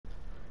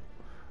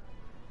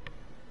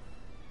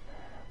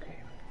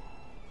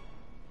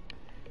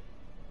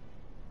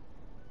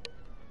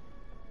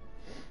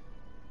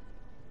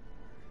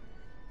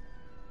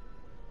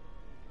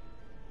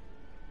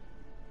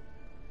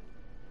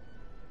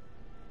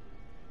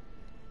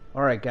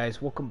Alright guys,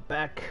 welcome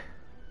back.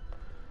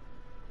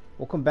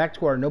 Welcome back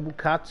to our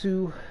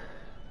Nobukatsu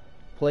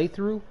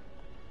playthrough.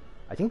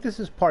 I think this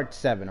is part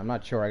 7, I'm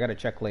not sure, I gotta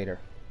check later.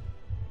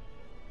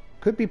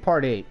 Could be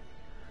part 8.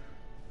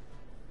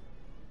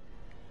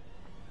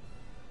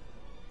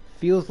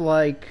 Feels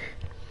like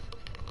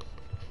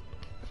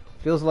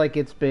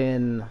it's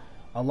been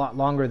a lot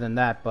longer than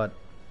that, but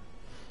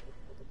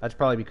that's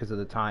probably because of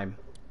the time.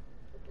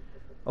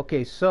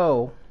 Okay,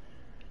 so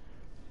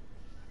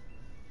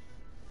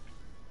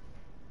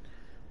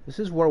this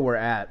is where we're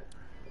at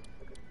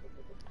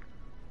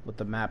with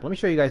the map. Let me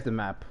show you guys the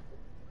map.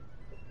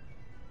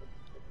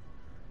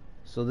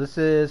 So this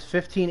is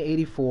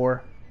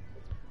 1584.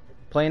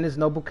 Playing as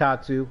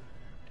Nobukatsu.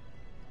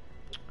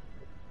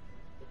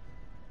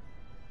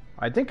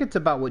 I think it's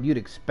about what you'd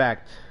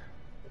expect.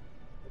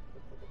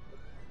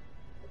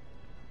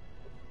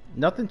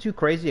 Nothing too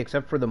crazy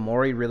except for the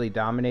Mori really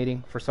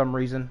dominating for some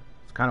reason.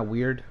 It's kind of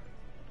weird.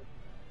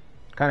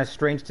 Kind of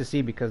strange to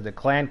see because the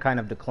clan kind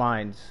of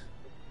declines,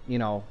 you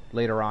know,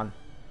 later on.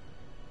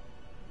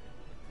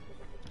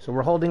 So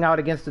we're holding out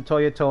against the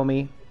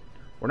Toyotomi.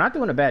 We're not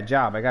doing a bad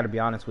job, I gotta be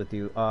honest with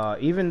you.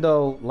 Even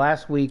though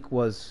last week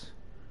was,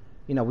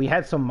 you know, we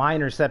had some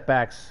minor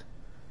setbacks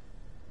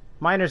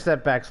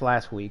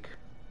last week.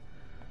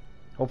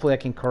 Hopefully I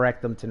can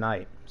correct them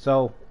tonight.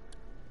 So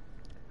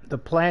the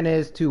plan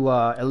is to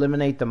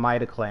eliminate the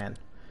Maida clan.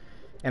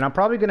 And I'm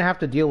probably gonna have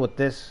to deal with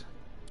this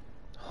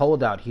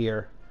holdout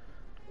here.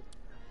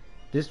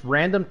 This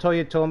random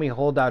Toyotomi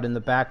holdout in the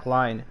back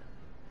line.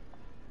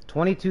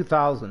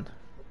 22,000.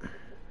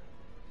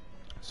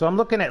 So I'm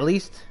looking at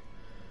least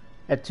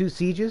at 2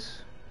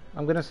 sieges,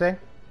 I'm gonna say.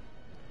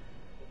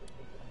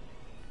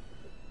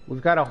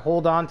 We've got to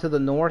hold on to the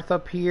north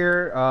up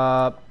here,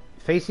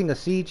 facing a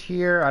siege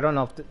here. I don't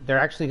know if they're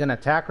actually gonna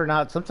attack or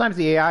not. Sometimes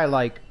the AI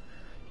like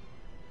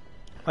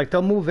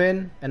they'll move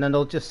in and then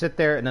they'll just sit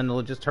there and then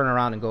they'll just turn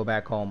around and go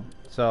back home.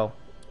 So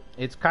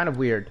it's kind of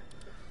weird.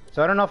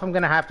 So I don't know if I'm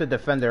gonna have to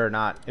defend it or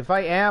not. If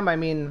I am, I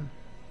mean,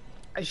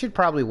 I should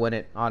probably win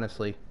it,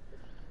 honestly.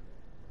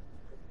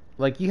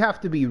 Like, you have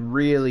to be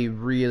really,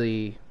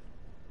 really,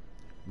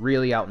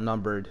 really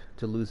outnumbered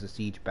to lose a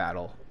siege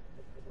battle.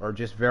 Or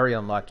just very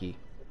unlucky.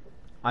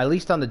 At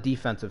least on the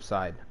defensive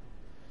side.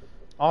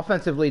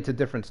 Offensively, it's a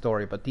different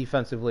story, but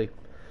defensively.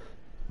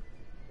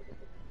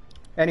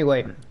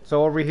 Anyway,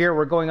 so over here,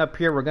 we're going up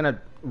here. We're going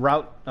to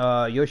route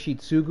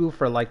Yoshitsugu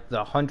for like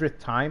the 100th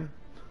time.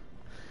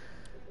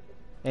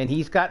 And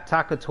he's got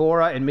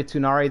Takatora and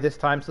Mitsunari this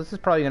time, so this is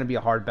probably going to be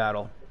a hard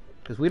battle.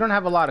 Because we don't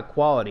have a lot of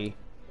quality.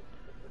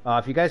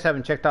 If you guys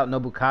haven't checked out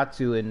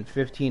Nobukatsu in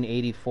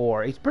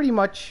 1584, he's pretty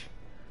much...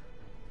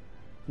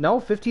 No,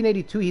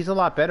 1582, he's a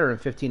lot better in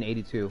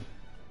 1582.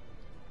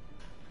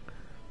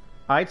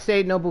 I'd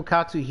say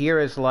Nobukatsu here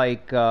is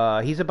like...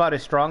 he's about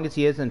as strong as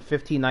he is in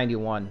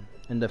 1591,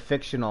 in the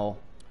fictional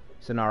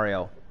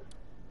scenario.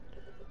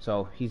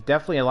 So, he's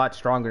definitely a lot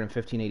stronger in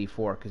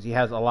 1584, because he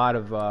has a lot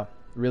of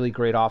really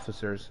great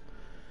officers.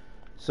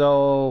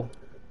 So...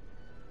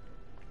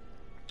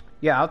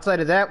 yeah, outside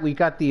of that, we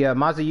got the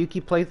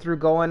Mazayuki playthrough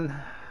going.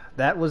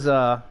 That was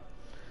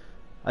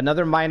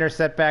another minor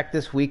setback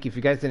this week. If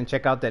you guys didn't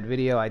check out that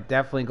video, I'd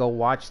definitely go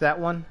watch that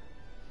one.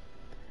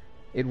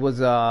 It was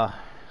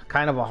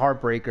kind of a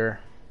heartbreaker.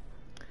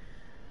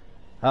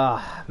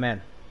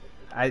 Man.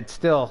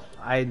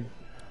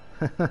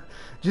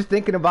 Just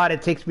thinking about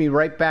it takes me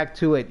right back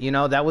to it. You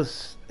know, it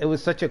was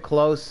such a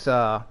close...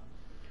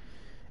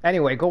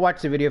 Anyway, go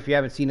watch the video if you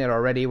haven't seen it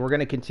already. We're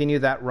going to continue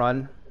that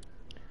run.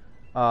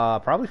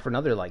 Probably for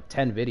another like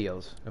 10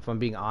 videos, if I'm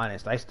being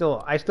honest. I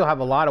still have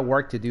a lot of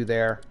work to do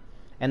there,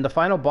 and the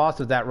final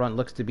boss of that run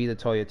looks to be the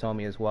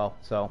Toyotomi as well.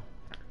 So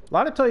a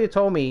lot of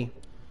Toyotomi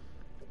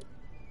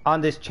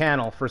on this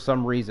channel for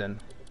some reason.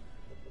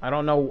 I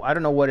don't know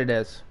what it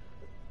is,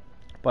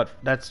 but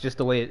that's just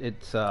the way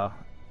it's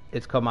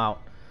come out.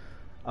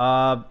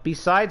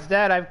 Besides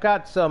that, I've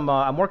got some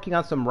I'm working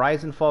on some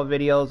Rise and Fall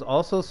videos,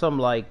 also some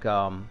like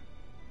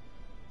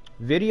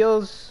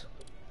videos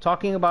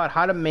talking about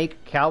how to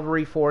make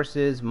cavalry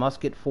forces,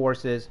 musket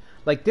forces,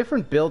 like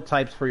different build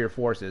types for your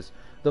forces.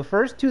 The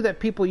first two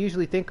that people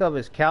usually think of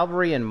is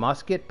cavalry and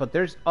musket, but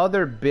there's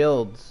other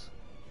builds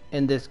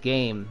in this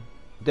game,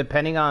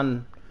 depending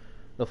on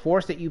the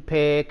force that you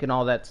pick and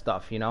all that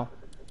stuff, you know?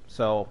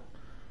 So,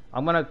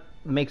 I'm gonna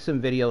make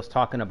some videos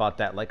talking about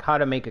that, like how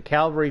to make a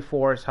cavalry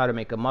force, how to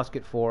make a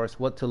musket force,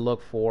 what to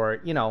look for,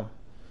 you know,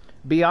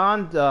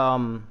 beyond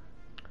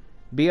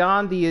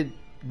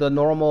the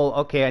normal,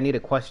 okay, I need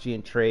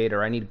equestrian trait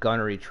or I need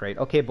gunnery trait.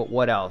 Okay, but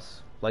what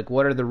else? Like,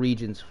 what are the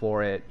regions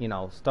for it? You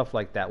know, stuff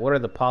like that. What are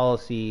the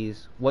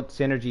policies? What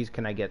synergies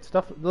can I get?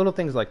 Stuff, little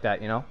things like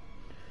that, you know?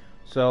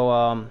 So,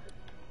 I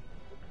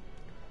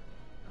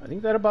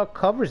think that about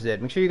covers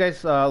it. Make sure you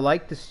guys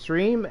like the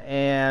stream,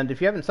 and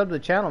if you haven't subbed to the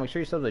channel, make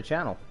sure you sub to the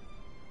channel.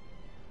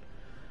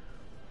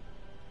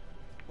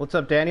 What's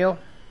up, Daniel?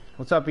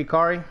 What's up,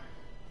 Ikari?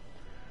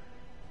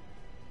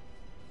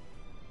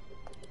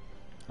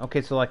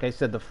 Okay, so like I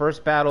said, the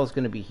first battle is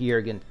going to be here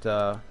against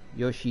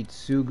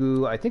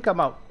Yoshitsugu. I think I'm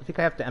out. I think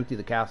I have to empty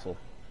the castle.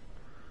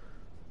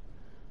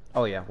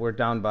 Oh yeah, we're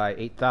down by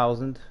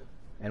 8,000,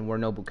 and we're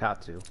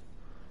Nobukatsu.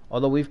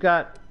 Although we've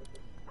got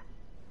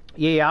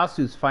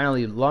Ieyasu's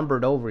finally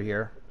lumbered over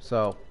here,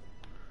 so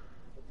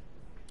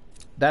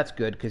that's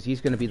good because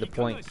he's going to be the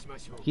point.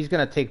 He's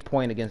going to take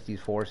point against these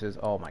forces.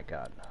 Oh my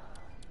god.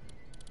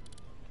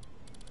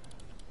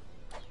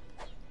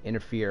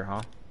 Interfere,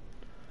 huh?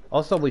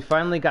 Also, we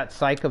finally got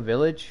Saika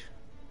Village.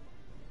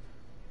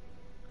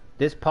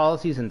 This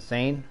policy is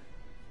insane.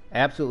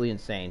 Absolutely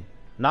insane.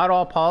 Not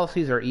all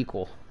policies are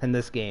equal in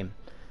this game.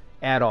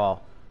 At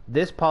all.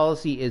 This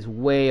policy is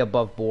way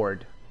above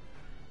board.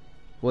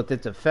 With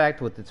its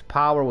effect, with its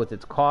power, with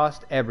its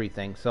cost,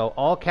 everything. So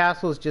all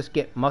castles just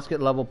get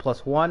musket level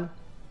 +1.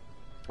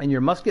 And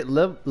your musket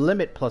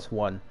limit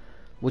 +1.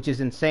 Which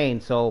is insane.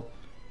 So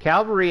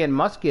cavalry and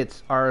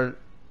muskets are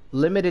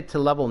limited to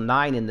level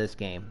 9 in this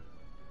game.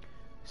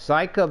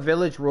 Saika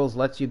Village Rules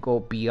lets you go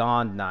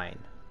beyond 9.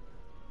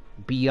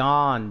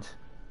 Beyond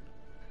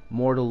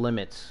mortal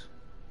limits.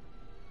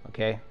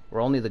 Okay?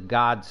 Where only the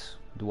gods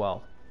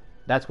dwell.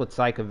 That's what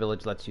Saika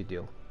Village lets you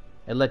do.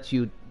 It lets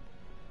you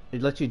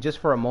just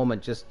for a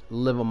moment just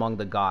live among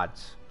the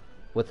gods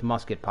with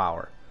musket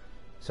power.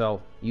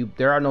 So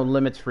there are no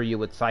limits for you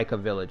with Saika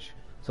Village.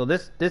 So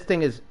this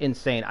thing is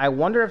insane. I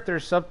wonder if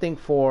there's something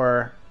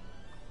for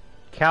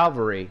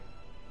cavalry.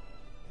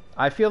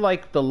 I feel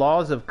like the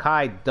laws of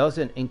Kai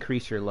doesn't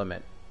increase your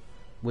limit,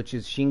 which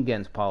is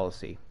Shingen's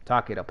policy,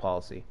 Takeda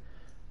policy.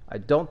 I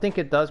don't think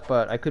it does,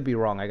 but I could be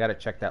wrong. I gotta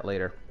check that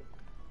later.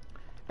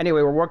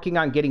 Anyway, we're working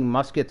on getting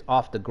muskets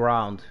off the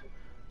ground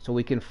so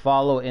we can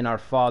follow in our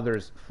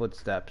father's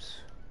footsteps.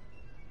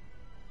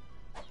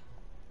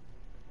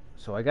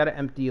 So I gotta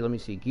empty, let me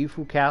see,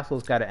 Gifu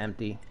Castle's gotta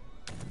empty.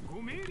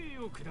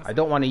 I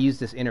don't want to use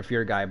this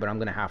interfere guy, but I'm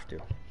gonna have to.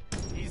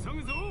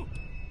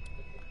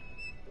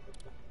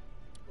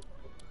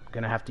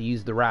 Gonna have to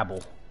use the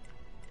rabble.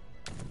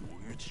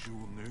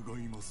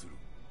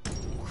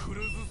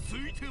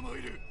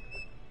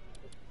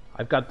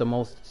 I've got the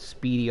most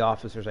speedy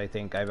officers I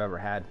think I've ever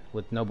had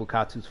with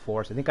Nobukatsu's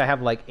force. I think I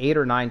have like 8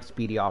 or 9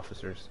 speedy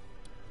officers.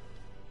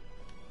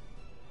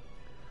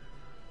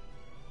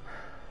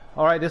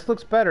 Alright, this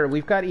looks better.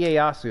 We've got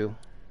Ieyasu.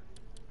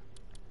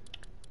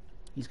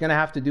 He's gonna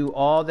have to do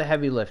all the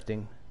heavy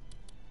lifting.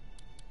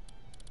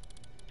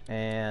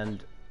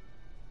 And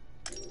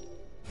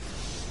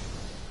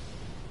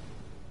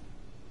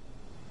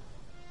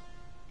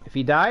if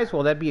he dies,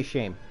 well, that'd be a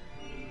shame.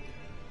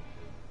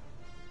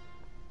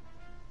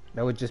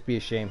 That would just be a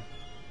shame.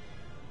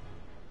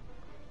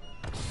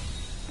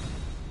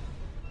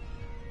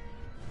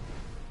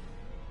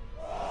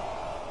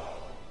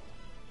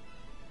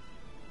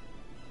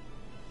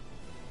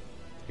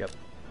 Yep.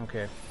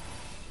 Okay.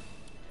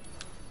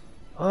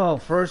 Oh,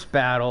 first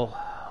battle.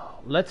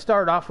 Let's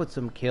start off with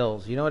some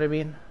kills. You know what I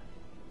mean?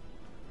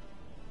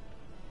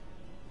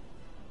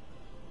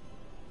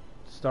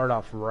 Start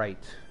off right.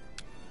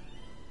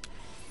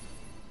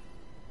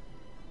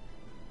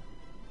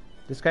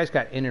 This guy's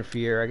got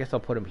interfere. I guess I'll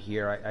put him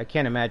here. I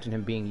can't imagine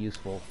him being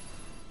useful.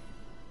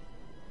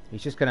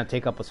 He's just gonna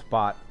take up a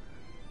spot.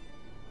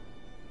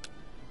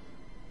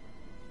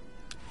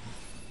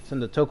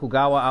 Send the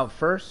Tokugawa out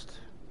first.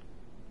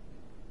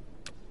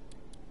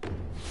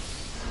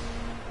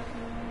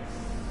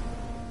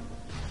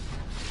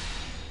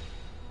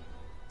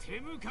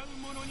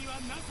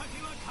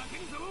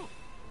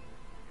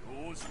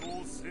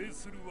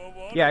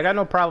 Yeah, I got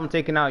no problem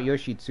taking out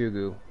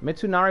Yoshitsugu.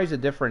 Mitsunari's a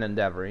different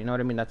endeavor, you know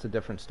what I mean? That's a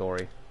different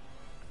story.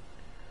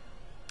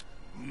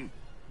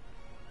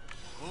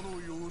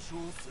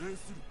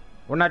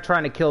 We're not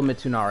trying to kill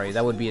Mitsunari.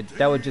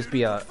 That would just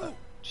be a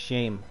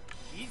shame.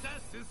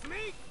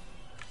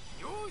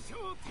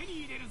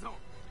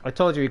 I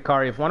told you,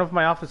 Ikari, if one of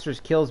my officers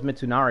kills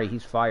Mitsunari,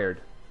 he's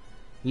fired.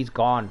 He's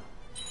gone.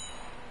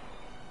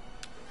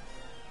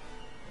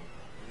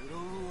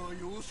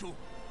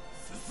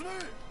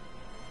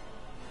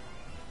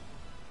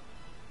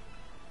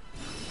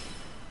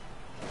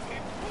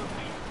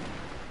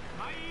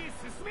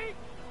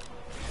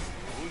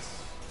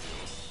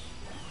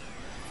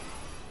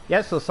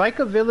 Yeah, so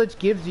Saika Village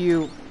gives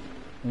you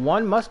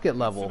 1 musket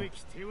level.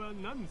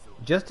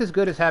 Just as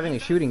good as having a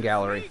shooting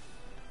gallery.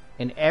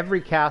 In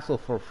every castle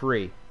for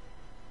free.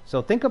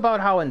 So think about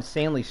how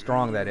insanely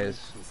strong that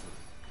is.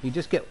 You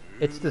just get...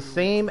 It's the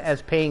same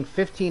as paying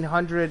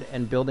 1,500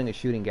 and building a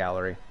shooting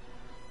gallery.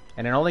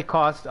 And it only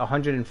costs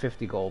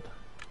 150 gold.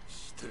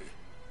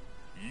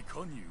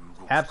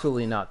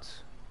 Absolutely nuts.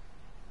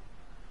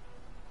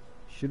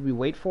 Should we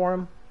wait for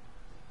him?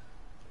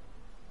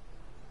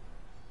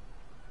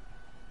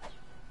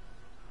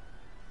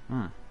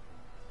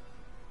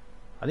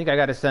 I think I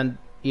gotta send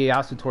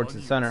Ieyasu towards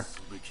the center.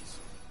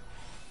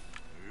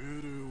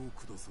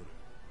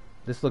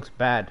 This looks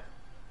bad.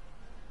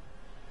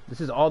 This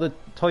is all the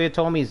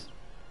Toyotomi's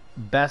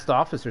best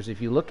officers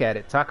if you look at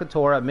it.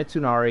 Takatora,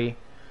 Mitsunari,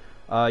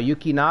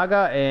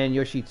 Yukinaga, and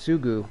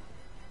Yoshitsugu.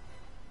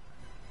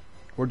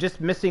 We're just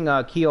missing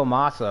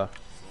Kiyomasa.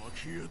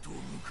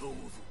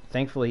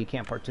 Thankfully, he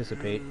can't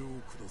participate.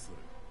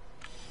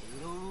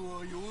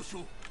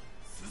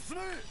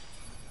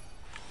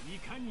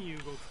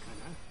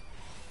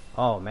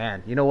 Oh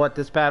man, you know what?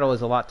 This battle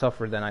is a lot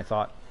tougher than I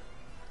thought.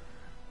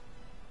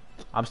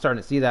 I'm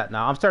starting to see that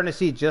now. I'm starting to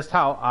see just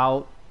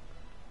how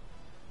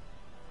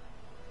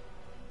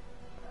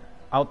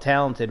out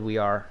talented we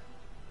are.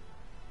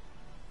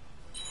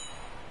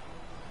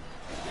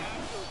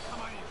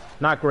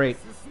 Not great.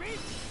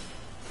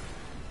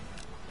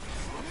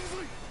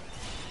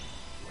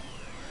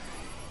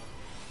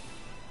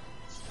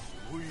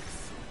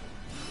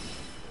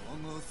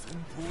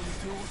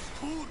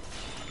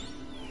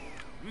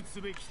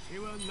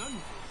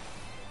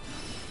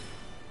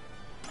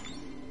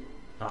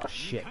 Oh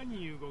shit.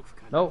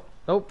 Nope,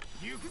 nope.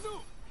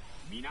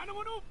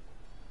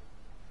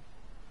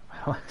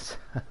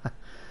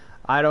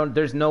 I don't,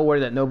 there's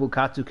nowhere that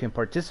Nobukatsu can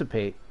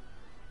participate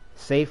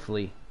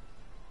safely.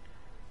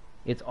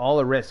 It's all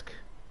a risk.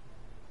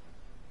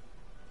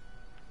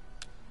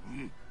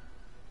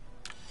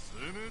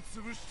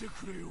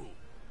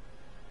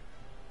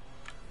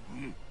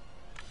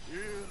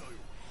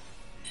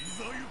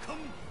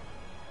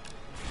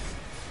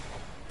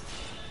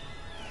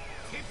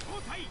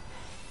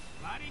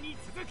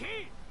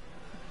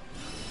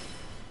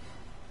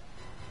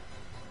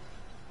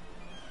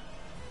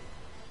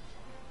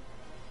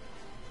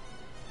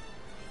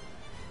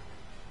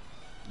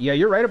 Yeah,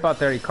 you're right about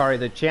that, Ikari.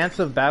 The chance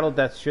of battle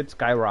death should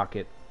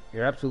skyrocket.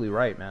 You're absolutely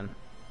right, man.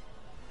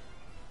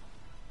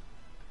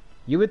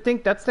 You would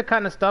think that's the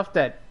kind of stuff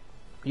that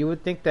you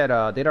would think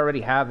that they'd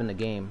already have in the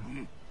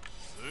game.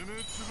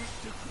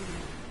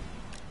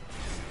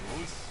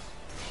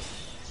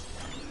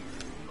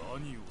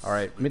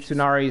 Alright,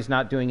 Mitsunari is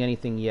not doing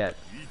anything yet.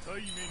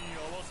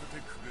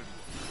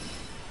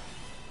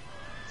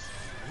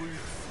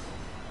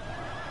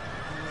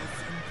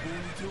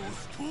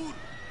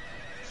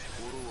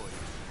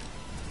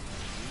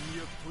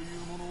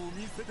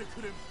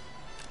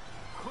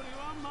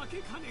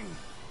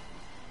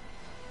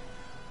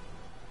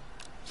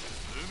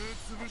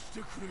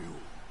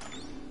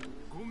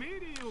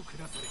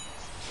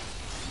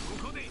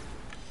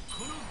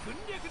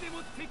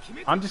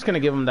 I'm just gonna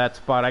give him that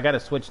spot. I gotta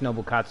switch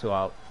Nobukatsu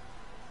out.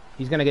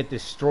 He's gonna get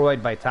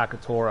destroyed by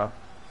Takatora.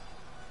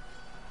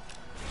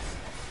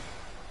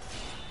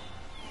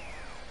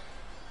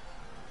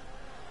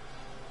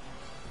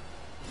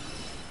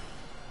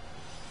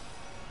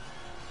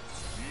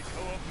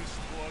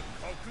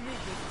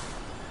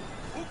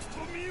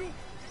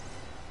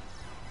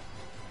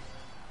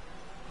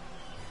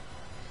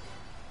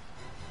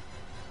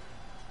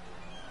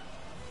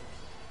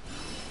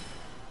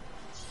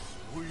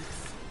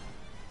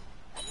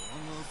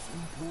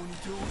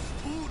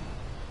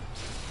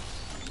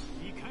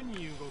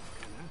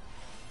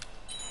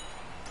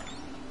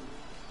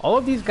 All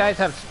of these guys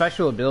have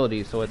special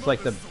abilities, so it's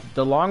like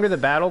the longer the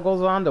battle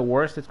goes on, the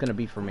worse it's going to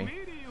be for me.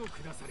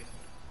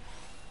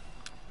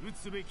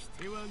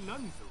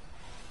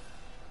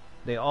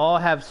 They all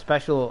have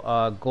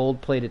special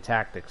gold-plated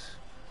tactics,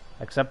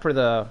 except for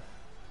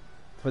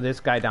this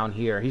guy down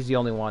here. He's the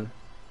only one.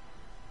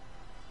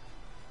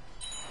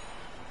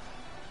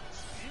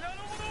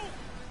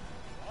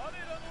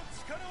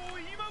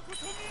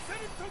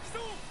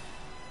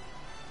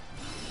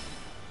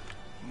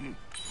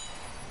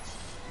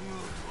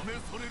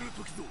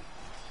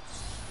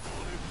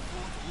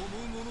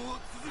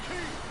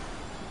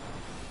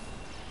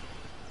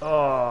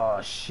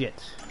 Oh, shit.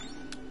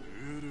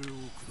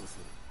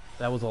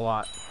 That was a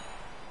lot.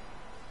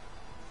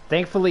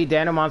 Thankfully,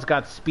 Danemon's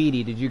got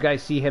speedy. Did you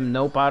guys see him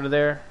nope out of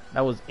there?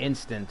 That was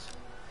instant.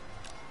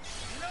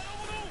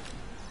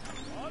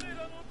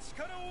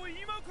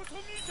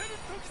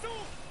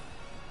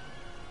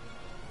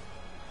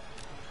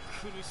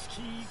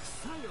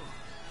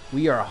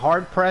 We are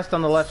hard pressed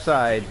on the left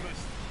side.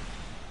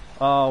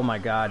 Oh my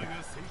god.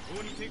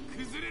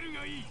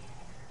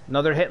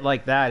 Another hit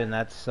like that and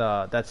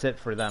that's it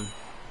for them.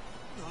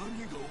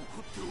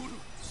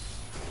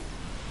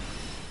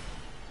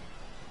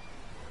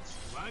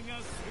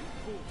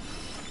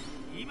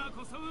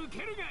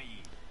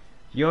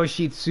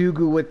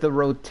 Yoshitsugu with the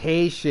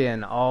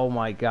rotation. Oh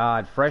my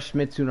god. Fresh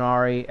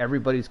Mitsunari.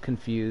 Everybody's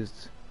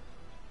confused.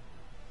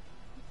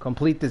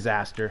 Complete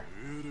disaster.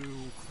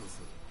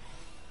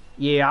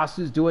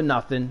 Ieyasu's doing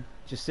nothing.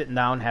 Just sitting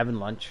down having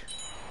lunch.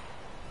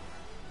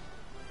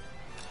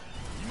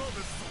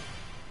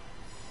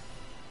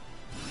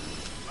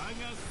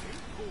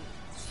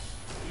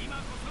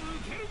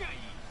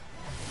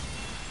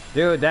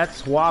 Dude, that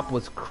swap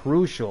was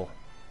crucial.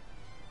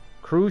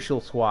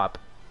 Crucial swap.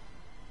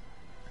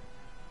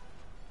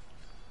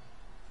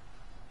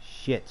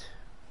 Shit.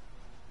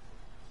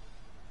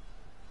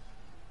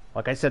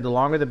 Like I said, the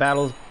longer the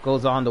battle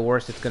goes on, the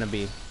worse it's going to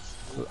be.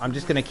 I'm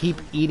just going to keep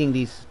eating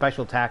these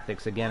special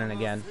tactics again and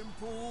again.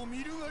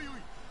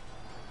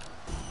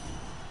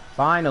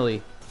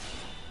 Finally.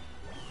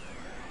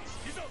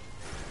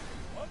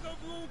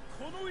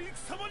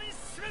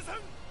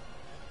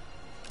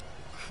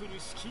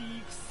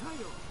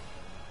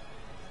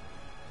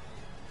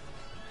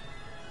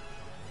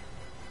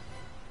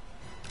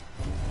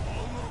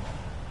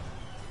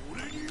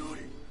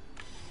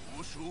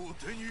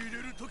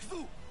 Let's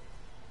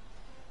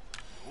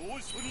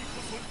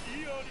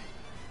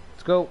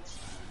go.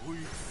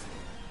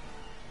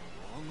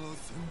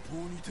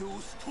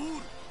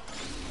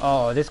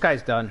 Oh, this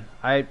guy's done.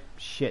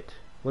 Shit.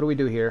 What do we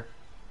do here?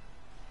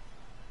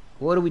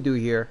 What do we do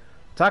here?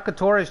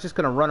 Takatora is just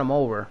gonna run him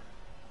over.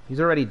 He's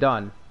already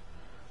done.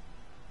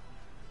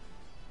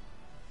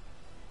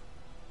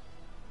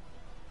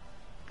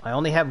 I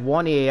only have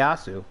one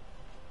Ieyasu.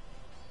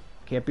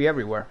 Can't be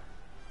everywhere.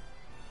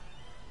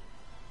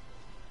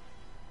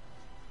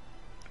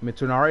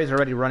 Mitsunari is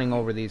already running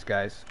over these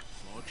guys.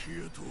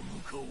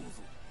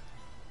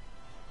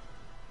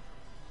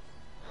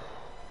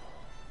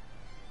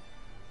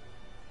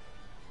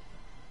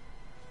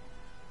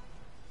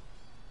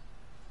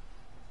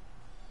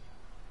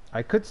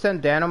 I could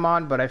send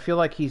Danamon, but I feel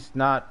like he's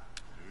not...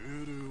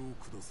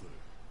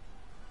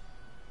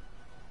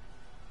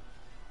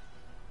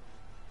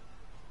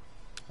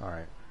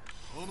 Alright.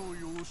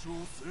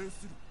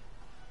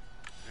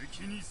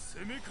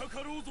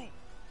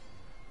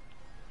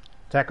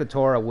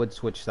 Takatora would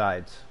switch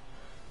sides.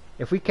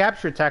 If we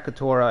capture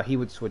Takatora, he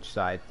would switch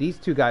sides. These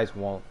two guys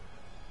won't.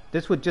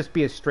 This would just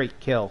be a straight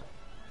kill.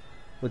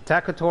 With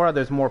Takatora,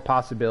 there's more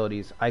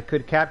possibilities. I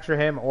could capture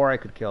him, or I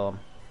could kill him.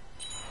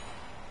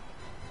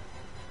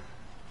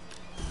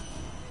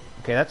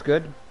 Okay, that's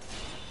good.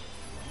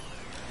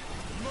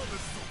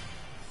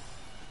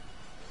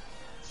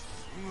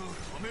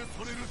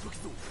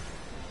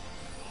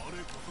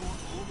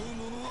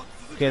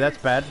 Okay, that's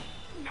bad.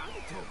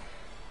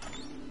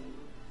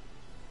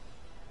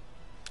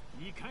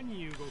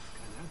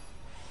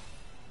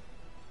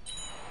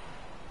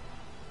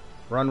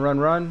 Run, run,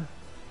 run.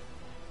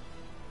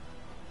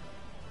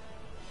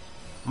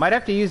 Might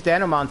have to use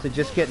Danamon to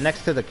just get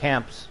next to the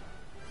camps.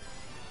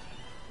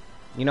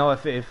 You know,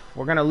 if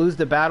we're gonna lose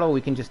the battle,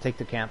 we can just take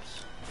the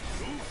camps.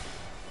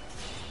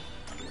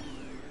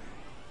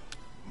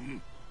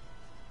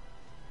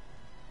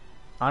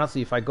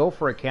 Honestly, if I go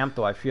for a camp,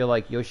 though, I feel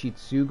like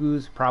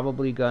Yoshitsugu's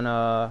probably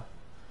gonna...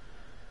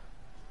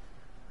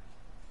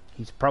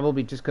 He's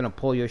probably just gonna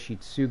pull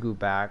Yoshitsugu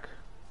back.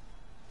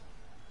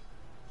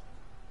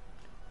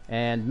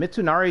 And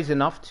Mitsunari's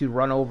enough to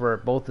run over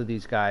both of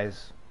these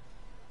guys.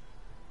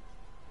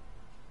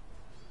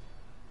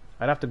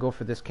 I'd have to go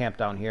for this camp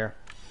down here.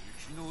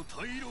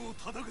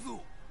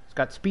 It's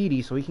got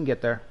Speedy, so he can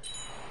get there.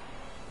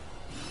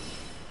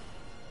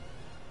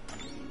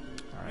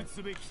 Alright.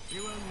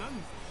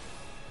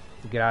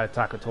 Get out of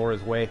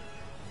Takatora's way.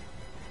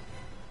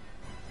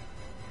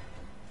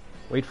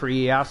 Wait for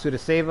Ieyasu to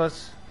save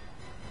us.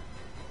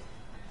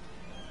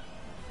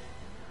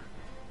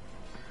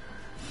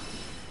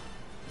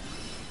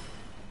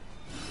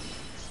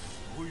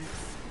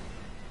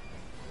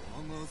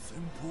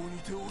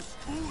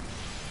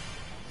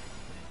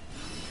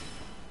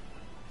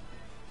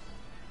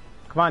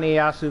 Come on,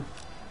 Ieyasu.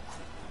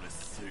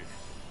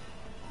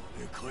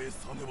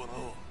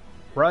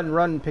 Run,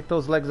 run, pick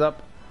those legs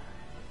up.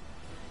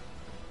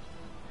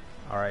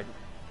 Alright.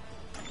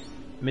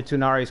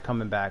 Mitsunari's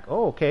coming back.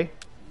 Oh, okay.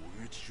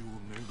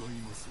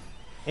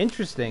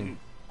 Interesting.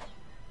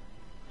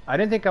 I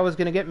didn't think I was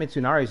going to get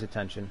Mitsunari's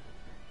attention.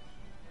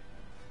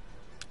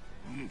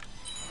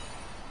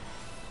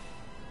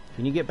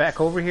 Can you get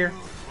back over here?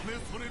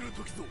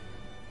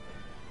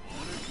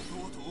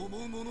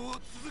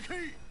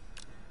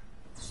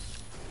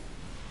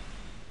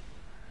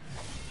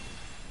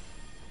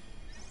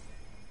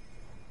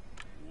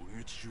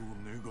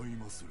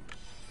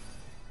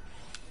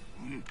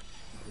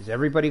 Is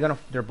everybody gonna...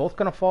 They're both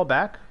gonna fall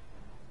back?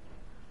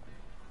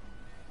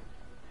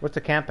 What's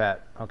the camp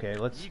at? Okay,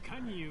 let's...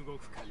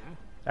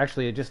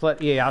 Actually, just let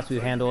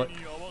Ieyasu handle it.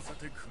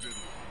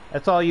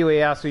 That's all you,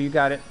 Ieyasu. You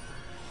got it.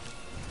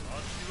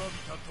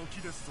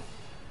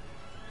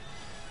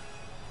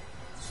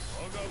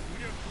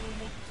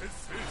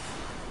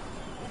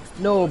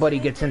 Nobody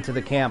gets into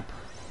the camp.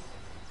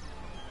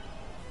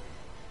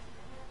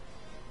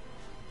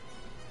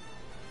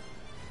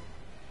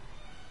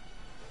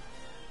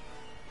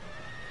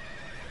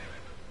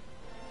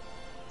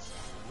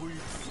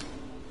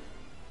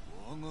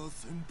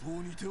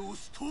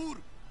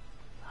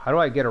 How do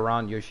I get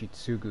around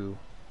Yoshitsugu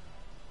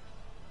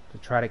to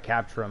try to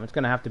capture him? It's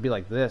gonna have to be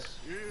like this.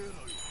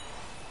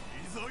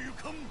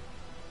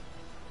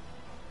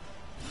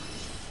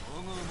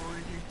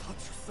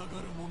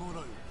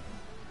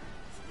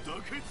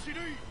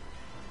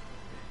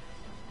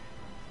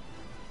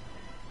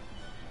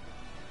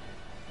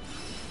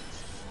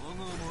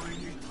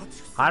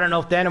 I don't know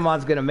if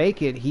Danamon's gonna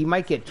make it. He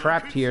might get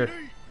trapped here.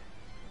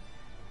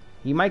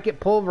 He might get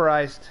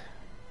pulverized.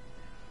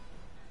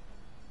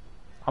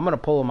 I'm gonna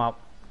pull him out.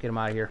 Get him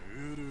out of here.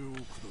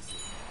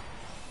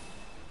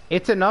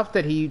 It's enough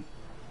that he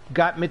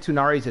got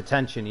Mitsunari's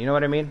attention. You know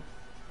what I mean?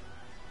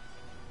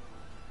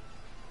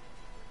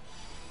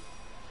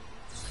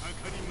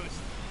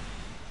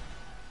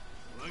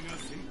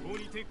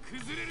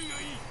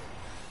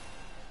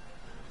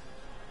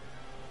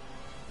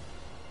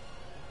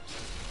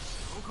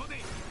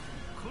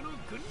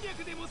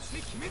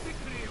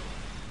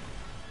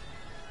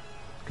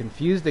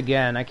 Confused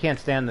again. I can't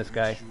stand this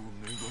guy.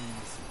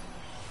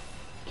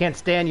 Can't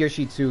stand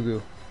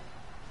Yoshitsugu.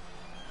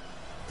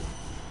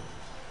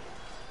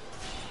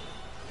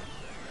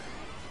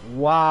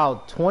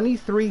 Wow,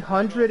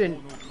 2300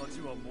 and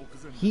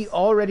he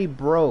already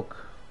broke.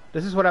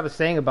 This is what I was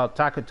saying about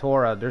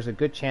Takatora. There's a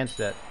good chance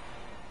that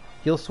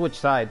he'll switch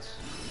sides.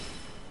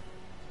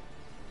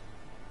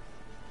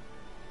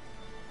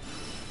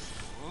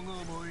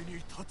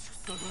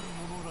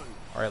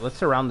 Alright, let's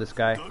surround this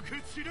guy.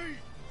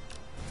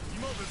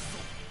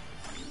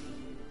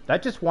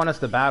 That just won us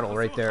the battle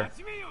right there.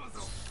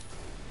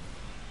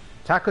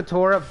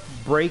 Takatora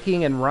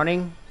breaking and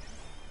running.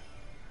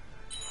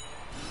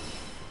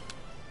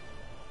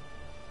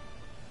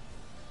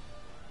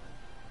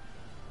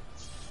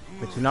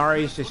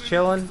 Mitsunari's just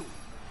chilling.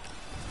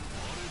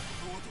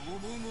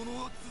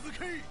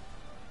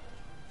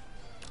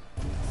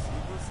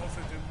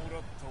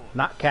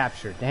 Not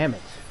captured, damn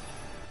it.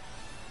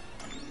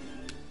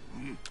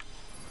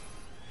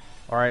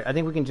 Alright, I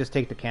think we can just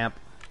take the camp.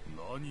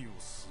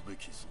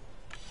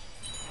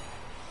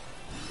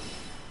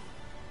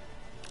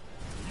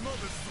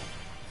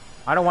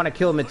 I don't want to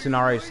kill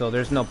Mitsunari, so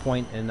there's no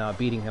point in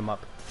beating him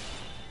up.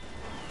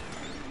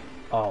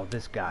 Oh,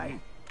 this guy.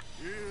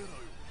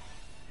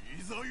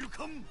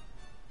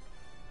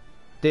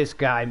 This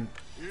guy.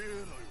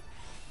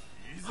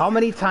 How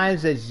many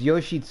times has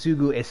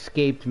Yoshitsugu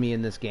escaped me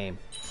in this game?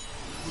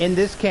 In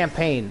this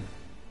campaign.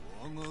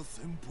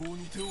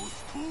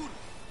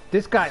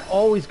 This guy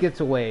always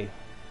gets away.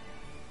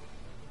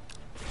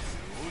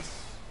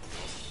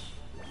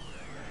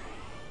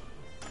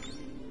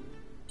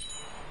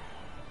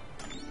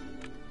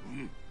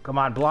 Come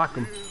on, block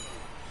him.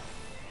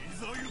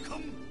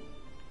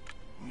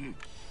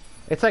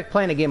 It's like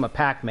playing a game of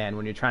Pac-Man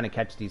when you're trying to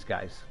catch these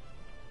guys.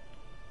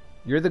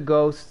 You're the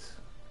ghost,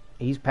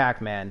 he's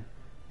Pac-Man,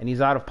 and he's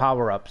out of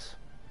power-ups.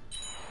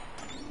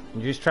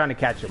 And you're just trying to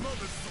catch him.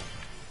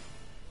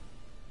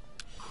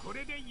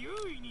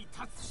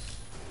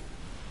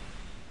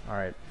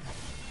 Alright.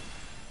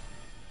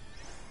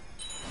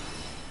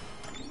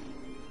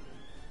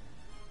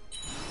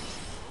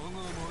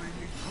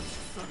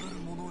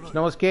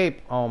 No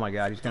escape. Oh my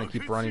god, he's gonna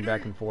keep running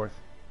back and forth.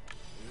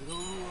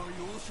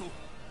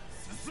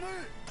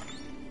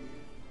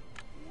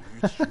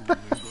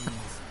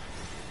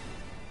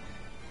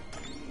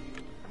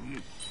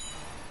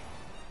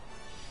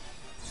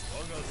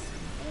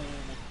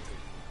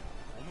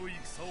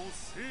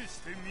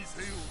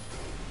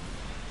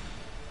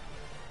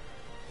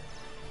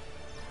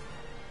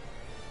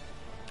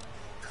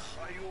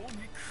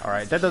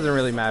 Alright, that doesn't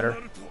really matter.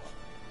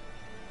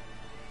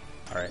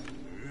 Alright.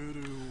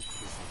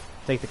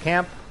 Take the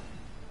camp.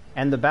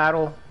 End the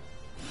battle.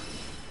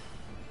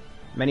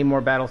 Many more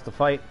battles to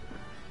fight.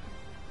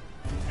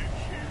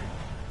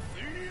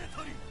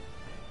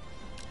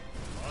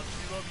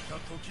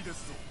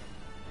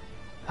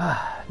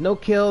 No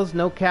kills,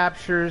 no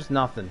captures,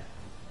 nothing.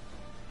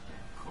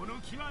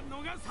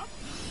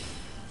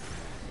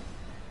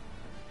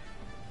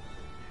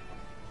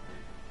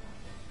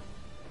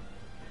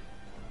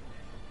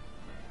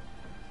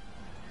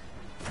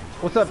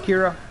 What's up,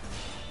 Kira?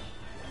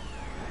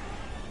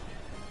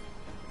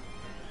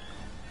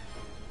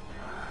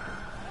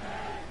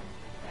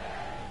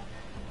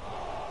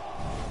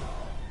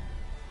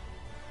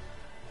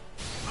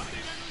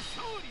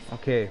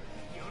 Okay.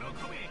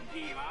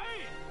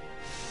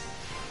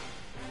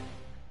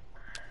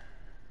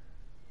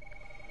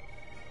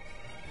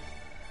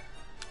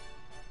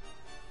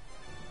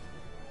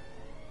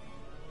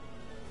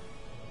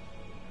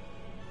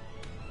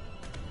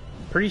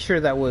 Pretty sure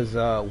that was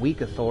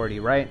weak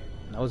authority, right?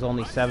 That was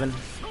only 7.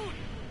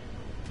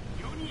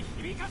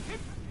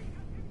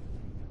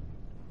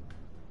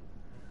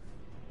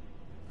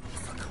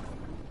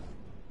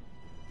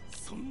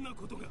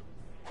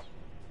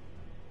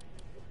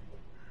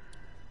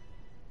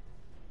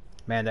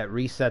 Man, that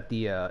reset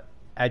the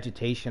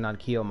agitation on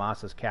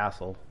Kiyomasa's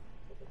castle.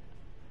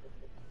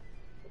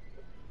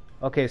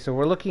 Okay, so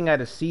we're looking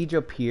at a siege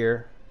up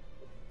here.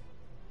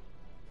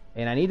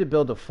 And I need to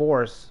build a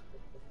force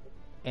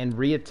and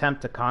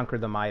reattempt to conquer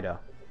the Maida.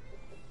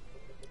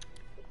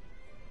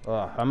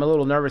 I'm a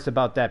little nervous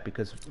about that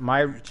because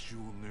my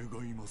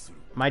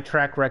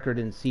track record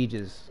in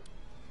sieges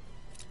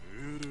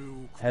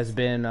has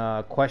been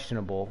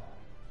questionable.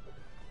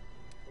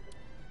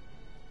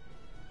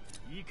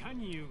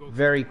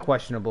 Very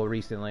questionable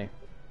recently.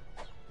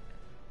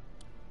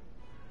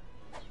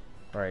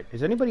 Alright,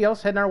 is anybody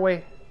else heading our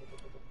way?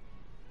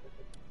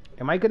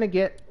 Am I gonna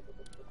get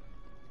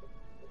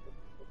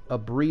a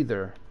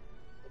breather?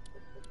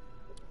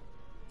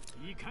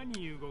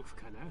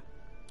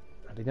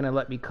 Are they gonna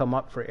let me come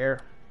up for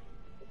air?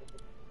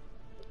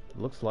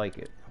 Looks like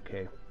it.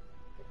 Okay.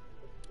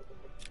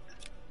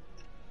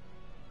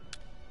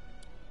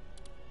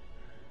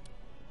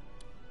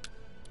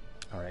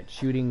 Alright,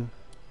 shooting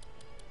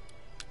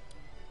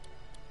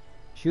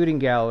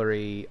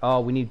gallery. Oh,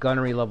 we need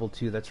gunnery level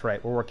 2. That's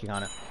right. We're working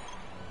on it.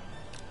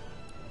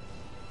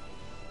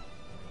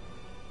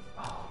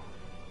 Oh.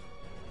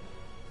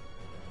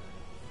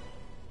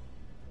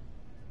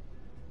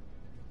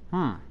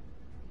 Thought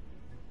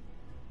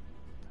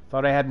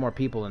I had more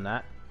people than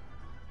that.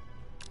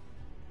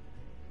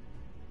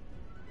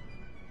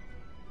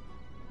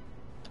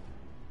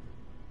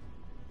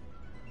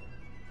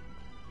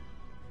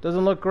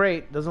 Doesn't look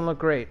great. Doesn't look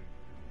great.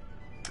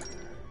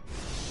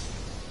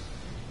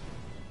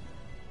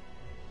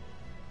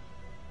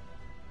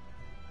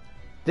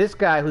 This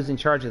guy who's in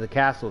charge of the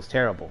castle is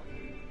terrible.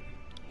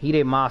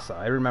 Hidemasa,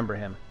 I remember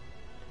him.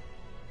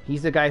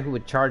 He's the guy who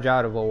would charge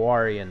out of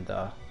Owari and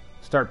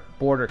start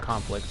border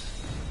conflicts.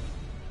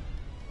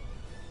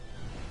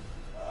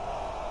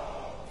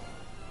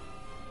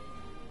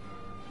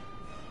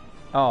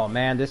 Oh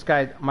man, this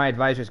guy, my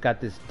advisor's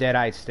got this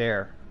dead-eyed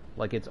stare,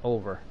 like it's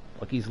over.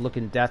 Like he's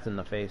looking death in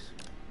the face.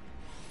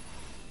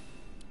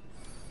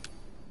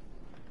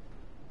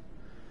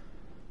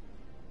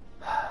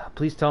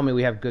 Please tell me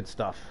we have good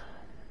stuff.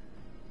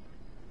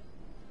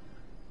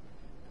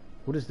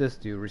 What does this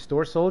do?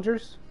 Restore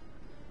soldiers?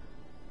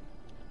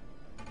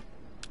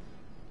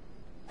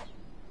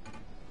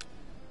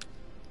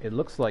 It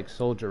looks like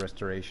soldier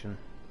restoration.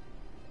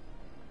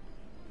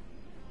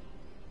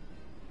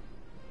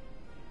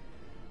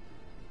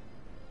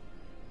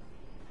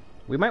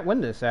 We might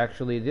win this,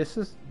 actually. This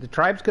is... The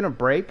tribe's gonna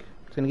break.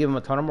 It's gonna give him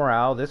a ton of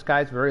morale. This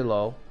guy's very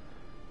low.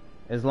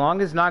 As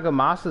long as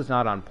Nagamasa's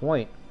not on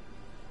point.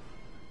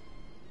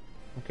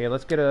 Okay,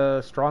 let's get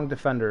a strong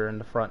defender in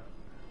the front.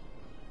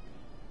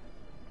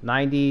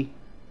 90.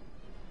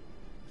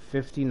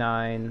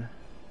 59.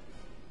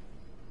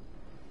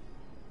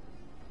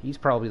 He's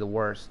probably the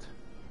worst.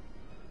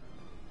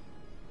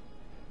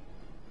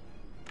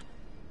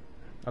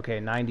 Okay,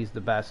 90's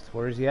the best.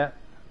 Where is he at?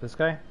 This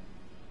guy?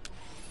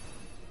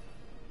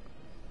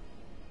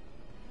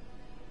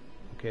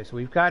 Okay, so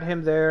we've got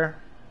him there.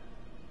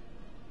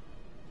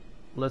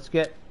 Let's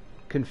get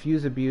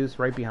Confuse Abuse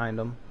right behind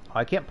him. Oh,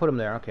 I can't put him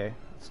there. Okay,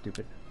 that's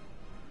stupid.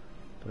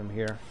 Put him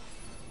here.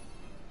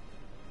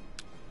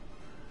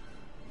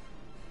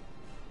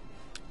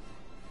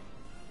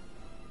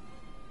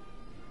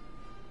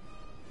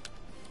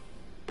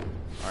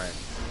 Alright.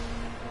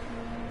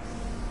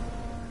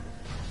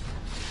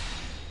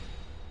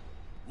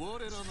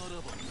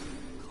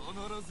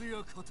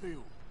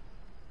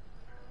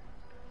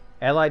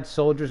 Allied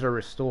soldiers are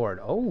restored.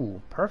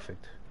 Oh,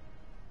 perfect.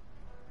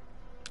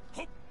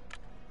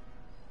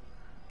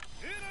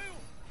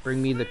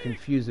 Bring me the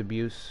Confuse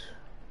Abuse.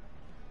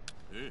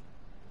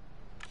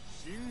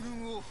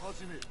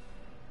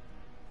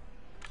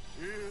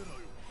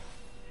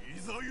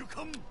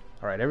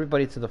 Alright,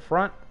 everybody to the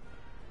front.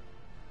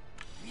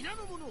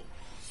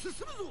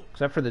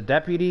 Except for the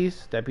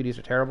deputies. Deputies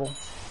are terrible.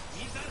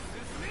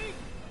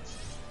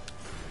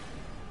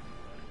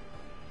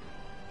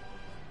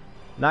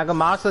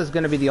 Nagamasa is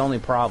going to be the only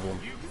problem.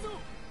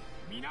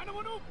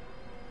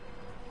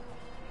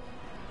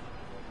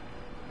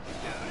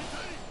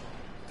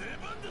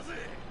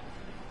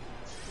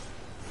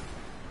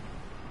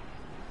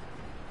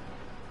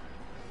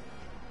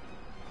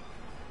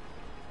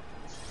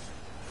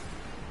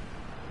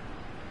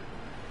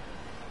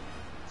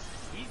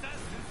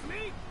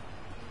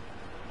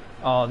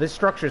 Oh, this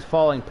structure is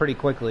falling pretty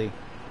quickly.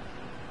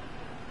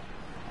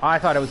 I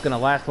thought it was going to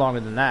last longer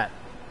than that.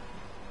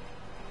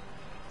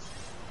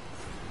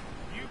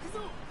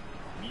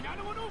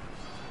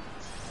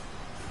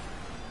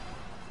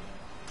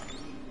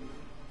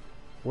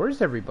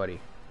 Where's everybody?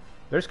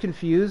 There's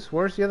Confused.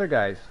 Where's the other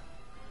guys?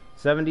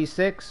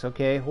 76.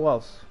 Okay, who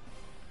else?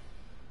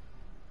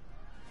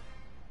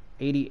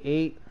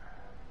 88.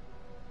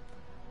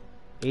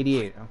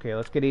 88. Okay,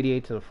 let's get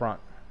 88 to the front.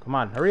 Come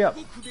on, hurry up.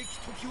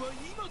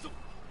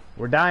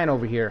 We're dying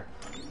over here.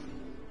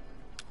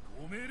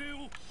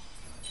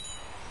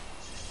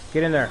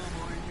 Get in there.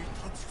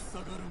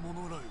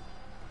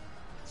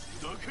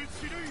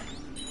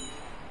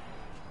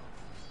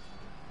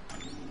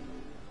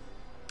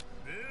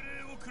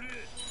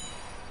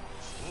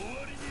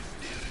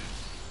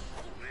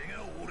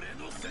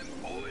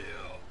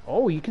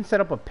 Oh, you can set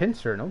up a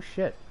pincer. No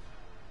shit.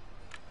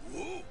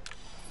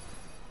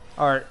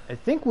 Alright, I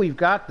think we've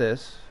got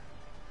this.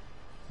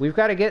 We've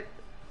got to get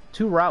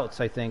 2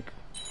 routes, I think.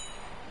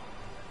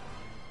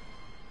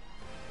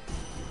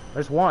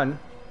 There's one.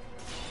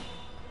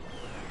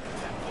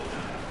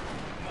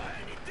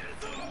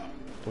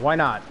 So why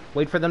not?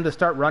 Wait for them to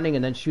start running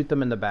and then shoot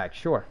them in the back.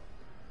 Sure.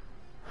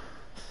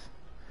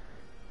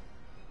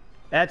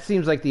 That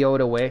seems like the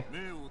Oda way.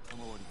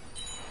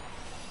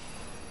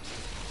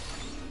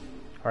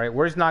 Alright,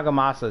 where's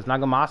Nagamasa? Is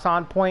Nagamasa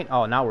on point?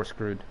 Oh, now we're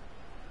screwed.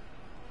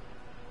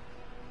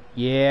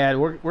 Yeah,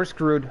 we're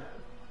screwed.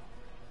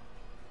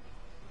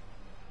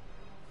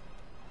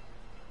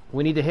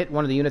 We need to hit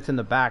one of the units in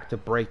the back to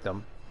break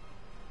them.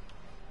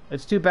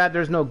 It's too bad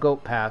there's no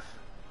goat path.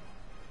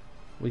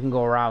 We can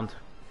go around.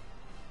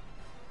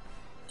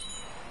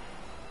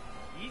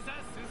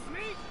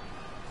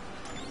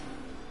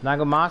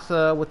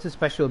 Nagamasa, what's his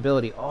special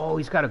ability? Oh,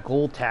 he's got a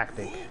gold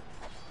tactic.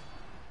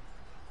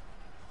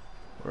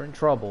 We're in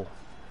trouble.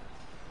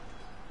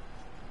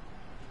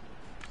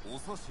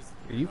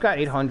 You've got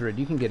 800.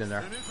 You can get in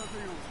there.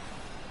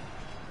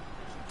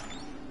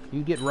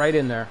 You get right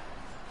in there.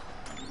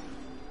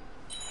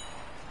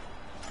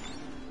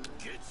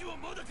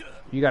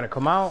 You gotta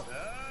come out.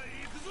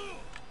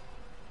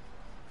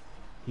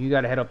 You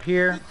gotta head up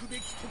here.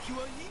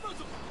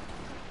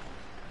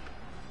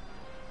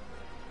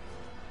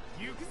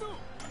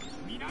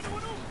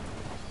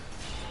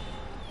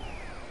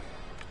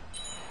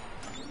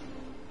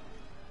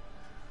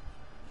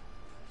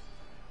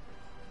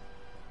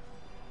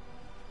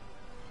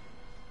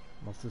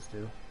 What's this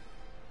do?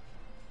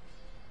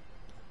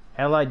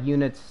 Allied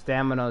units'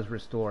 stamina is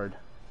restored.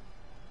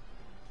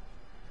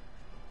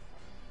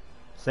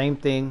 Same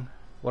thing.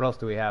 What else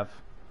do we have?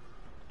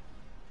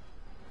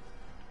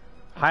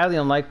 Highly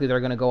unlikely they're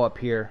going to go up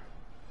here.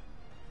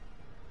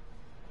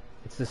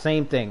 It's the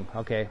same thing.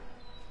 Okay.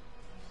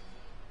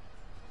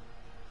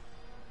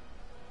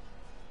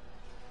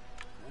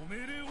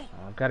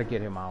 Oh, I've got to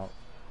get him out.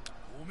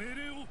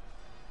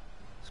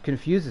 He's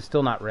confused. Is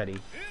still not ready.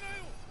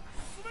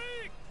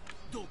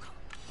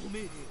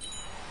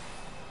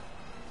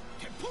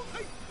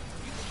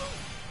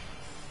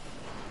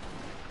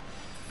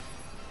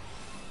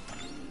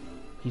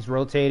 He's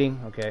rotating.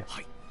 Okay.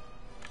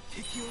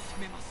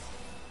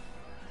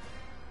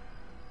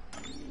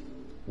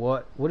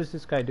 What is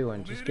this guy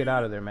doing? Just get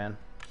out of there, man.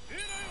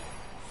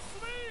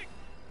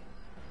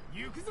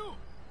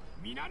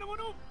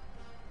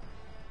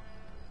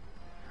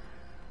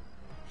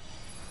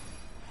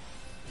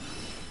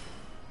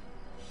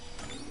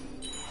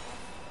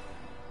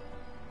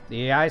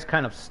 The AI is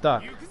kind of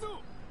stuck.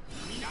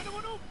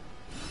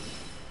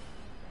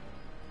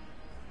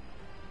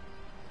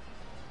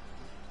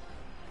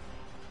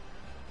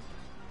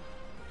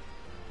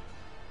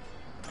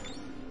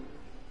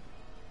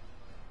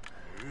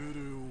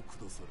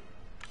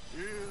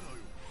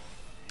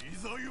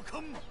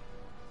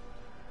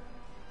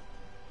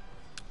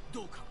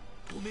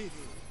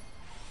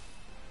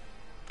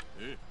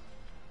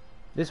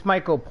 This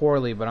might go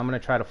poorly, but I'm going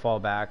to try to fall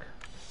back.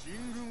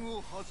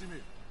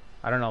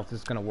 I don't know if this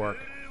is going to work.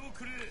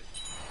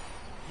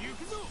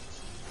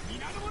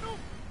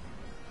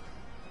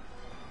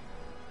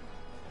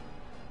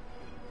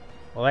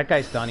 Well, that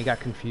guy's done. He got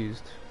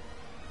confused.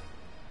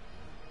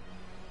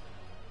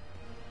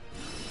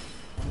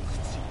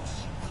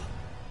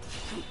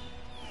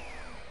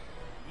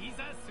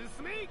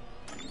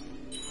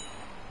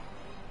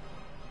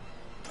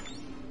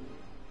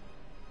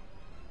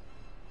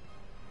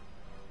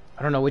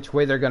 I don't know which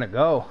way they're gonna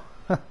go.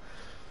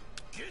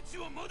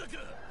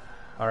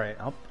 Alright,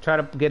 I'll try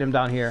to get him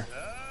down here.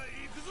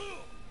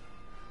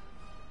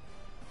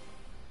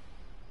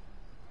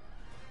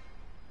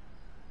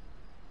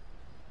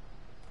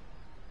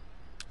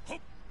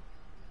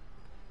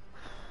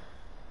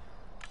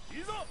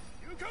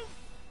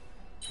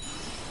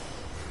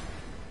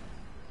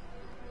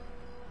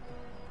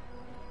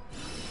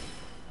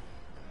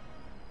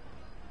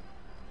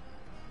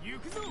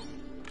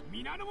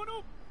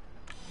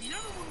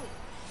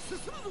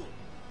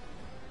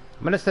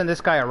 I'm gonna send this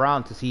guy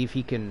around to see if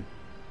he can.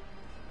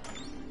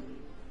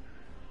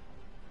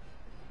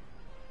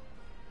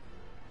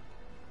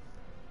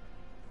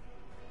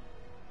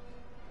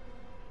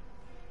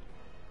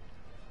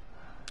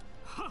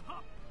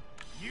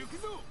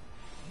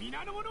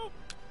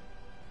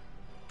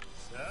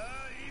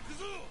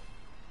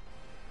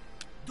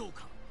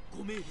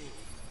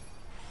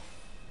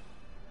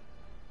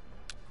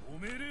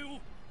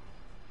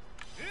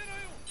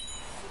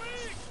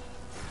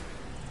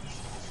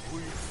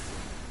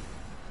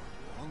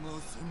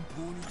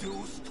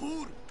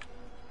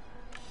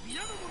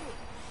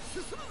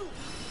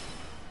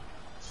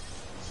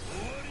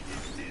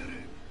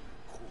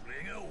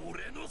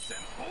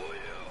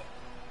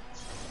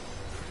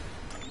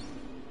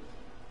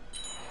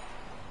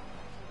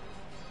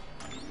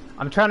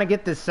 I'm trying to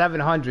get this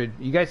 700.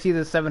 You guys see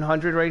this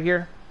 700 right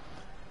here?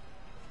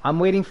 I'm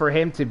waiting for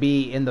him to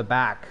be in the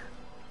back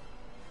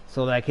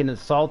so that I can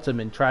assault him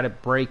and try to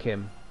break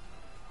him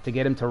to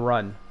get him to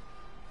run.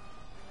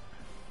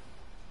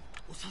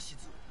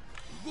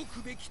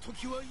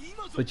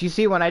 But you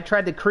see, when I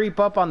tried to creep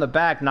up on the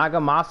back,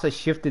 Nagamasa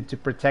shifted to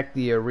protect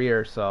the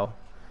rear, so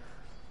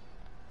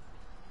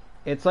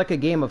it's like a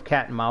game of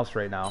cat and mouse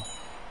right now.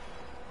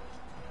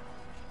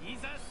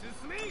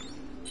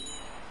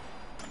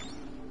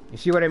 You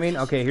see what I mean?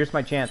 Okay, here's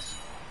my chance.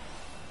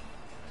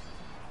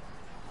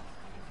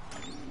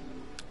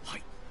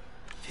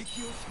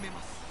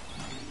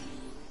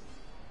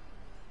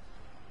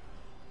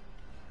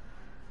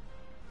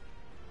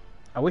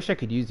 I wish I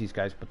could use these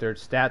guys, but their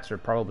stats are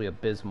probably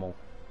abysmal.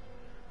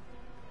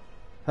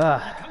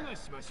 Alright.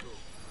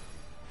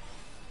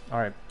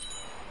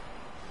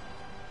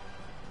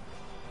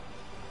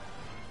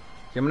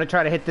 So I'm gonna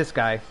try to hit this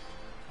guy.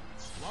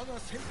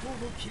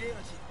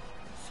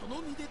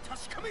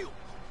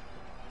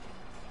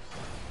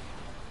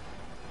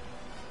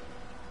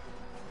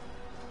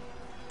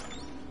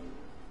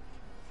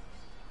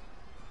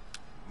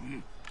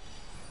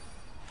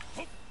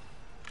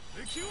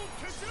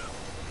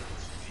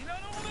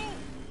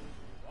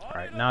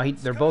 Alright, now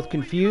they're both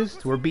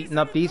confused. We're beating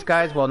up these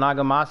guys while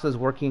Nagamasa's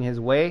working his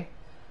way.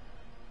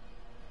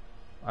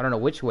 I don't know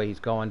which way he's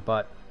going,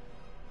 but...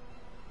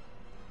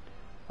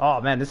 Oh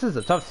man, this is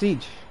a tough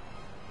siege.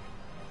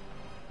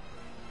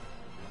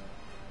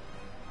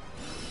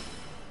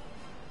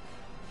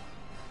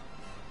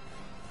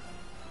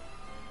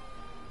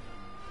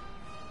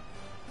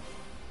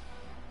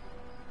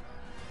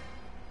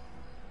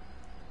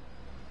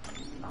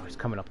 Oh, he's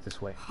coming up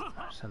this way.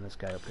 I'll send this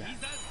guy up here.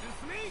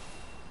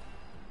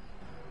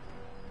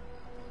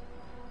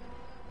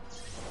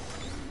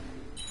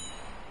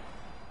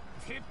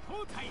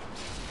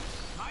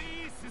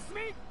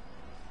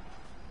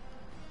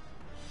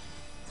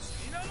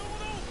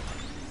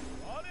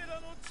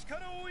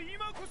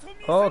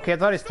 Oh, okay, I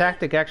thought his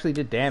tactic actually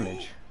did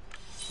damage.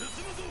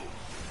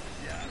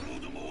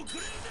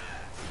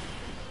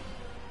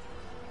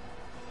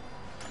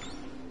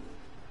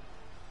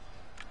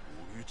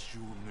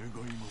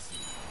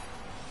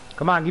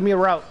 Come on, give me a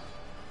route.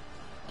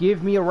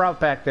 Give me a route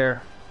back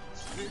there.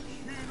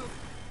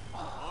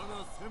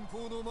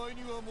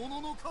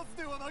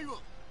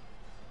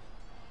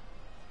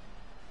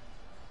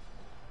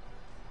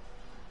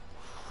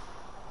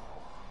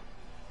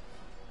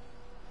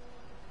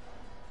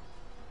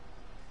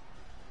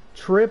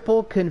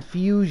 Triple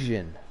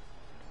confusion.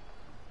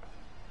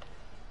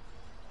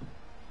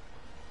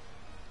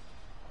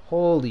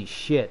 Holy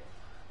shit.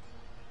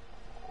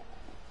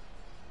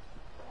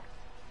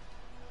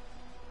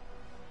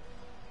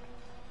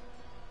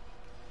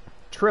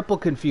 Triple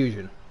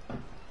confusion.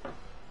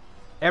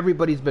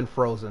 Everybody's been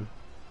frozen.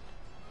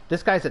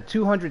 This guy's at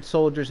 200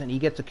 soldiers and he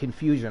gets a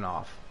confusion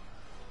off.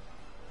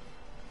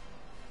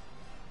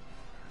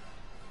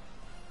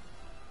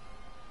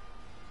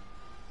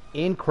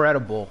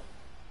 Incredible.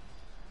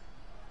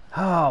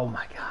 Oh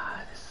my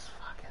god, this is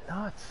fucking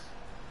nuts.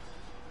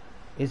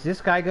 Is this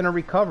guy gonna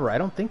recover? I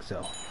don't think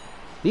so.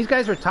 These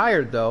guys are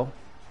tired though,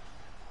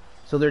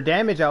 so their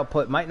damage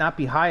output might not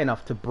be high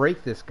enough to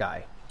break this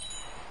guy.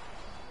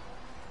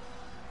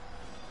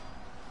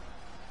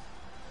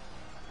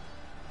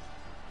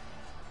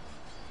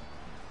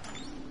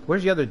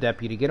 Where's the other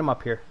deputy? Get him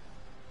up here.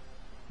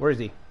 Where is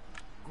he?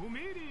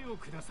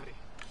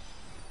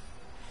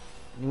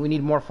 We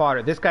need more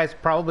fodder. This guy's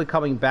probably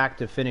coming back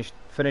to finish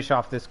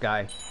off this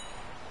guy.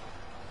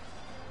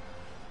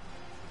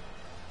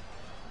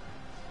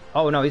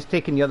 Oh no, he's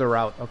taking the other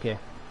route. Okay.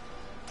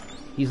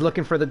 He's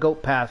looking for the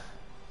goat path.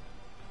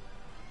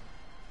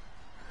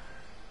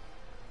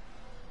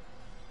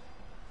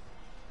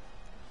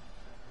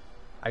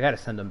 I gotta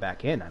send him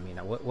back in. I mean,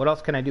 what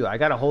else can I do? I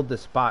gotta hold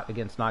this spot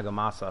against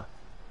Nagamasa.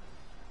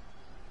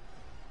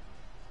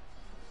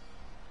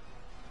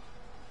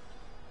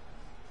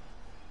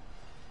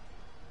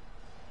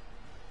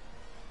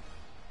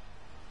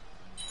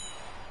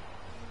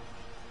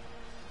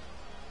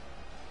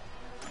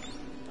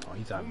 Oh,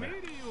 he's out there.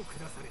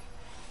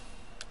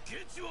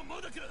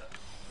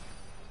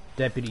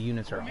 Deputy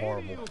units are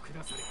horrible.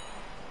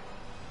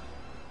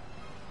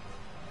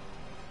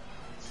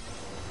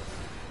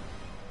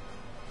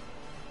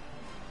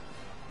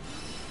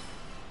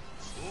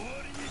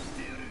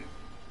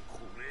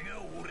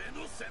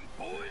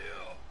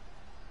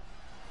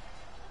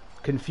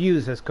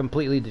 Confuse has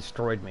completely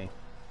destroyed me.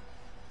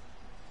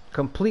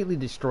 Completely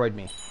destroyed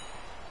me.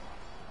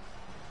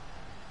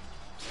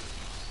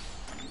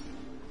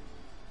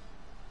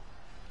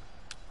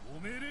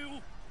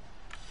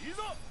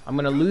 I'm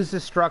gonna lose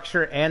this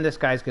structure and this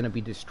guy's gonna be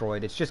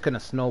destroyed. It's just gonna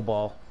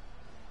snowball.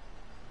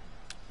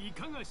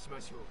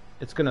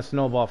 It's gonna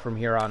snowball from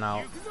here on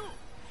out.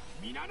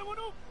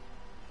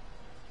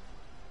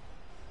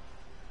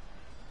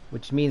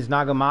 Which means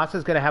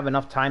Nagamasa's gonna have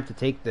enough time to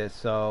take this,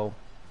 so...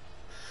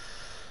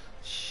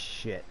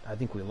 Shit, I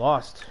think we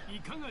lost.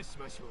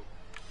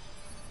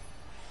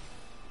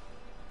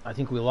 I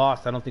think we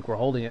lost. I don't think we're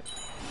holding it.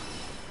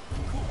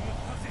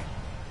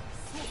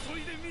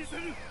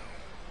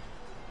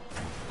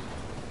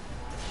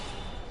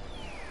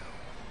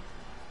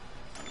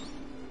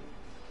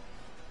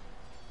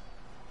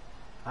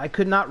 I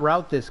could not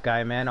route this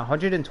guy, man.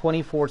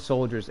 124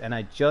 soldiers, and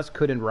I just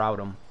couldn't route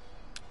him.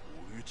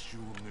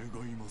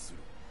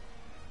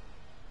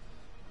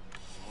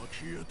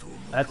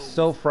 That's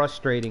so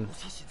frustrating.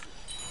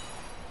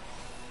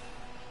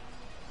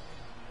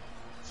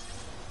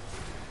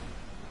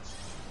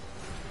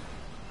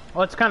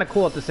 Well, it's kind of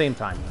cool at the same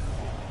time.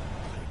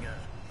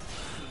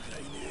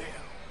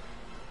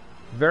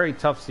 Very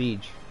tough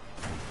siege.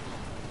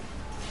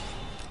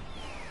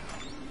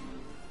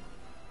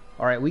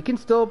 Alright, we can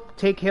still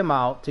take him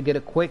out to get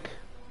a quick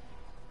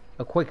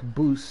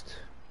boost.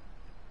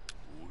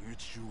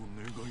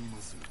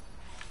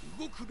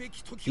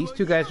 These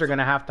two guys are going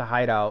to have to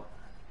hide out.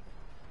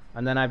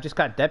 And then I've just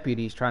got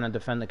deputies trying to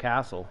defend the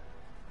castle.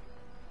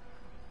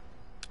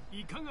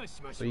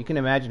 So you can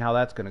imagine how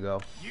that's going to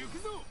go.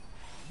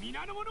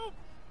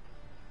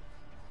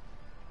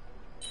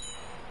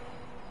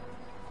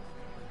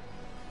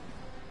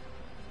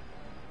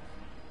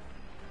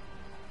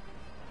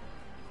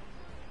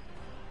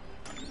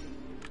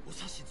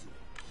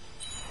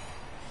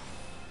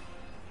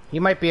 He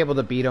might be able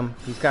to beat him.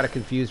 He's got a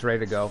confused ready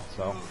to go,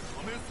 so.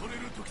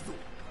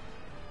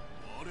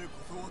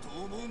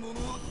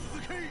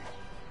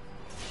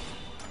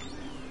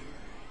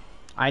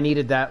 I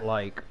needed that,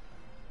 like,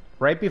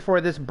 right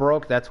before this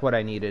broke. That's what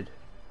I needed.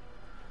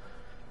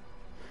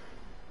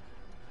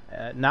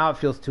 Now it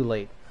feels too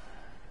late.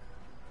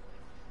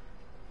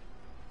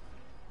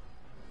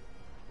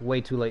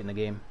 Way too late in the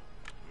game.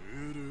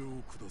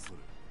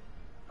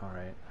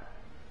 Alright.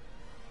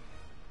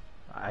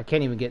 I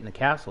can't even get in the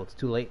castle. It's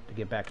too late to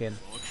get back in.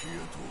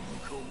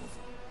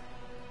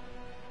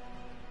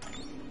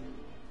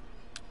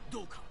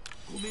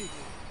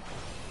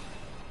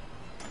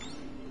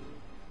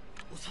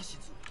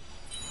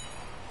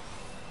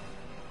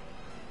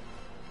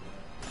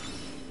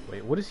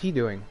 Wait, what is he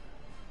doing?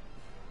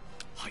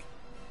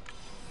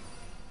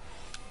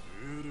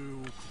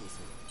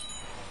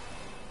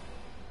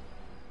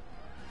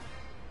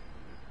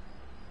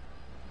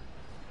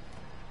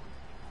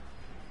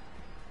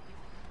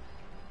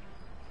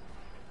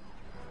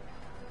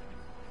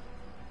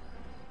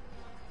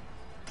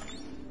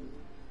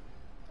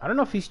 I don't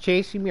know if he's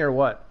chasing me or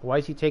what. Why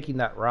is he taking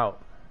that route?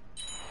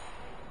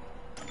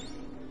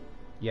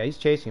 Yeah, he's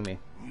chasing me.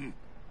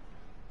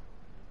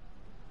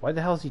 Why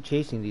the hell is he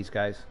chasing these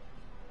guys?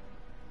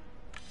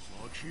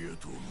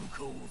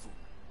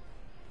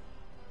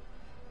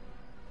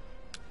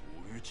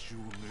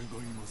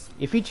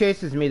 If he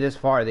chases me this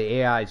far, the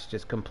AI is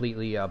just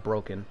completely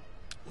broken.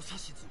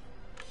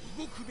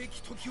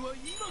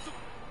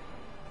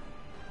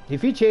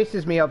 If he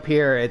chases me up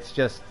here, it's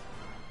just...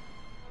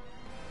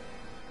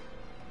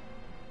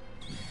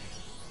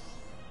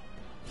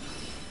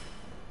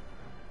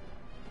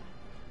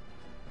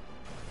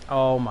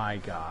 Oh my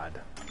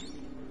god.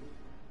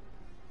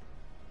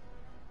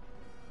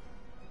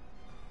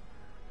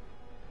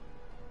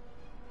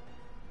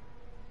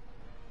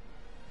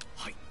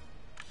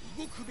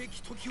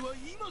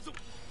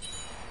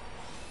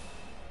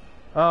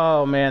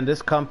 Oh man,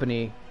 this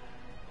company,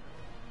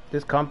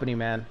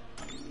 man.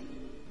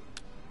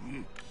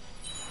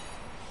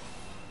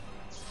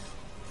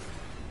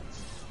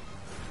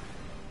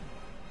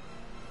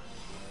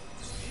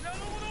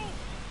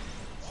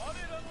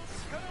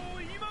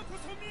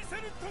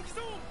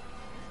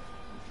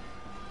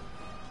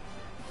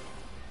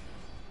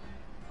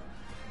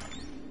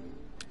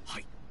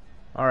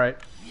 All right,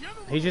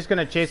 he's just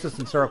gonna chase us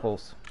in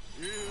circles.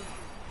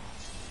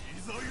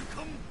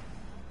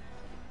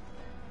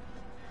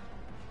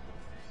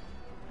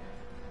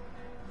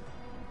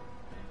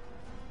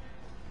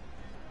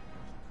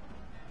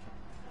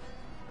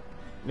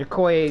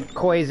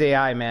 Koei's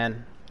AI,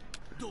 man.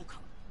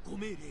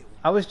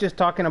 I was just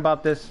talking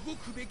about this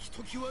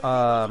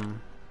on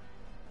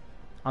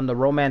the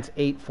Romance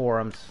 8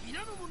 forums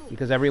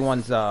because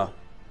everyone's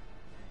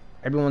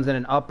in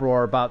an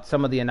uproar about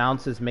some of the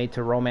announcements made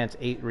to Romance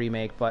 8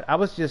 remake. But I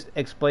was just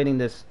explaining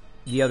this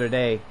the other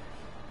day.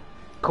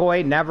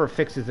 Koei never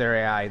fixes their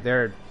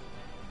AI.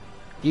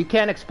 You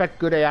can't expect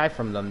good AI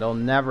from them. They'll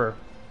never.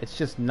 It's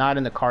just not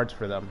in the cards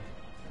for them.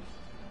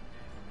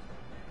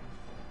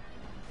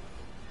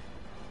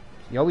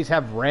 You always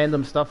have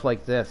random stuff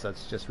like this.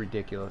 That's just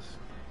ridiculous.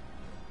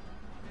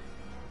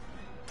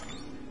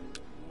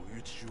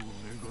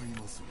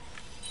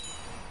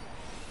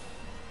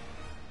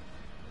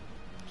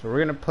 So we're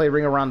gonna play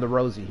Ring Around the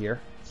Rosie here.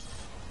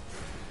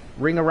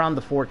 Ring around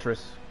the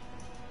fortress.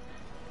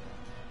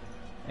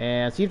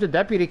 And see if the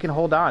deputy can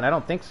hold on. I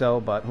don't think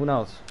so, but who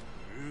knows.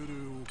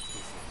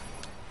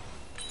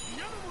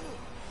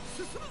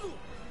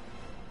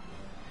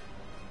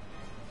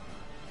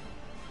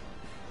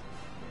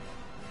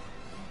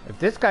 If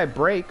this guy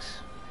breaks...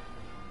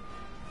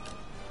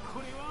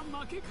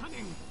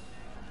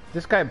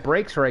 This guy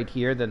breaks right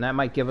here, then that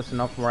might give us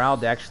enough morale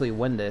to actually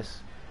win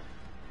this.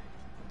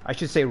 I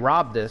should say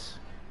rob this.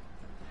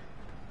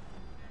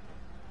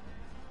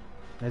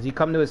 Has he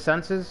come to his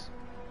senses?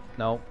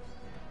 No.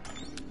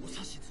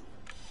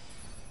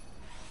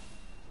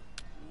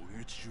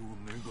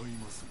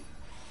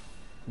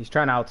 He's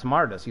trying to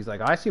outsmart us. He's like,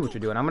 I see what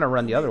you're doing. I'm going to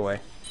run the other way.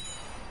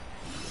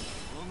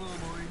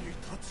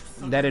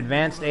 That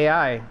advanced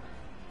AI.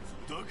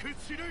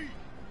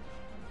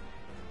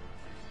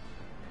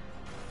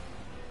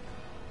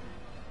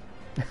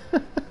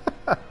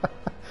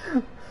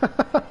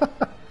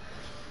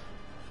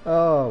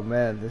 Oh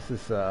man, this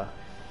is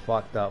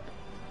fucked up.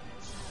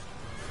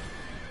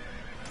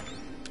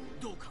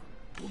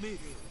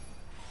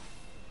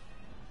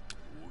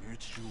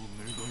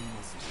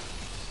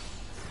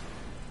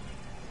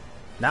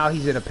 Now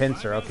he's in a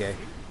pincer, okay.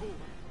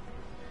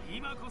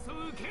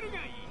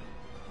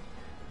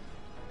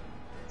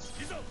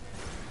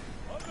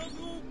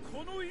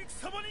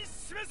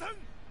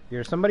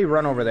 Here, somebody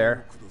run over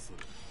there.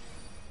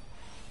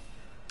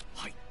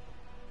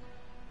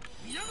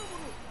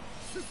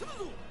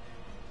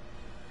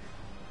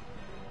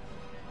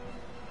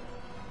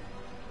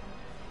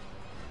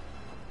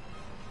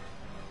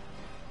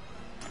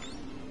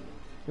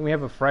 Can we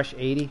have a fresh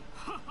 80?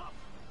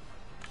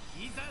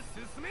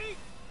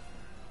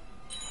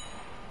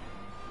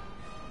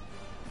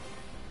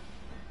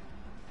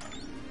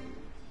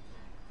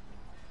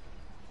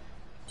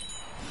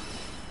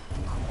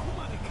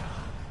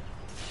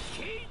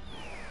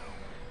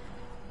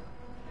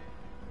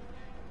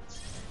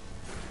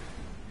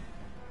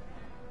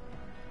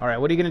 Alright,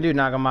 what are you gonna do,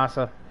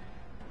 Nagamasa?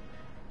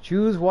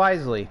 Choose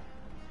wisely.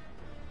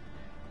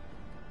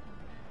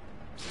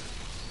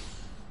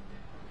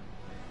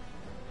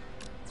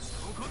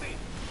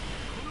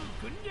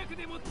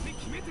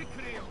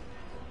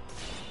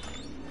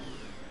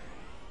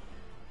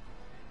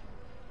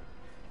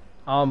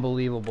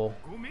 Unbelievable.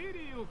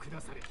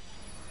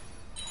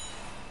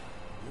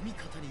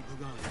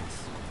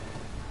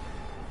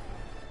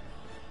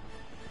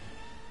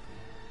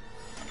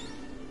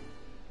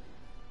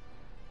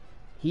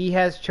 He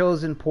has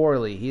chosen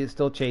poorly. He is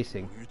still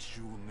chasing.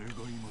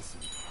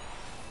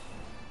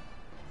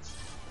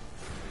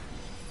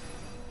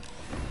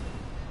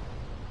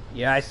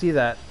 Yeah, I see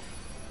that.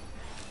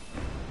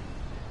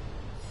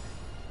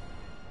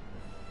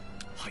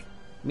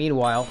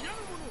 Meanwhile,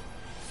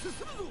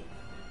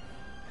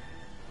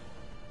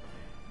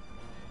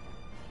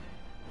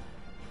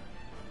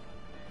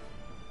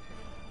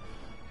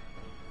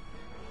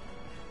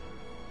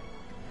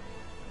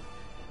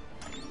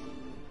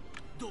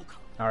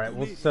 all right,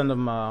 we'll send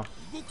them.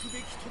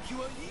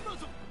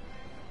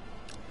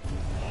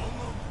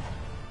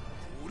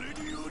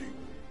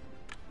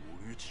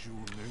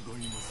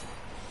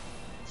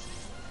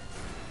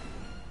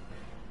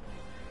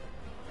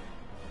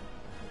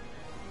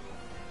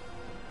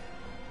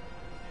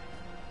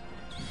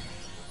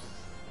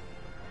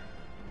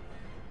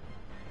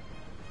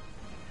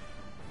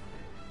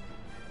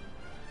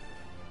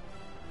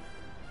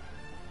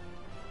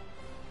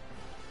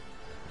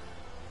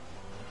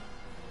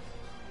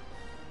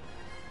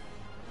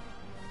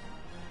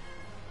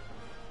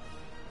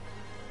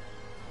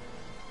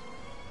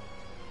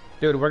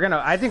 Dude,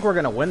 I think we're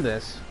gonna win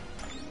this.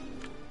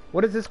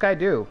 What does this guy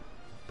do?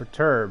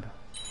 Perturb.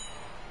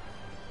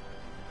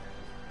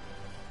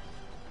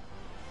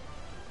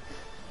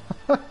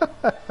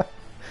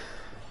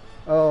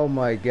 Oh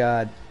my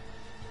god.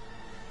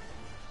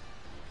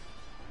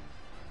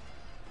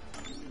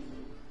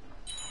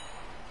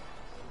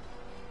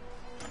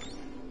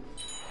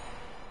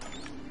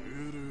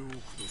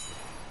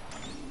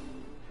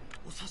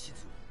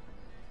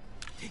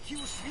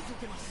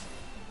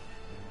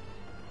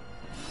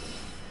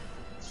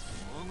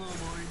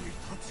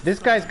 This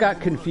guy's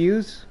got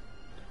confused.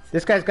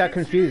 This guy's got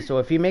confused, so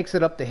if he makes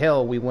it up the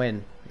hill, we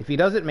win. If he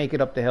doesn't make it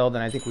up the hill,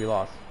 then I think we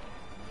lost.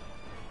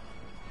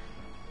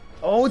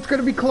 Oh, it's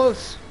gonna be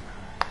close.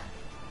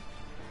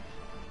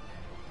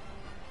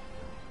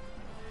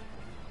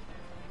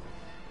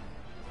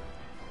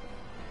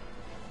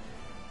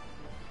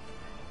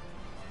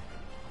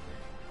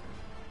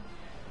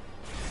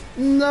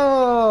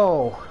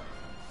 No!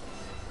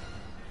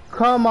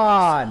 Come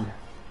on!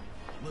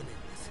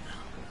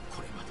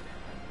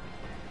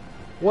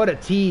 What a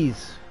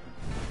tease.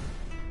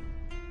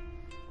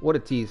 What a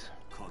tease.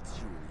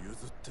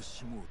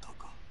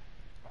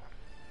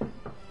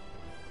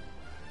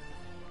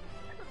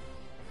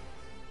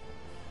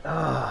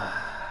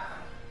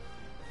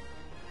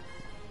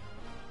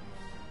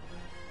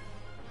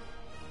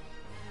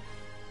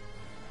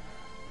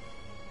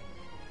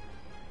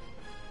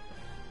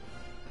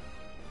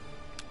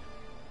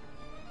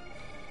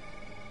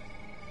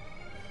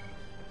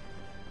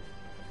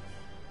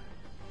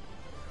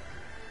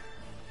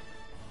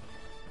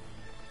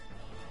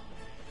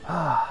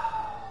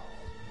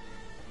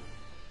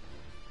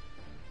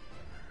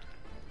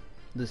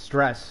 The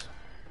stress.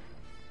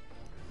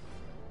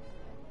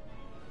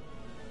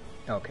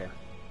 Okay.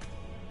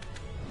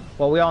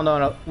 Well, we all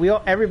know.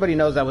 Everybody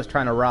knows I was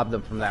trying to rob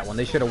them from that one.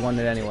 They should have won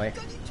it anyway.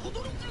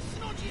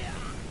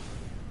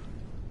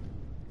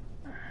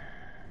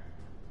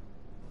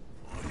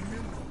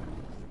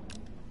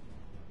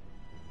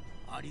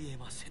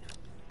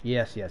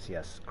 Yes, yes,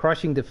 yes.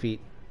 Crushing defeat.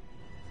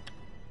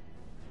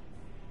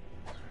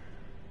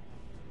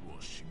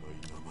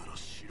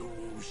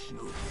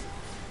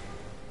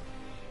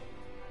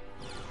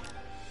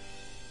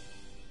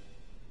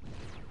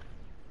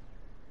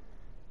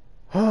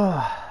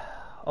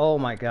 Oh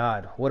my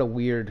god, what a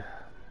weird...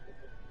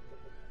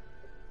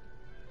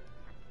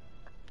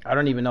 I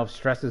don't even know if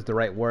stress is the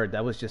right word.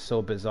 That was just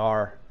so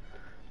bizarre.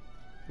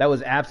 That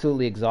was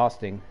absolutely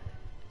exhausting.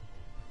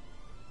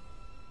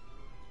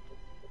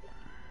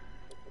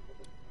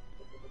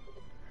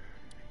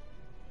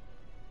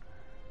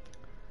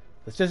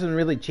 This doesn't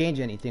really change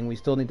anything. We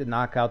still need to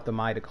knock out the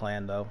Maida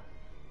clan, though.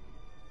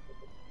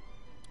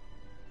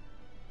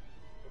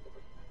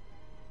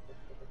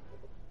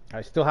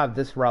 I still have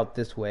this route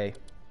this way.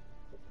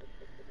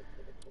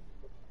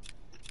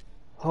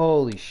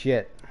 Holy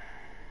shit.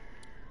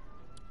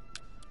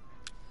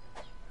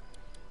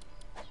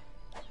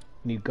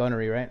 Need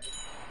gunnery, right?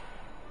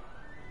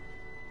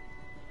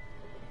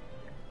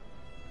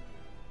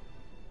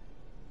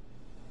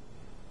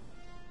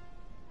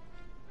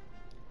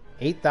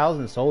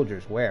 $8,000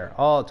 soldiers, where?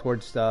 Oh,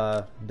 towards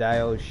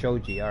Dio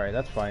Shoji. Alright,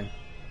 that's fine.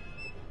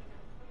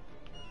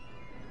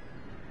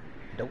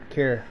 Don't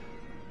care.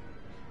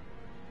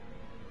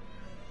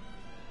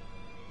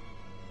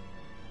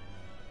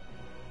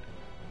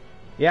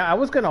 Yeah, I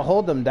was gonna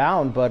hold them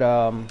down, but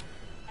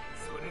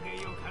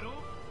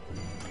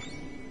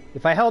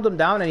If I held him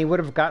down and he would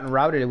have gotten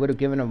routed, it would have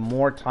given him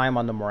more time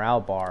on the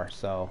morale bar,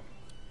 so...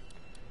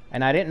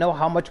 And I didn't know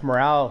how much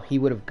morale he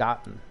would have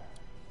gotten.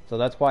 So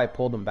that's why I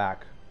pulled him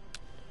back.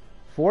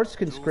 Forced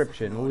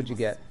conscription, what would you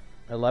get?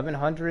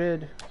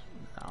 1,100?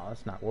 No,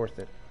 that's not worth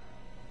it.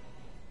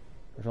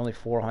 There's only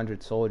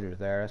 400 soldiers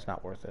there, that's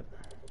not worth it.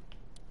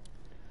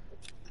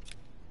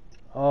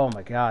 Oh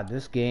my god,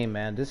 this game,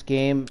 man. This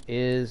game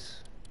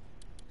is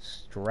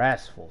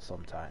stressful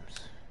sometimes.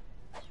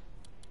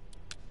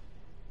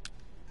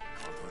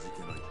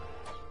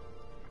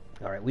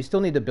 Alright, we still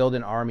need to build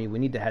an army. We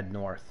need to head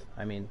north.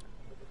 I mean,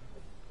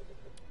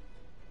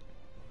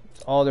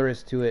 that's all there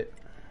is to it.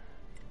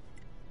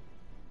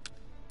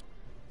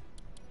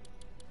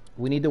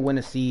 We need to win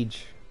a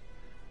siege.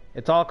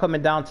 It's all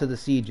coming down to the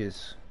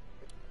sieges.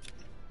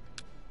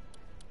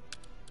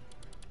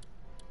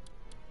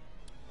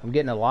 I'm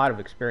getting a lot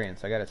of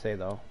experience, I gotta say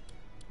though.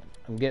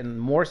 I'm getting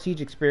more siege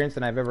experience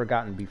than I've ever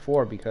gotten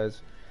before,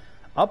 because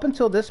up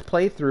until this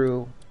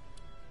playthrough,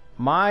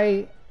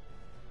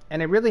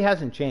 and it really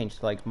hasn't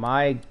changed, like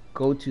my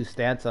go-to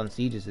stance on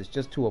sieges is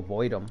just to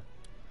avoid them.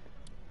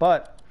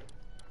 But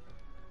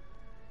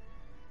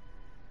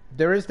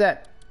there is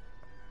that,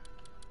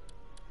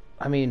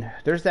 I mean,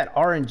 there's that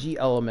RNG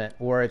element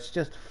where it's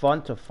just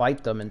fun to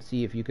fight them and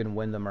see if you can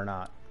win them or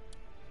not.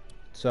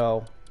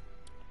 So,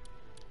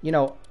 you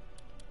know,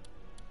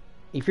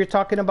 if you're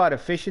talking about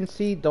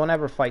efficiency, don't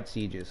ever fight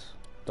sieges.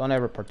 Don't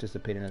ever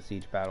participate in a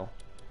siege battle.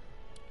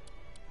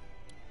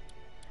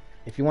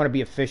 If you want to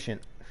be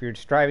efficient, if you're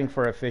striving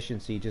for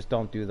efficiency, just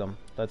don't do them.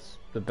 That's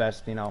the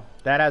best, you know.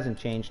 That hasn't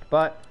changed.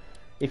 But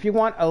if you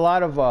want a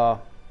lot of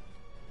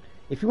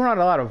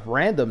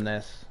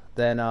randomness,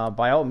 then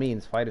by all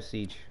means fight a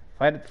siege.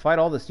 Fight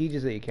all the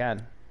sieges that you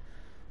can.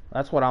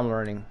 That's what I'm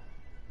learning.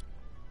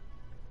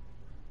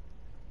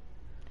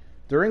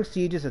 During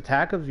sieges,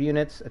 attack of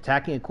units,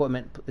 attacking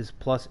equipment is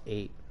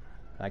 +8.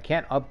 I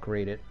can't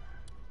upgrade it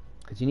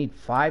because you need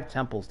 5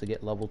 temples to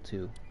get level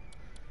 2.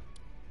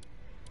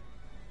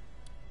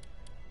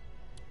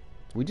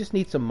 We just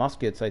need some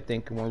muskets, I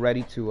think, and we're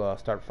ready to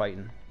start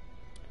fighting.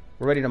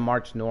 We're ready to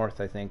march north,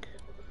 I think.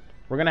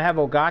 We're going to have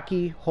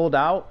Ogaki hold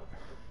out.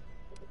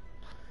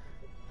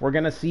 We're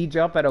going to siege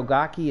up at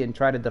Ogaki and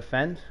try to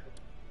defend.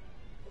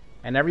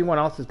 And everyone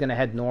else is going to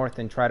head north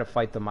and try to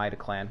fight the Maida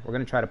clan. We're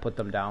going to try to put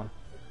them down.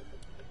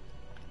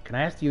 Can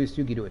I ask the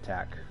Uesugi to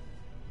attack?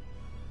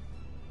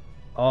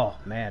 Oh,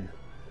 man.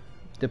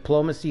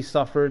 Diplomacy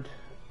suffered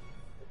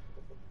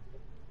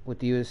with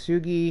the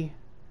Uesugi.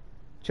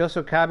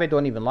 Chosokabe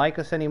don't even like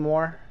us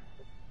anymore.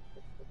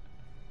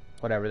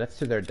 Whatever, that's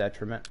to their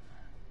detriment.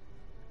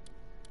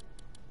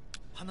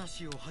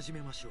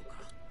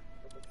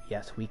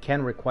 Yes, we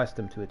can request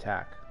them to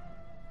attack.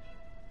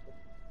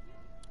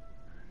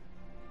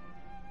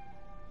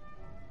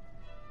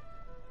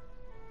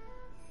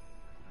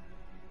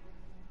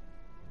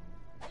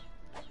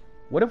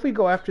 What if we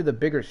go after the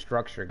bigger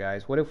structure,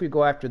 guys? What if we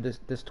go after this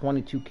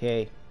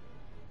 22k?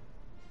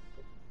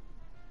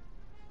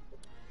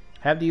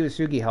 Have the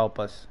Uesugi help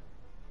us.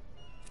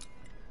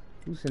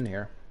 Who's in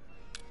here?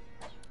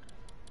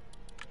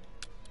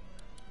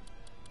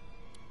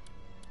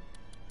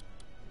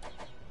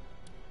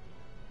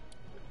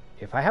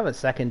 If I have a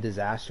second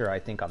disaster, I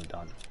think I'm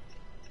done.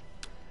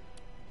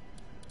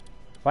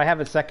 If I have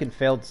a second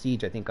failed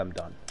siege, I think I'm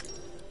done.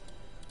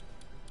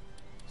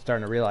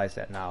 Starting to realize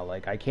that now.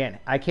 Like I can't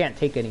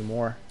take any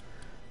more.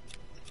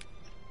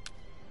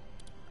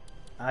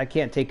 I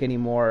can't take any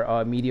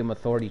more medium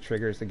authority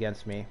triggers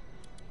against me.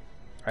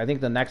 I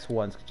think the next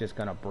one's just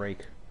gonna break.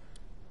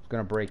 It's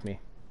gonna break me.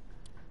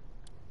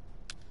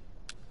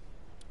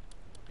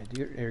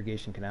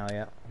 Irrigation canal,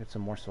 yeah. Get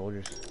some more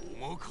soldiers.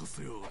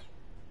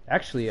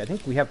 Actually, I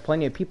think we have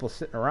plenty of people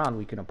sitting around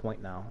we can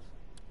appoint now.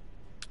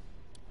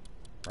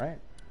 Right?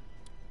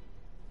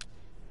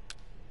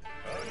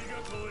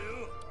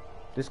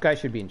 This guy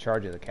should be in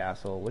charge of the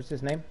castle. What's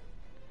his name?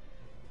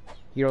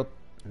 Hiro...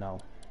 No,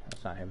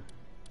 that's not him.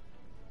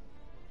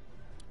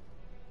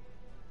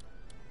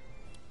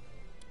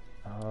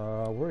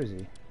 Where is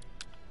he?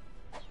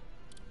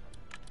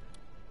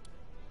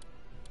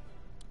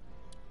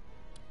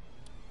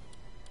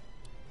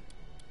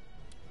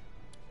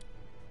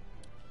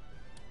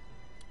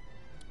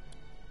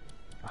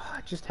 Oh,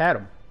 I just had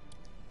him.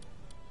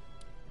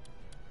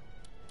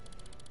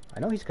 I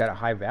know he's got a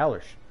high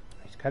valor.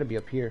 He's got to be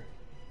up here.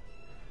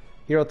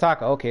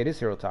 Hirotaka. Okay, it is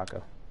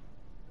Hirotaka.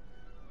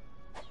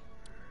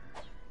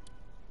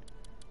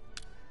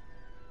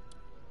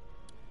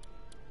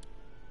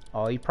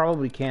 Oh, he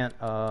probably can't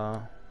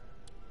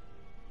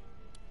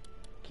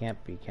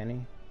be, can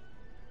he?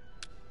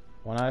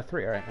 1 out of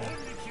 3. Alright, well,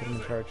 put him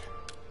in charge.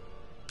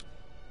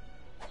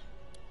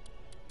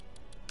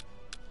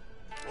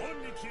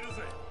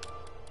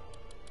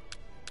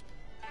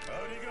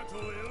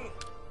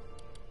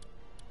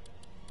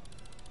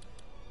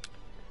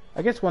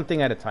 I guess one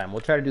thing at a time.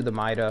 We'll try to do the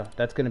Maida.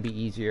 That's going to be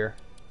easier.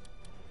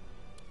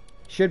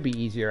 Should be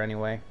easier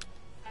anyway.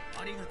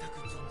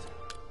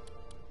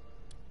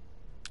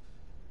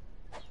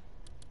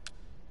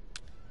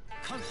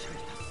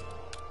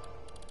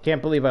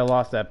 Can't believe I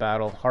lost that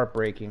battle.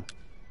 Heartbreaking.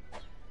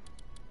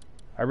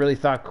 I really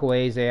thought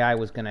Koei's AI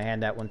was going to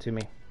hand that one to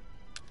me.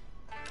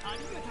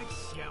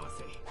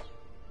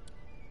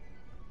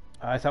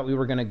 I thought we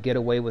were going to get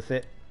away with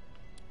it.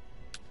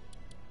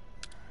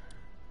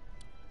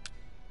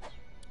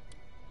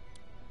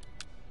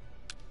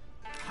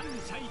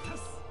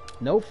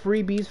 No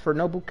freebies for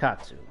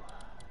Nobukatsu.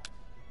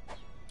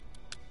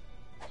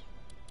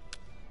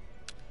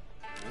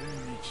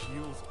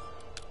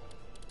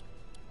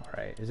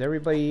 Alright, is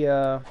everybody,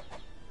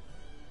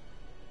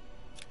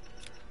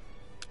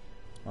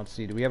 let's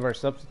see, do we have our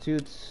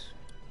substitutes?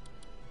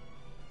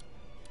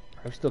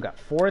 I've still got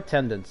 4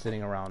 attendants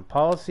sitting around.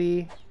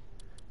 Policy.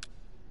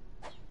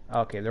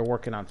 Okay, they're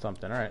working on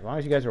something. Alright, as long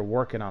as you guys are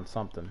working on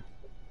something.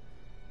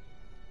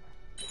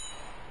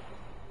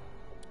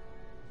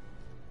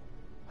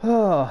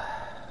 Oh.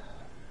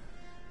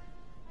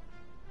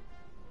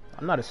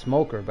 I'm not a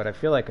smoker, but I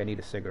feel like I need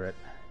a cigarette.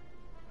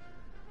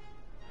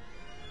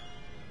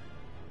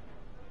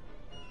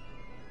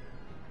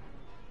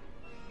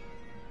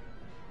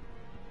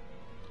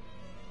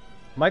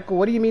 Michael,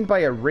 what do you mean by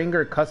a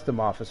ringer custom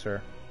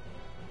officer?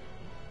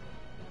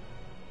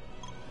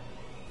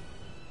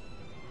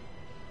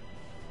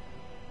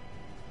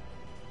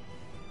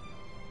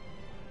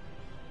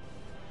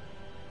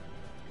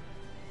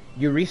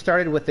 You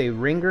restarted with a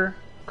ringer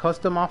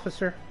custom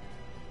officer?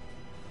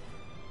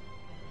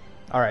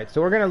 Alright,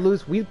 so we're gonna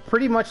lose. We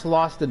pretty much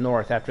lost the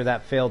north after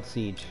that failed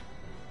siege.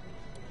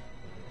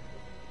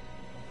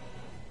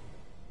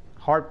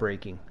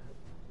 Heartbreaking.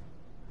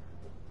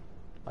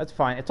 That's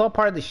fine. It's all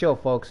part of the show,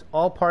 folks.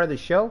 All part of the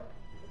show.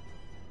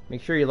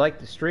 Make sure you like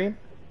the stream.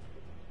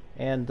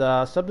 And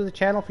sub to the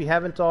channel if you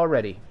haven't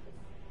already.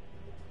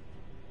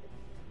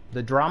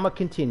 The drama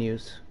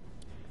continues.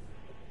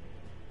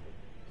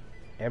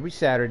 Every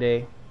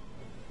Saturday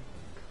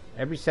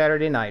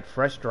night,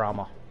 fresh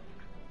drama.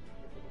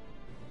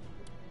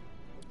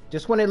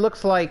 Just when it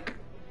looks like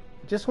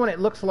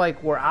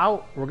we're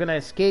out, we're gonna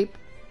escape,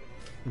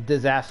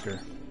 disaster.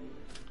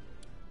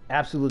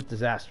 Absolute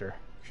disaster.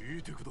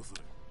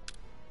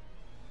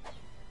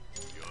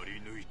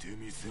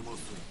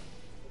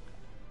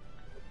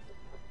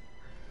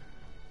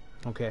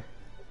 Okay.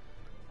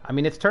 I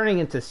mean, it's turning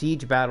into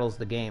siege battles,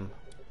 the game.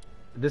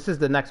 This is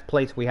the next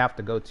place we have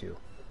to go to.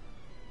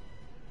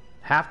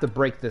 Have to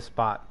break this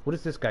spot. What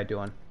is this guy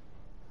doing?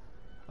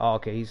 Oh,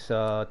 okay, he's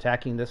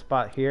attacking this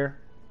spot here.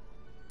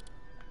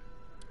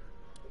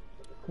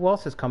 Who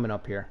else is coming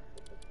up here?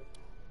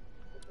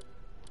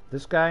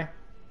 This guy?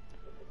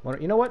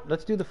 You know what?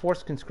 Let's do the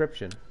forced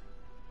conscription.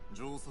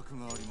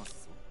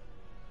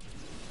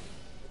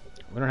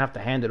 We don't have to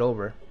hand it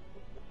over.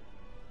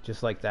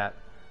 Just like that.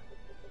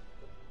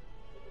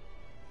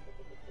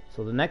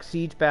 So the next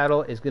siege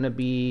battle is going to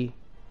be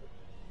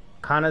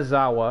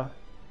Kanazawa.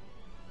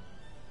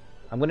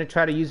 I'm going to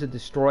try to use a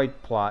destroyed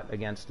plot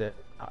against it,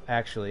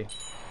 actually.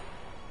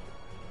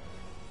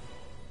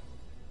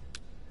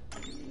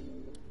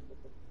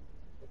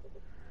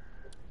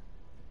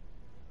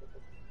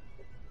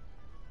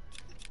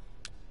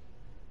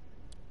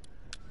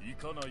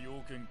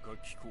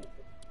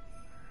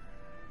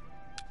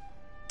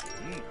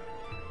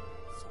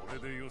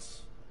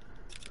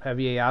 Have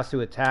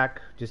Ieyasu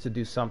attack just to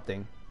do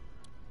something.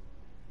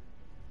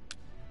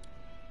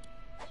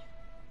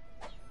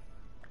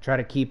 Try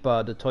to keep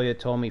the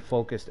Toyotomi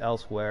focused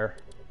elsewhere.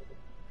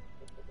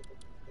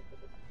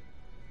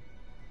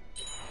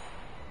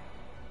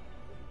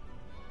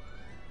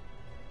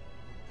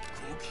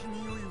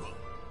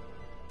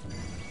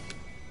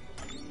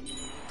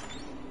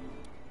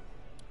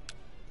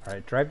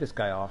 Alright, drive this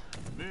guy off.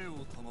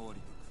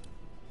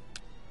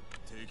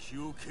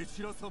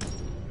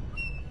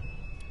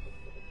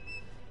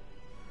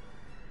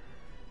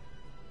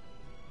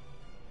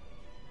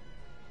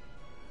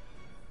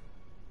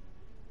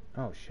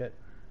 Oh shit.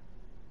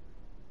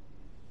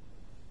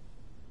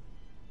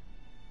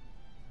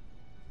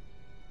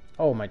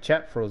 Oh, my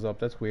chat froze up.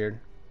 That's weird.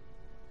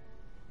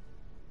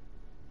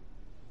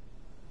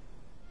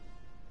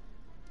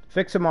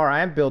 Fixamar,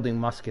 I am building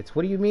muskets.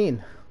 What do you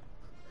mean?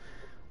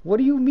 What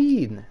do you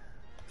mean?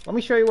 Let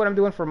me show you what I'm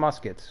doing for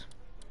muskets.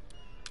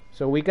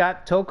 So we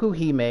got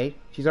Tokuhime.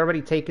 She's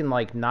already taken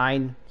like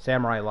 9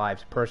 samurai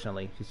lives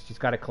personally. She's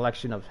got a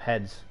collection of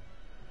heads.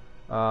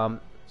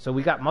 So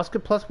we got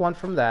musket +1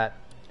 from that.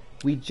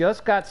 We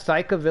just got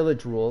Saika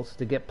village rules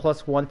to get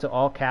 +1 to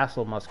all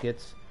castle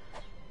muskets.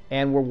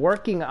 And we're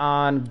working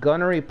on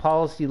gunnery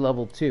policy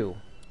level 2.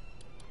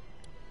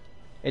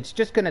 It's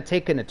just going to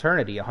take an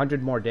eternity,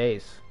 100 more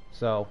days.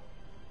 So,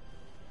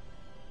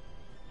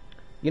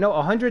 you know,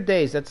 100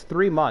 days, that's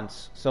 3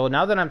 months. So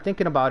now that I'm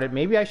thinking about it,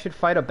 maybe I should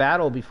fight a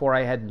battle before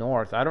I head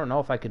north. I don't know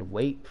if I could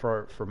wait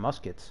for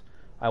muskets.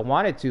 I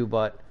wanted to,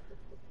 but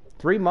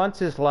 3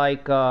 months is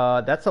like,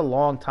 that's a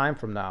long time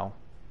from now.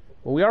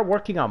 Well, we are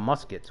working on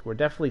muskets. We're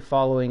definitely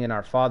following in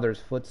our father's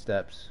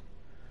footsteps.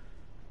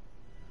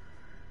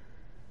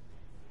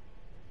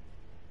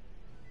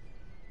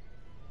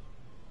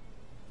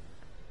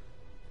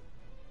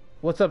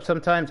 What's up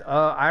sometimes?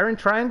 Iron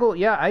Triangle?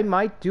 Yeah, I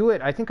might do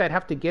it. I think I'd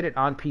have to get it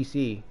on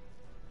PC.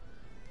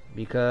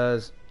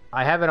 Because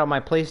I have it on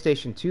my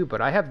PlayStation 2, but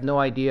I have no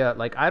idea.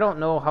 Like, I don't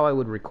know how I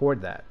would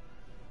record that.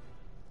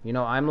 You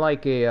know, I'm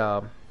like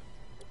a...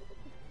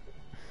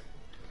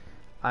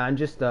 I'm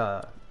just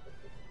kind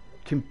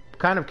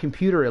of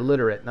computer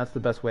illiterate, and that's the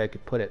best way I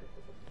could put it.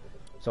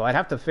 So I'd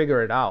have to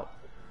figure it out.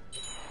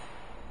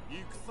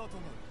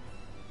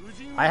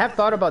 I have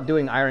thought about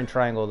doing Iron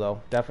Triangle,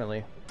 though,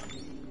 definitely.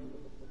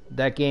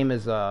 That game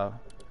is one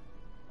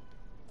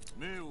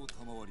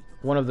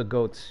of the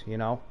GOATs, you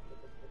know.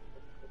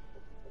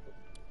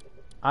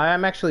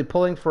 I'm actually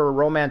pulling for a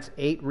Romance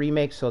 8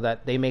 remake so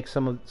that they make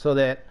some of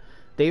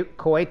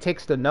Koei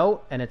takes the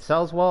note and it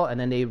sells well, and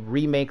then they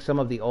remake some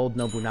of the old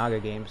Nobunaga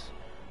games,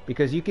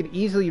 because you could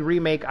easily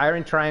remake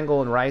Iron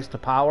Triangle and Rise to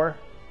Power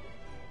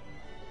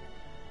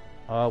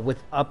with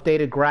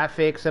updated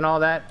graphics and all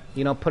that.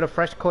 You know, put a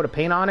fresh coat of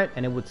paint on it,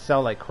 and it would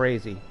sell like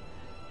crazy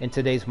in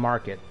today's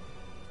market.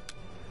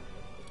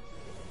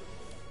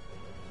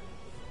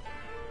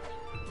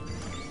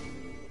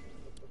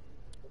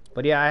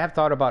 But yeah, I have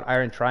thought about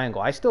Iron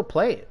Triangle. I still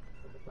play it.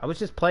 I was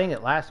just playing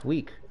it last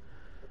week.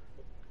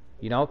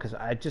 You know, because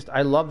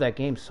I love that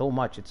game so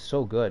much. It's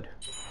so good.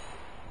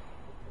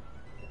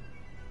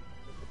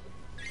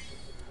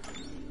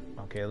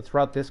 Okay, let's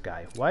route this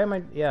guy. Why am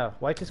I... Yeah,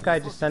 why is this guy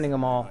just sending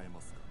them all?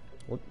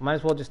 Well, might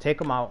as well just take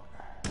them out.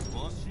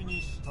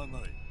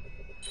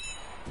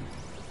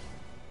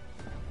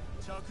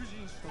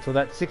 So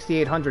that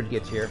 6,800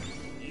 gets here.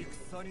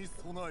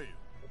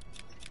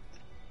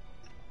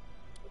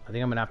 I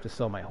think I'm gonna have to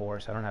sell my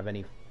horse. I don't have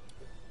any...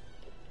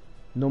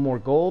 No more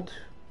gold.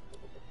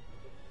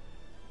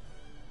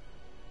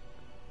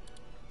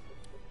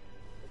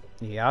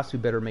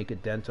 Yasu better make a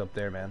dent up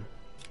there, man.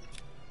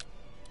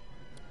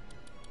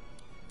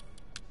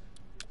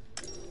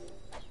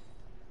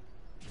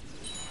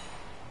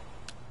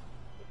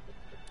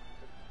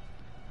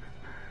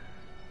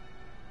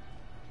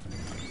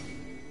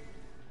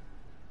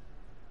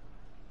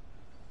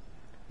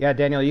 Yeah,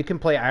 Daniel, you can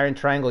play Iron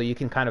Triangle. You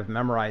can kind of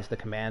memorize the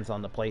commands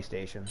on the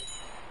PlayStation.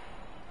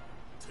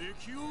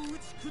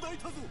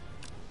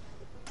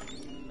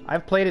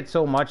 I've played it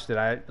so much that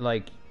I,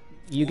 like,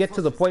 you get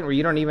to the point where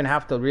you don't even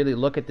have to really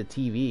look at the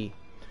TV.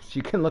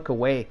 You can look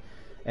away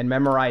and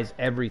memorize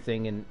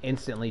everything and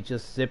instantly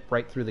just zip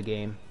right through the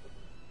game.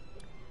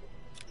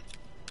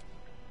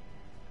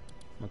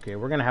 Okay,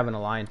 we're gonna have an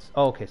alliance.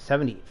 Oh, okay,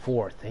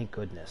 74, thank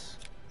goodness.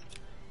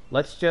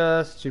 Let's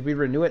just, should we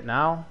renew it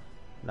now?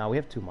 No, we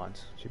have 2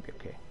 months. Should be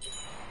okay.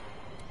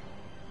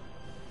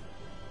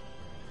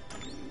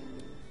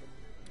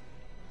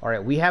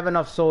 Alright, we have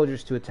enough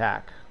soldiers to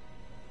attack.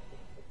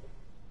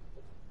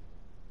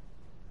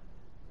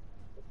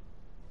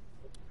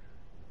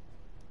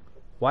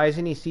 Why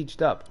isn't he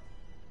sieged up?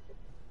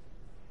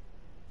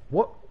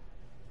 What?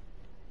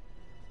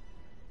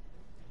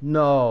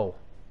 No.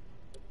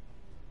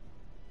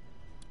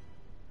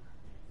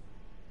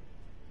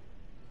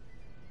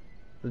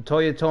 The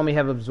Toyotomi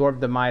have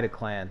absorbed the Maida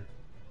clan.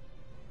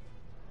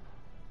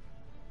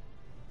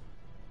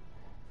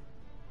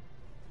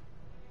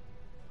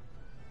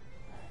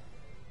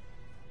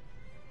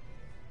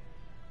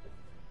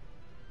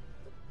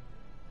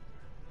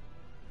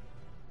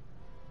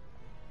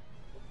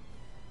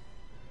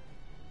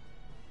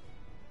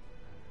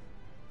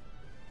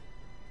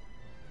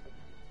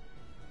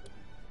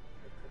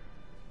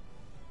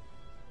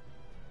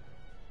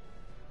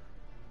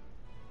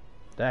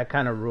 That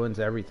kind of ruins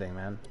everything,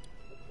 man.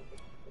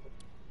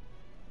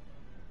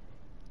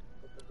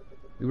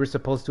 We were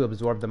supposed to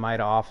absorb the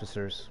Maida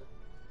officers.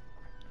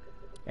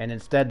 And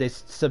instead they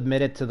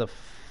submitted to the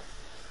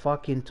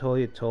fucking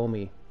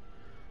Toyotomi.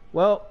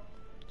 Well,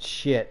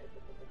 shit.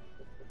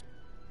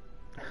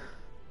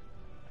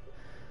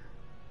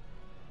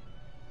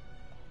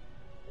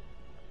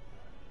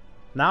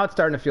 Now it's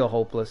starting to feel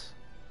hopeless.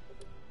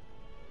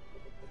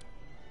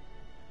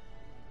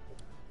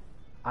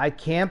 I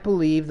can't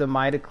believe the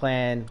Maida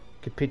clan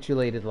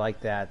capitulated like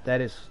that.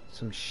 That is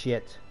some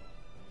shit.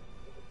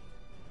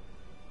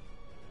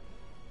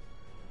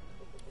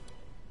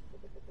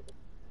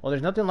 Well,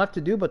 there's nothing left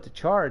to do but to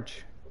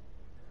charge.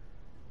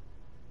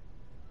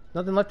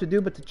 Nothing left to do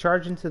but to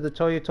charge into the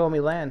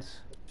Toyotomi lands.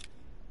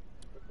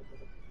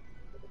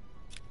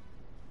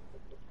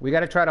 We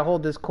gotta try to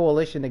hold this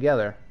coalition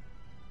together.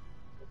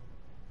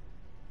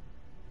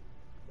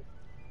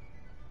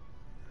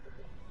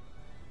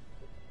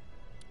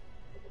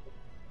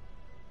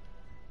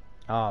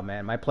 Oh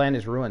man, my plan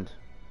is ruined.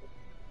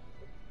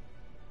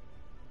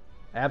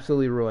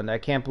 Absolutely ruined. I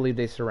can't believe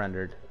they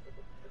surrendered.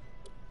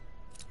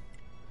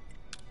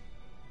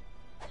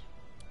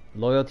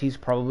 Loyalty's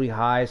probably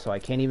high, so I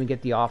can't even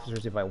get the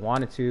officers if I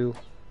wanted to.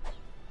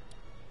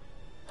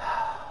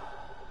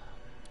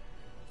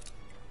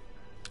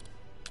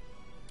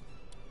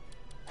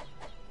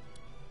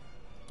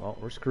 Well,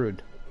 we're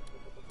screwed.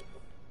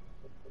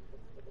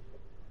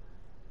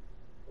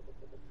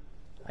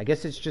 I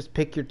guess it's just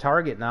pick your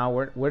target now.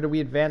 Where do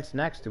we advance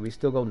next? Do we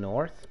still go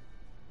north?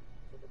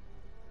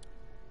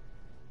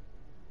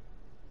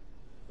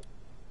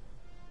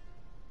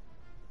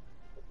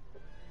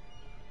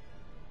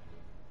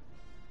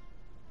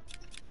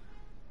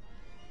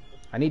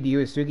 I need the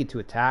Uesugi to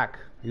attack.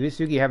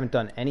 Uesugi haven't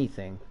done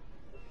anything.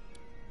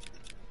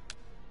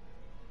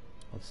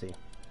 Let's see.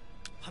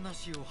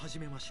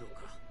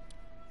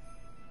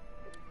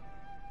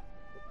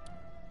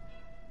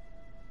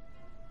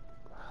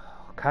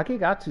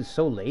 Kagegatsu's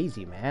so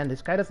lazy, man.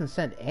 This guy doesn't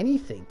send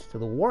anything to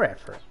the war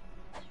effort.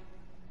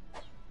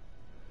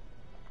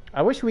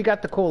 I wish we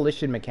got the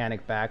coalition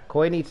mechanic back.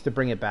 Koei needs to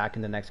bring it back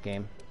in the next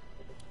game.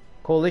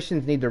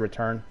 Coalitions need to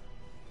return.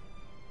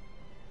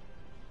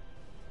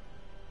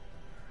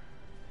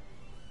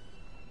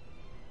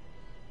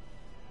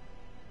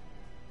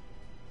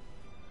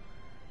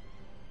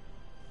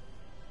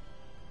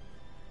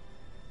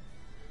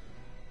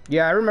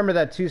 Yeah, I remember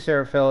that too,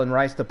 Seraphil, in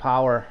Rise to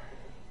Power.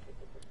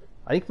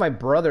 I think my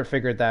brother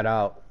figured that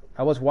out.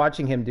 I was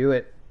watching him do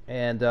it,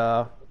 and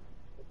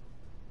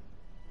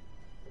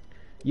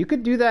you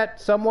could do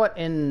that somewhat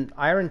in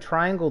Iron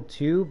Triangle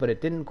too, but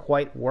it didn't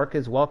quite work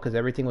as well because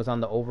everything was on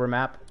the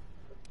overmap,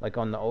 like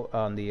on the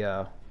what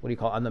do you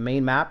call it? On the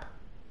main map.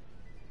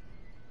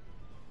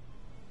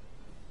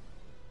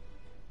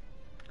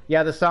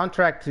 Yeah, the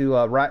soundtrack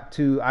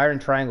to Iron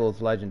Triangle is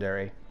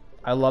legendary.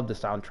 I love the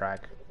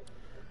soundtrack.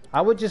 I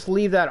would just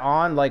leave that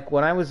on, like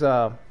when I was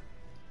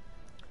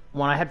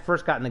when I had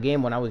first gotten the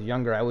game when I was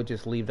younger. I would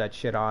just leave that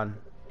shit on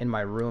in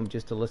my room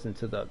just to listen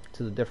to the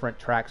different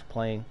tracks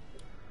playing.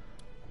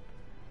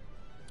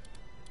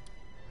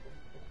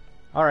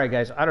 Alright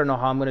guys, I don't know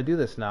how I'm going to do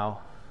this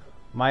now.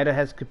 Maeda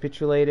has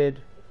capitulated.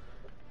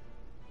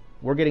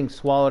 We're getting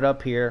swallowed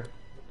up here.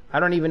 I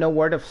don't even know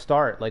where to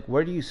start. Like,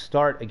 where do you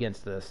start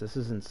against this? This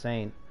is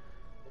insane.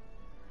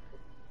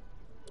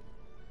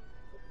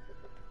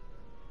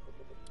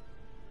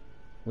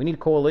 We need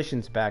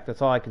coalitions back,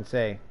 that's all I can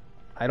say.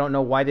 I don't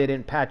know why they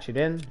didn't patch it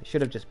in. They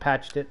should have just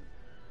patched it.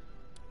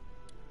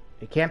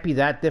 It can't be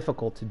that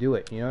difficult to do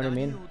it, you know what I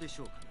mean?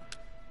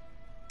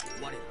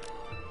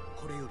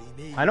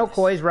 I know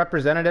Koei's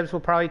representatives will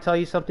probably tell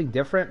you something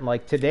different.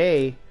 Like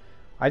today,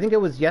 I think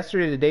it was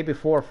yesterday or the day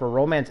before for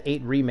Romance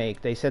 8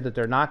 Remake, they said that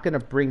they're not going to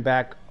bring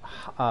back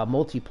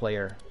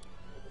multiplayer,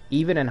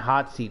 even in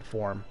hot seat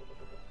form.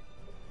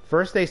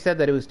 First they said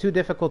that it was too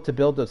difficult to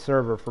build a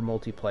server for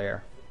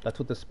multiplayer. That's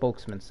what the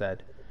spokesman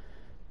said.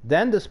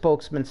 Then the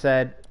spokesman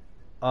said,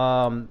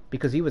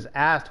 because he was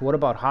asked, what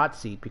about hot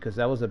seat? Because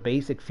that was a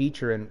basic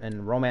feature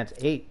in Romance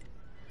 8.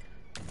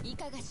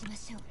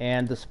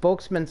 And the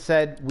spokesman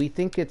said, we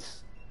think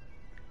it's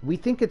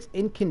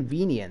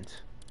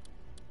inconvenient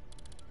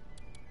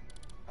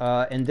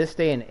in this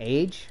day and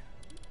age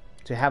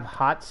to have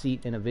hot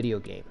seat in a video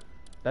game.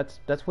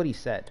 That's what he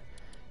said.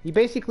 He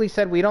basically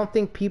said we don't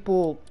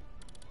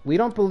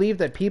believe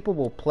that people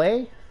will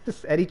play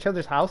at each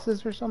other's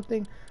houses or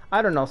something.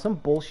 I don't know, some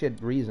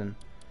bullshit reason.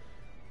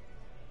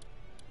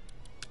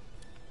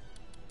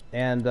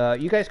 And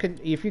you guys can,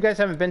 if you guys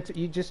haven't been to,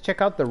 you just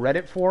check out the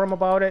Reddit forum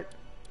about it.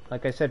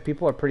 Like I said,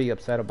 people are pretty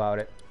upset about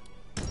it.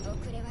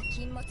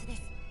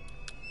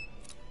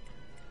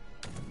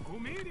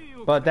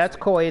 But that's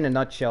Koei in a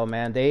nutshell,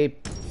 man.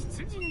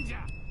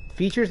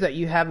 Features that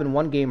you have in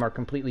one game are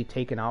completely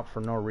taken out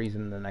for no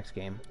reason in the next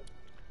game.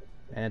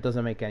 And it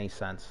doesn't make any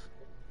sense.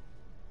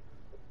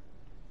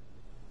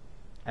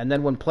 And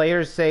then when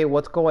players say,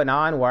 what's going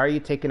on? Why are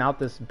you taking out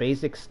this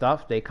basic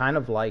stuff? They kind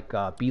of like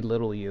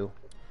belittle you.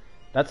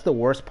 That's the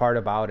worst part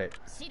about it.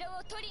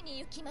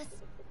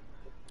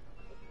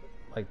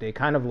 Like they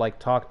kind of like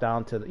talk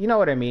down to you know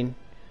what I mean?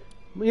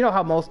 You know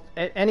how most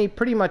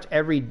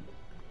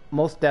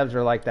devs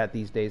are like that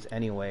these days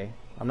anyway.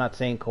 I'm not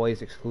saying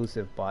Koei's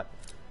exclusive, but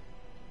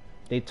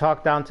they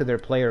talk down to their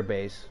player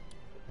base.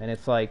 And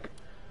it's like,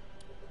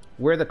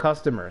 we're the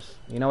customers.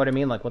 You know what I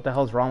mean? Like, what the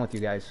hell's wrong with you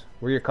guys?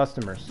 We're your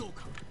customers.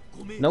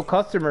 No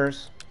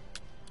customers.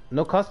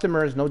 No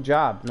customers, no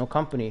job, no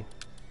company.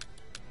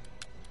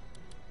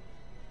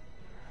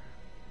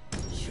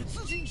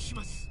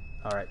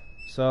 Alright,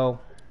 so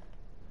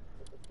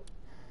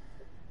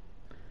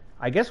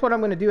I guess what I'm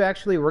going to do,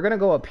 actually, we're going to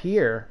go up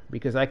here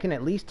because I can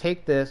at least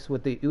take this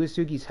with the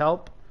Uesugi's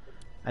help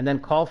and then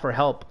call for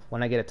help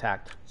when I get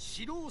attacked.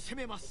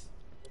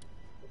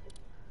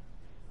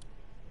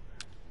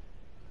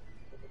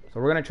 So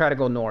we're going to try to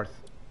go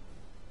north.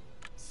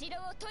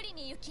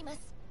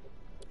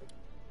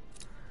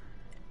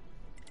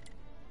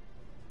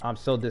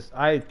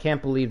 I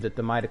can't believe that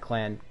the Maeda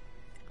clan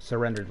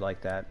surrendered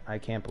like that. I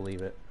can't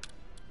believe it.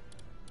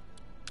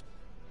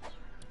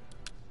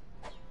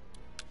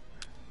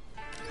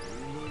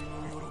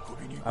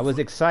 I was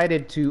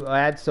excited to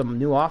add some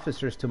new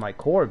officers to my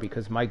corps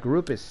because my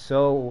group is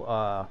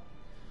so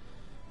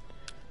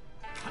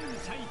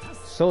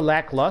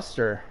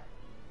lackluster,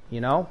 you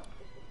know?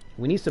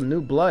 We need some new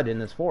blood in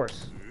this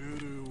force.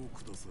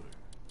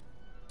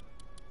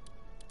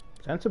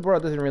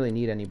 Sensaburo doesn't really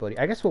need anybody.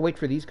 I guess we'll wait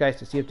for these guys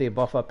to see if they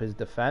buff up his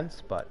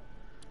defense, but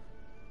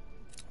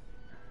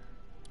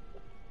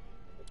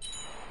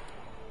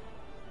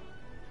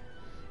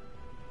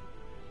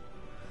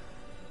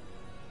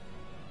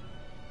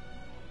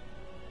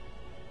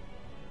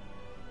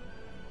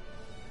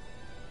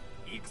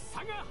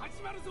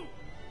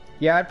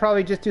Yeah, I'd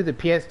probably just do the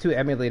PS2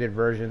 emulated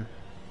version.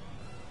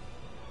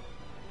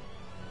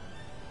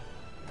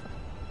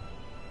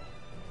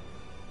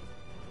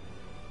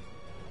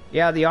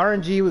 Yeah, the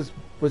RNG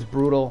was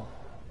brutal.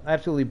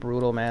 Absolutely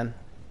brutal, man.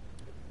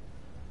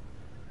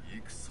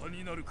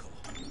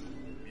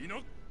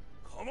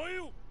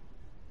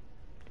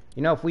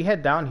 You know, if we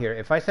head down here,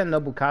 if I send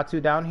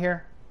Nobukatsu down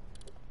here,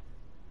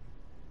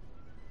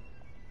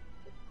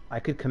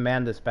 I could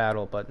command this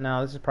battle, but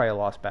no, this is probably a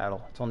lost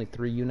battle. It's only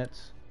 3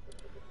 units.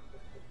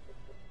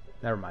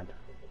 Never mind.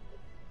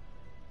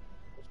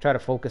 Let's try to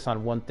focus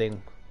on one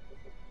thing.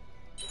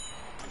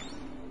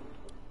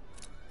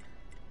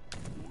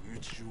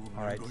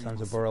 Alright, Sons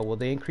of Burrow. Will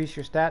they increase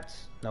your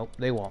stats? Nope,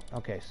 they won't.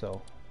 Okay,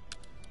 so...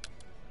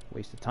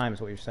 waste of time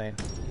is what you're saying.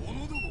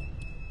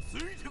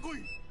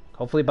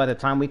 Hopefully by the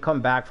time we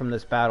come back from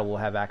this battle, we'll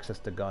have access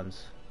to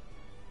guns.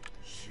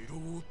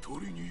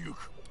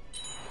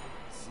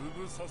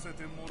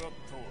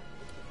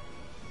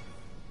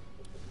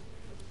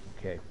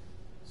 Okay.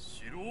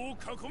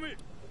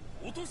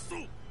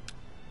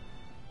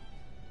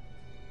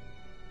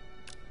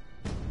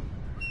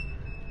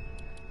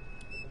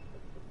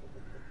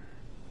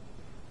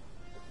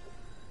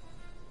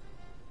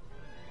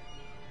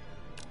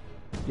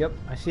 Yep,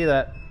 I see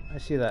that. I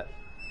see that.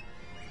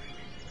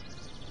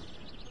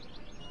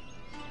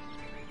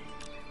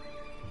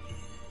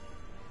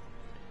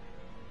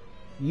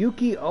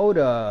 Yuki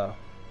Oda.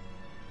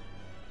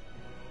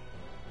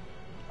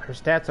 Her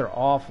stats are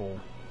awful.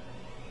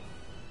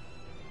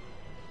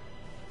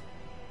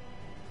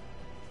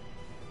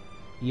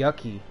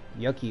 Yucky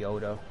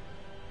Oda.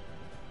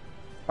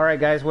 Alright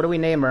guys, what do we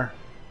name her?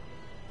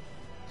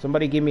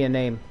 Somebody give me a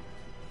name.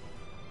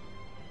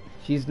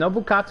 She's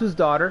Nobukatsu's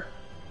daughter.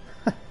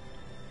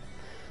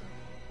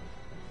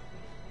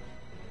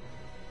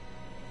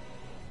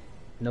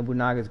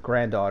 Nobunaga's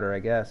granddaughter, I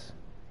guess.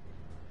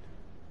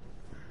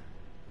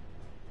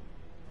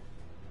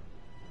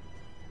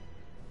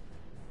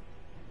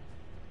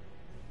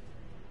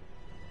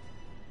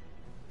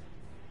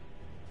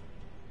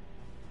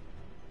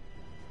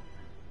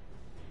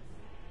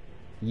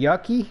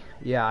 Yucky?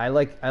 Yeah, I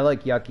like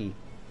Yucky.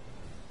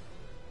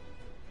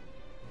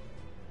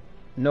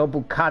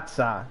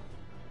 Nobukatsu.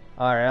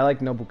 Alright, I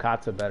like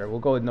Nobukatsu better. We'll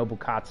go with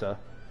Nobukatsu.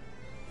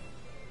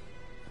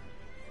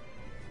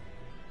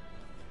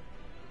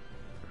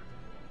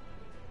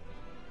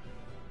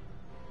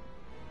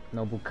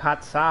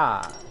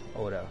 Nobukatsu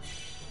Oda.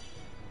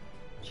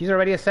 She's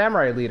already a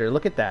samurai leader.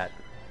 Look at that.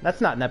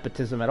 That's not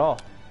nepotism at all.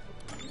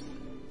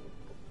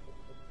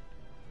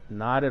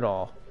 Not at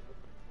all.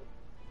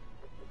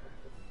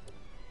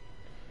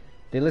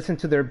 They listen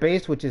to their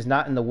base, which is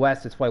not in the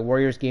West. It's why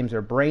Warriors games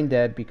are brain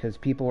dead, because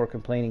people were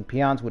complaining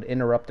peons would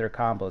interrupt their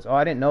combos. Oh,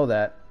 I didn't know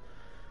that.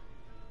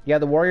 Yeah,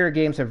 the Warrior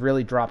games have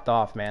really dropped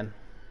off, man.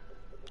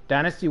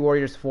 Dynasty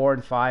Warriors 4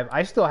 and 5.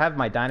 I still have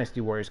my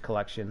Dynasty Warriors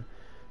collection.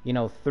 You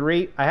know,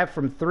 3. I have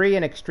from 3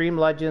 in Extreme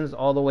Legends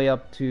all the way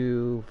up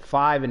to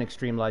 5 in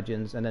Extreme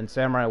Legends, and then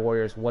Samurai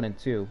Warriors 1 and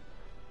 2.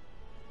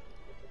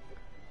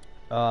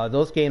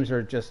 Those games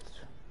are just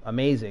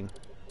amazing.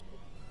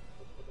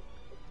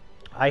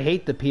 I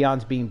hate the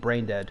peons being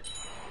brain dead.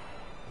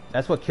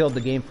 That's what killed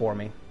the game for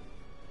me.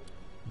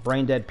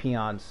 Brain dead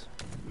peons.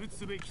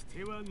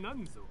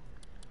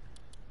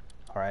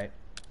 Alright.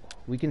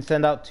 We can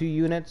send out 2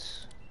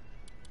 units.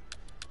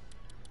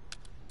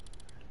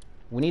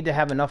 We need to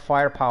have enough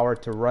firepower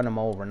to run them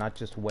over, not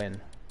just win.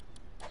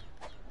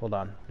 Hold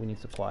on. We need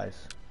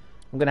supplies.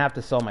 I'm going to have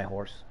to sell my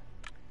horse.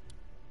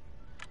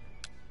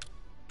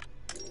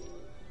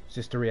 It's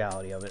just the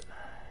reality of it.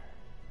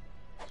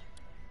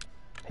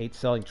 Hate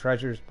selling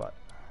treasures, but...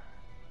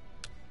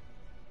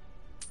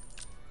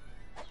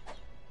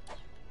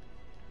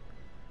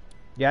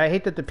 yeah, I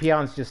hate that the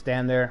peons just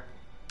stand there.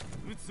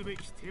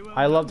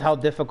 I loved how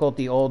difficult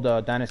the old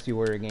Dynasty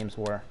Warrior games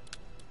were.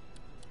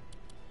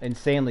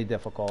 Insanely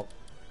difficult.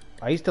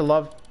 I used to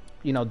love,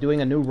 you know,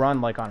 doing a new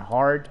run like on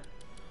hard,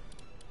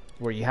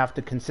 where you have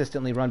to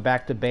consistently run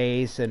back to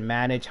base and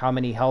manage how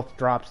many health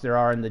drops there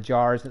are in the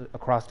jars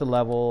across the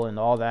level and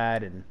all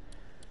that, and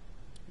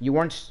you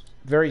weren't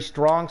very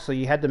strong, so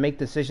you had to make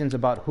decisions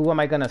about who am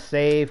I going to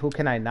save, who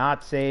can I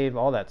not save,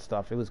 all that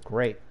stuff. It was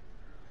great.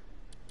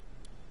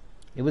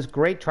 It was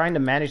great trying to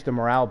manage the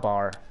morale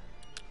bar.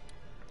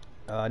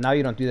 Now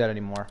you don't do that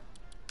anymore.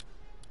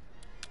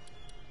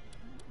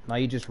 Now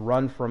you just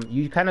run from...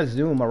 you kind of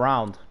zoom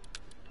around.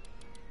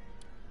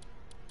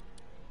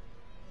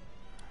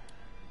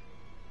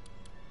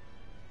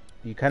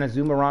 You kind of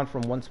zoom around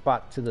from one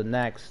spot to the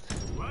next.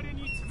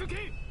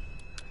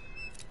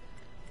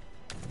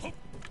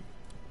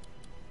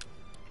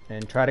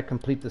 And try to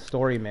complete the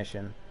story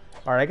mission.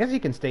 Alright, I guess he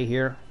can stay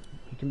here.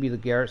 He can be the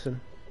garrison.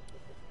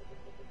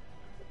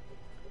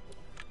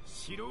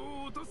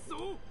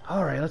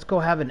 Alright, let's go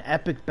have an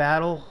epic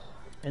battle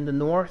in the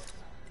north.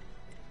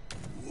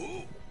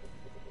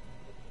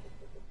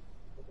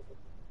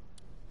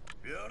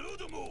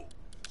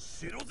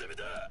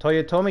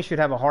 Toyotomi should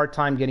have a hard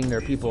time getting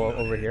their people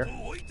over here.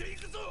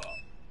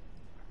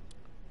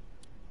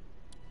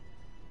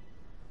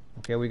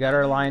 Okay, we got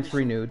our alliance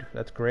renewed.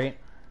 That's great.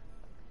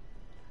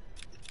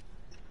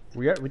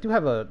 We do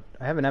have I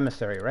have an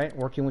emissary, right?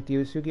 Working with the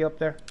Uesugi up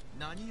there.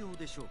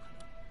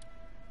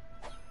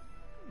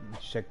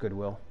 Let's check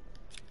goodwill.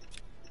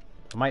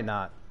 I might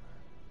not.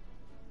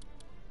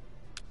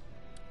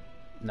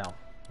 No.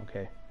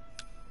 Okay.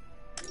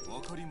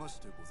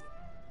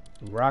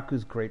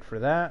 Uraku's great for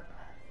that.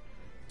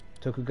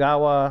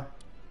 Tokugawa,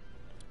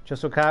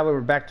 Chosokawa,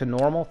 we're back to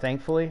normal,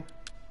 thankfully.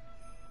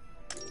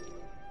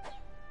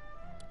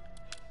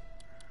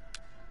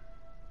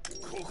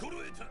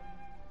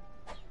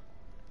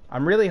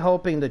 I'm really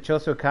hoping the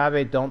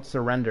Chosokabe don't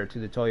surrender to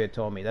the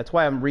Toyotomi. That's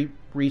why I'm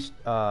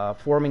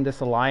forming this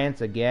alliance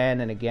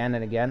again and again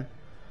and again.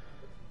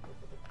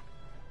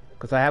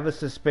 Because I have a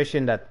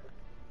suspicion that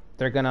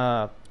they're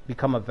gonna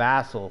become a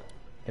vassal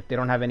if they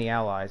don't have any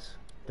allies.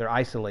 They're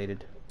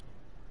isolated.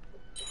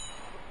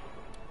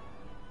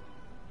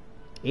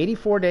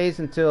 84 days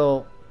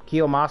until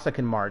Kiyomasa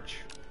can march.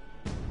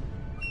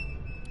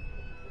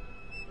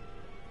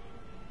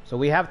 So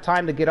we have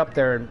time to get up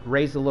there and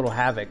raise a little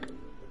havoc.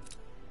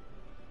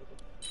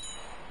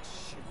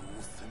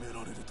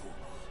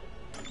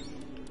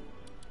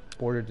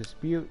 Border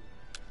dispute.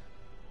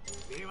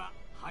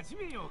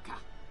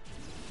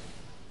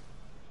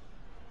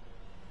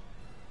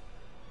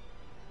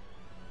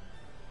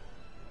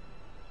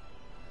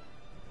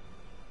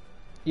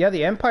 Yeah,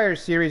 the Empire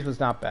series was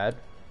not bad.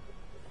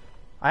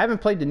 I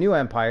haven't played the new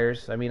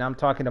Empires. I mean, I'm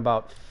talking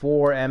about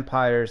 4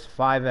 Empires,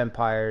 5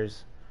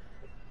 Empires.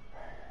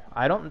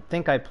 I don't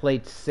think I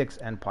played 6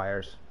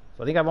 Empires.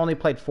 So I think I've only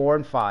played 4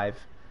 and 5.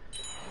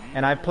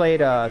 And I played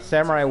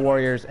Samurai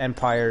Warriors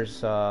Empires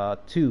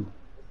 2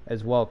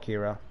 as well,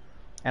 Kira.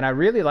 And I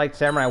really liked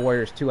Samurai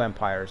Warriors 2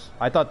 Empires.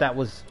 I thought that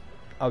was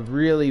a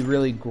really,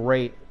 really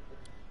great,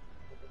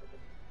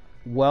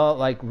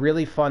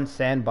 really fun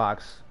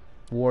sandbox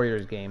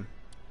Warriors game.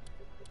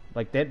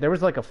 Like, there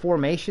was like a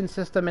formation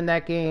system in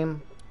that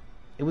game.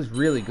 It was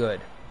really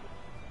good.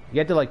 You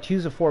had to like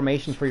choose a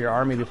formation for your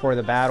army before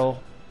the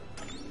battle.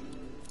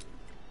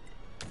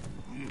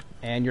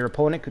 And your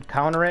opponent could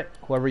counter it.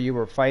 Whoever you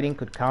were fighting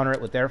could counter it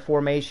with their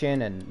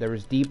formation. And there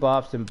was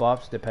debuffs and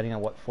buffs depending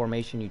on what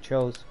formation you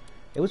chose.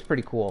 It was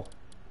pretty cool.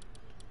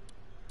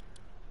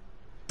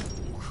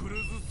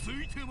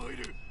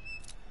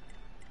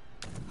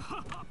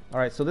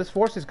 Alright, so this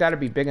force has got to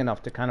be big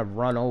enough to kind of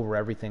run over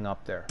everything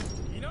up there.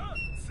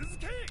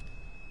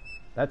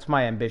 That's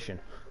my ambition.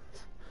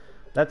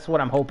 That's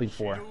what I'm hoping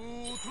for. Alright.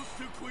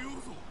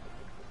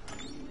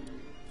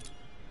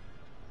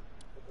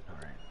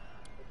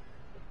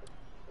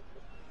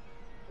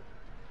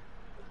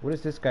 What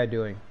is this guy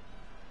doing?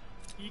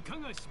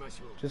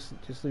 Just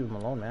leave him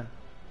alone, man.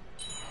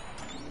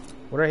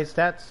 What are his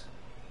stats?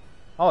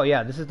 Oh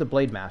yeah, this is the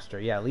Blade Master.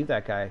 Yeah, leave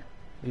that guy.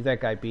 Leave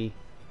that guy be.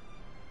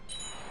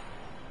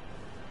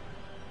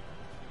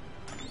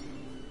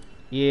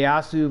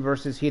 Ieyasu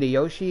versus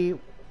Hideyoshi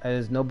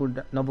as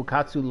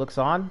Nobukatsu looks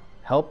on,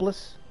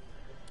 helpless.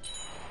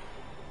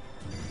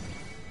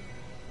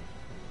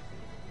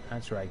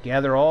 That's right.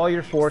 Gather all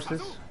your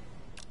forces.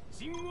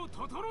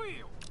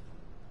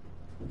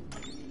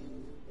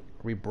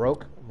 We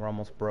broke? We're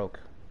almost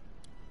broke.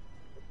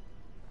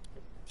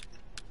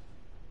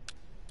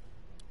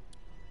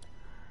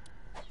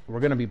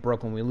 We're gonna be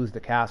broke when we lose the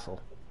castle.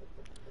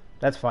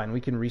 That's fine. We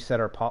can reset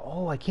our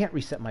Oh, I can't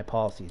reset my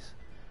policies.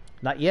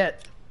 Not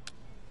yet.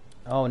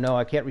 Oh no,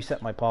 I can't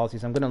reset my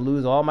policies. I'm gonna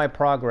lose all my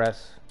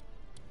progress.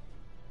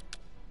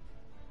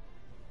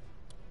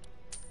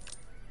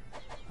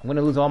 I'm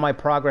gonna lose all my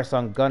progress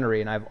on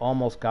gunnery, and I've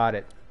almost got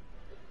it.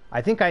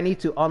 I think I need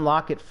to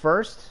unlock it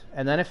first,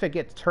 and then if it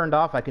gets turned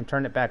off, I can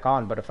turn it back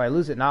on. But if I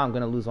lose it now, I'm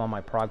gonna lose all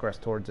my progress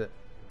towards it.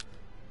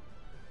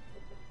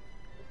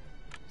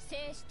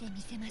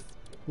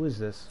 Who is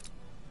this?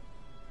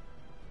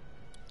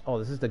 Oh,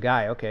 this is the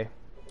guy, okay.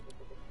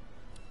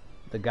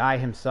 The guy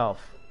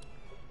himself.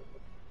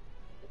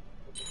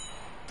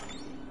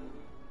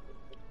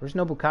 Where's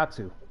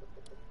Nobukatsu?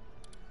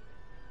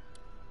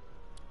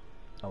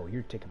 Oh,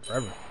 you're taking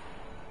forever.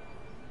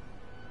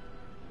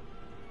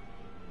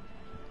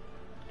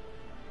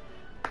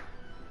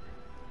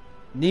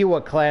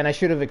 Niwa clan, I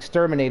should have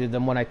exterminated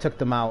them when I took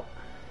them out.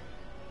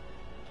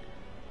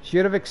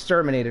 Should have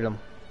exterminated them.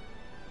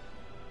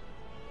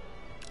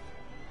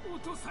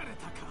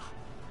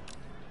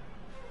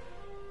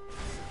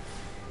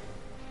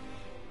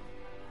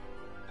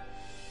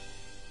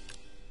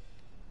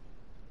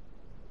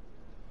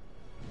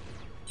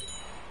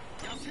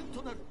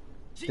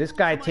 This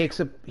guy takes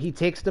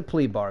the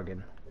plea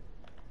bargain.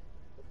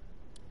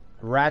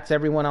 Rats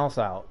everyone else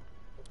out.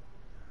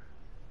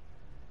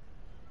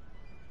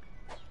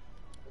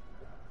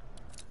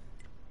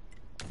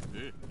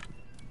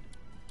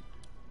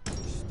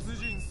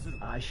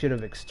 I should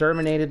have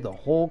exterminated the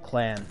whole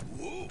clan.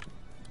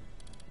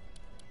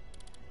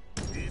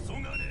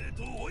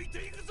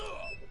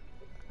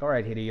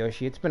 Alright,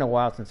 Hideyoshi, it's been a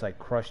while since I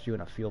crushed you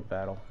in a field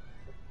battle.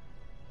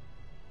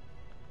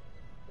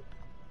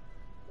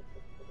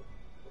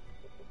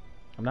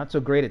 I'm not so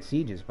great at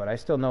sieges, but I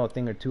still know a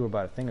thing or two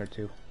about a thing or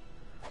two.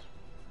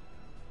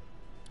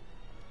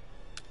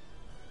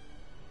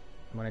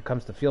 When it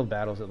comes to field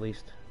battles, at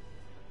least.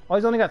 Oh,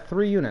 he's only got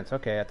 3 units.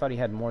 Okay, I thought he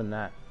had more than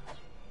that.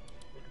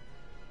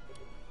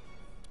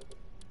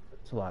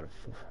 It's a lot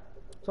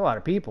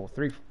of people.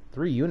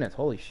 Three units.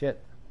 Holy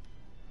shit.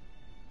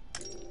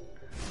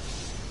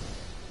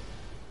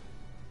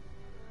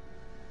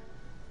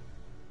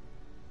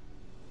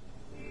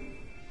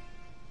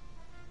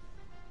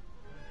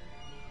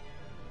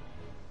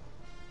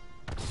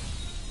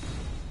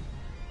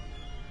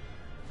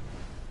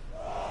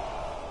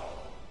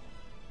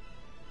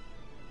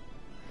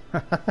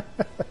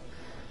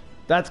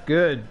 That's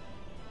good.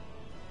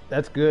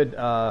 That's good.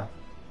 That's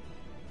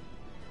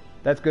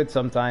good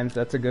sometimes.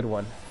 That's a good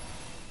one.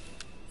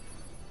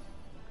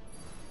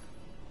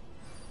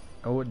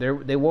 Oh,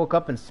 they woke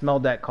up and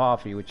smelled that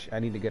coffee, which I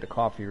need to get a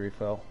coffee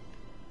refill.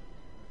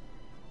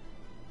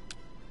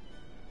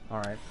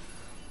 Alright.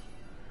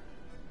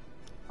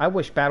 I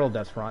wish battle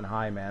deaths were on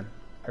high, man.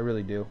 I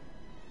really do.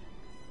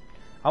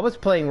 I was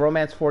playing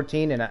Romance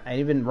 14, and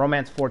even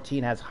Romance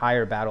 14 has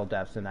higher battle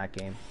deaths in that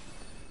game.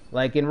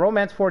 Like, in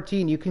Romance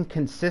 14, you can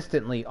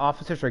consistently...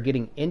 Officers are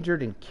getting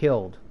injured and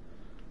killed.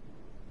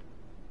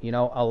 You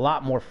know, a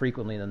lot more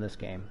frequently than this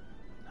game.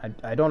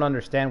 I don't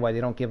understand why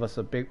they don't give us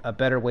a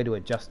better way to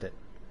adjust it.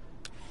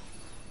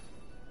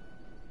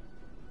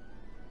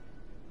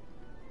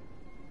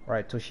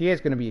 Alright, Toshiie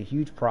is going to be a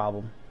huge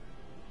problem.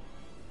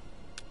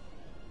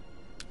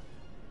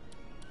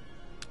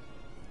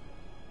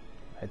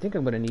 I think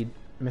I'm going to need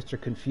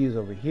Mr. Confuse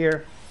over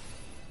here.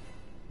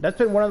 That's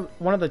been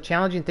one of the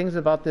challenging things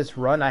about this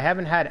run. I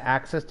haven't had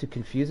access to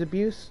Confuse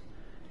abuse,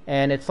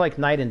 and it's like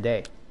night and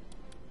day.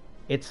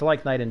 It's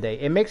like night and day.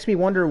 It makes me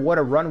wonder what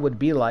a run would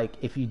be like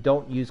if you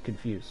don't use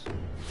Confuse.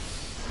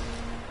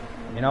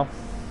 You know?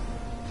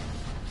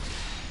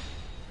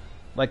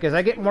 Like, as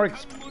I get more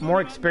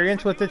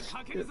experience with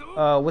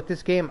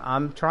this game,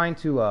 I'm trying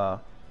to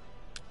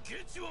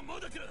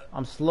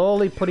I'm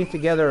slowly putting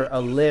together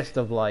a list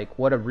of like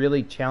what a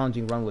really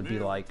challenging run would be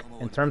like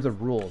in terms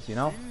of rules, you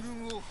know?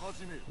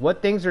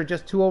 What things are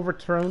just too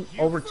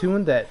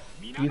overtuned that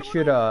you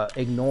should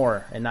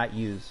ignore and not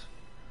use.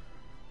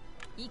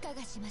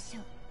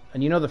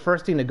 And you know, the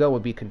first thing to go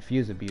would be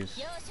Confuse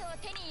abuse.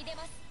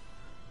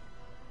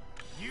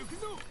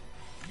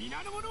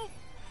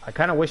 I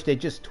kind of wish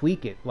they'd just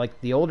tweak it, like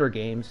the older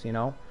games, you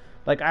know?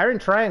 Like Iron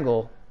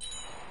Triangle,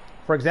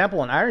 for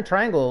example, in Iron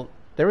Triangle,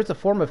 there was a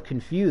form of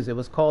Confuse. It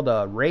was called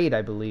a raid,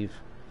 I believe.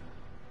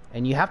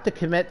 And you have to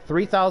commit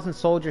 3,000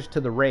 soldiers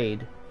to the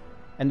raid,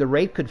 and the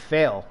raid could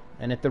fail.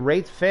 And if the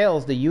raid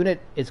fails, the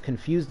unit is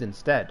confused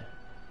instead.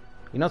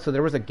 You know, so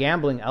there was a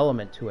gambling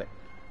element to it,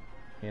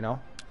 you know?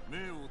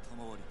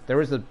 There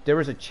was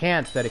a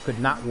chance that it could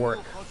not work.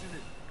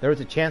 There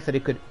was a chance that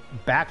it could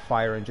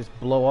backfire and just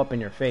blow up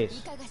in your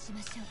face.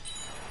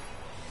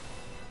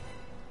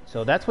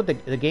 So that's what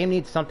the game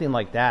needs, something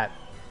like that.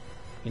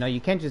 You know,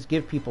 you can't just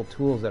give people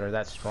tools that are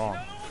that strong.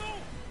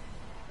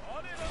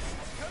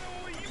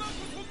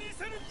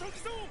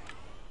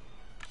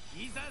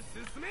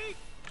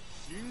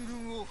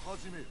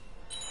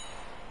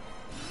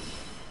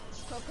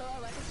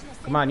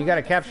 Come on, you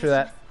gotta capture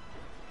that.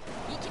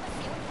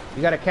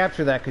 You gotta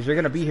capture that because you're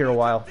gonna be here a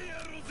while.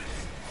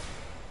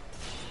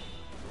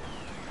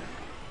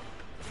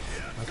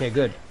 Okay,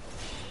 good.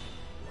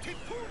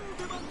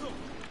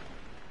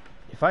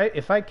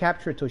 If I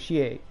capture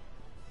Toshiie,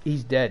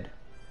 he's dead.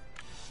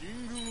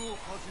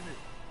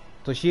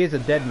 Toshiie is a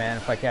dead man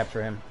if I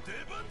capture him.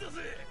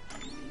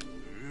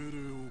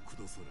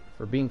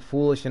 For being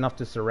foolish enough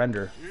to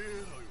surrender.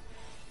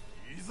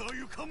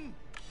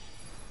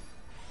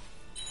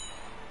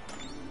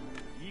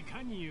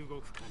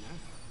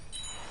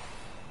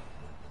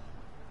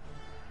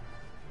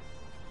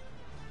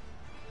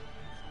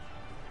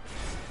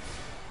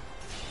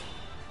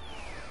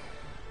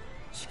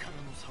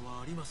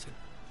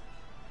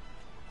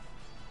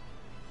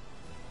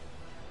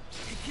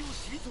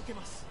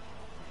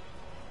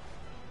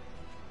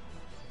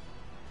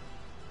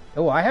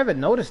 Oh, I haven't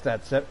noticed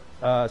that,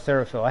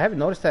 Seraphil. I haven't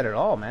noticed that at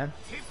all, man.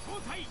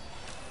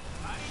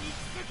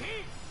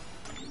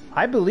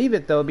 I believe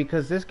it, though,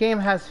 because this game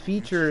has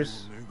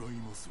features...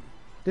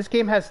 This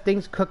game has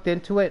things cooked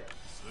into it,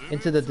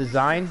 into the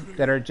design,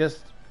 that are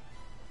just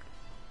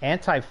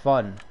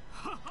anti-fun.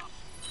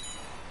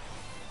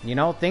 You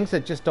know, things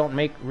that just don't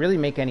really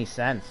make any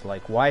sense.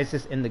 Like, why is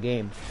this in the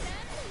game?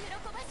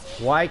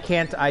 Why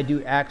can't I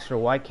do X or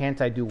why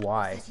can't I do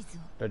Y?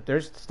 But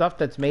there's stuff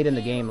that's made in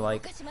the game,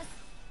 like...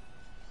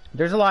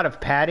 There's a lot of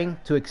padding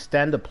to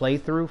extend the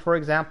playthrough, for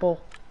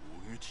example.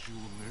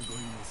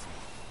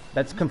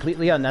 That's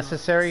completely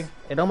unnecessary.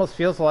 It almost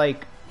feels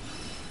like...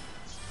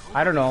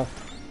 I don't know.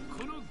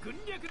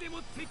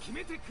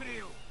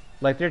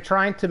 Like they're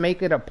trying to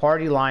make it a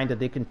party line that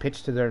they can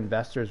pitch to their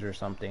investors or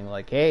something.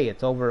 Like, hey,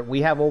 it's over.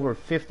 We have over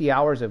 50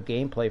 hours of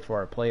gameplay for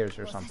our players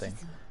or something.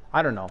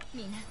 I don't know.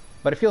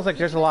 But it feels like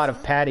there's a lot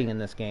of padding in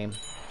this game.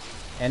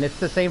 And it's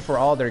the same for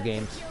all their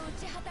games.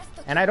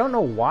 And I don't know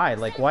why.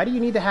 Like, why do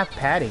you need to have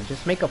padding?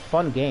 Just make a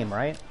fun game,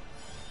 right?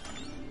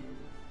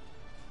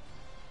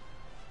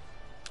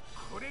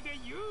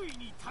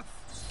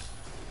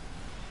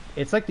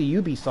 It's like the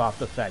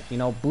Ubisoft effect, you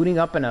know, booting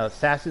up an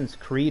Assassin's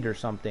Creed or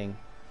something.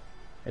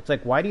 It's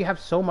like, why do you have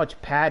so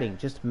much padding?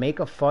 Just make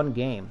a fun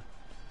game.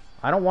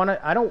 I don't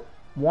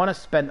want to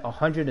spend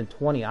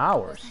 120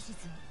 hours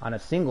on a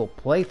single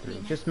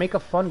playthrough. Just make a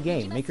fun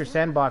game. Make your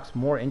sandbox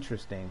more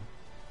interesting.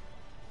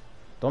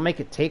 Don't make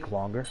it take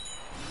longer.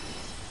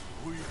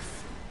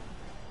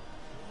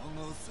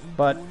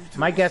 But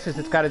my guess is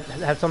it's got to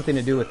have something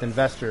to do with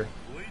investor.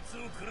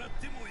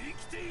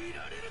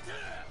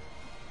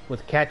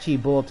 With catchy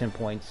bulletin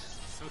points.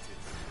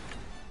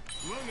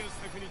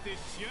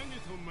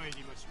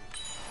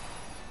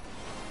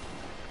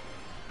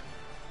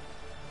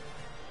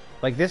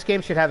 Like, this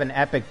game should have an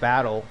epic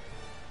battle.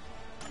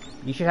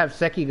 You should have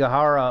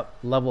Sekigahara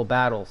level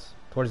battles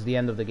towards the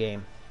end of the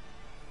game.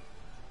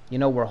 You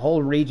know, where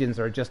whole regions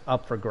are just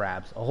up for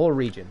grabs. A whole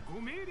region.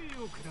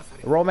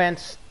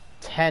 Romance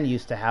 10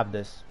 used to have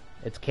this.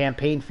 Its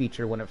campaign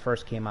feature when it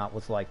first came out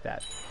was like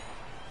that.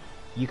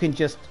 You can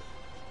just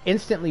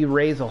instantly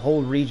raise a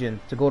whole region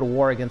to go to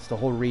war against the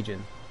whole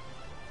region.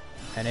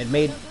 And it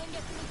made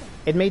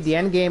the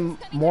end game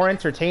more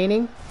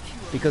entertaining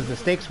because the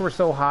stakes were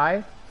so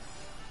high.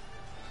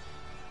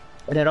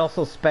 And it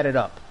also sped it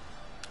up.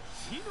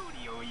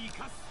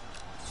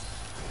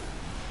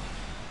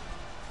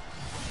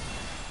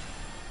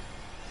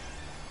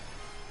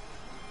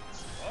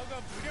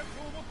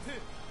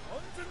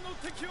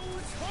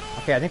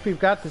 Okay, I think we've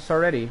got this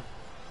already.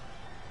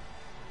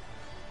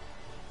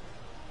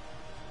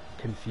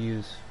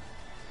 Confused.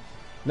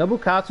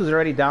 Nobukatsu is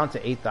already down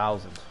to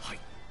 8,000.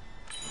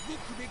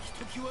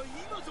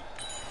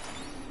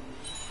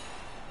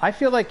 I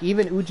feel like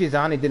even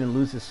Ujizane didn't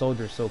lose his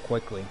soldiers so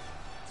quickly.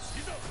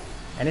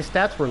 And his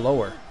stats were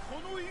lower.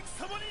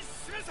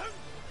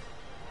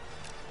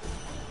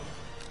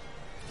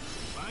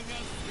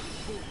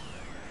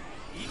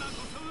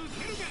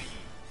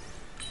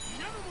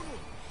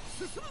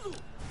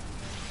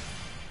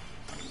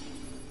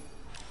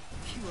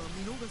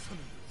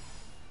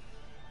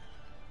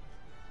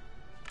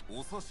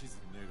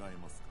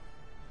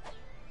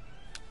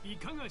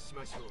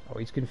 Oh,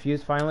 he's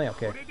confused finally?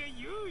 Okay.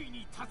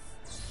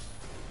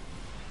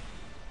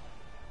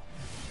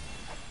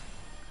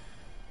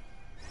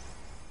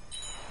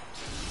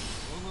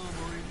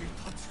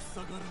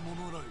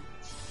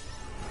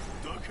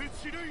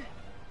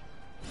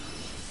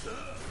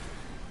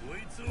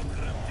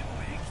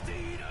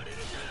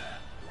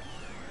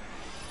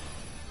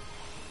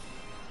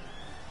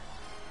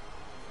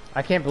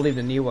 I can't believe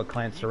the Niwa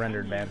clan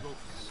surrendered, man.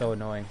 So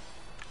annoying.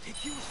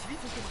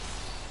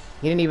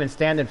 He didn't even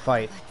stand and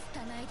fight.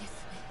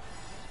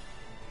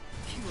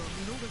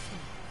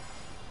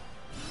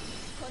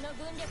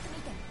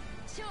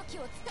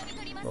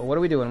 Well, what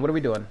are we doing? What are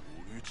we doing?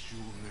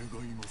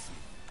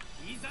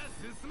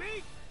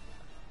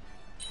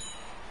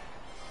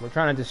 We're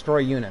trying to destroy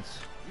units.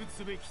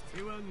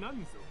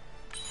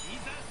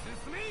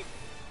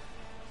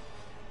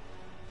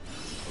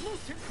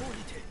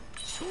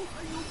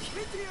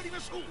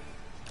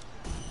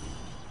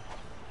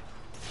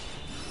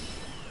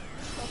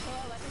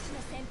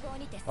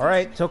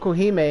 Alright,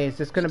 Tokuhime, is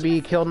this going to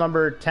be kill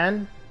number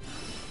 10?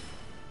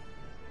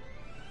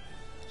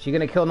 She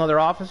going to kill another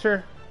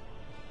officer?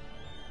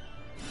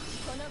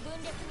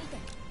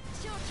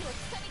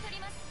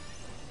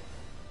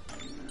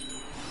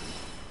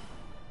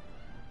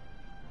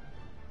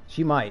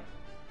 She might.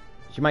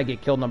 She might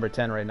get killed number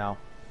 10 right now.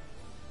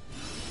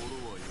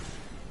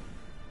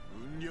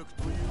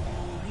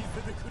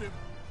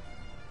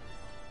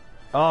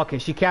 Oh, okay,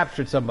 she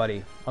captured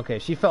somebody. Okay,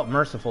 she felt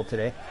merciful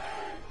today.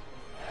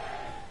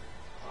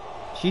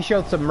 She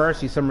showed some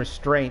mercy, some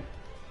restraint,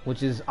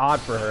 which is odd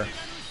for her.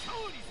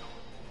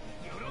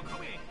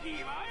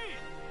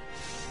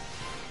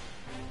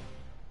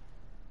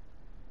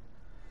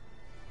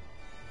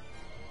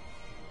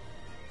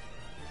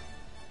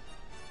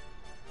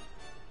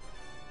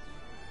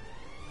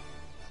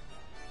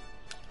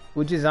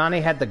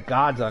 Ujizane had the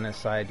gods on his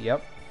side,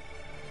 yep.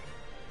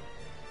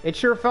 It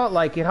sure felt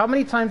like it. How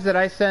many times did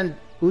I send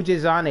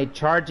Ujizane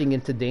charging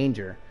into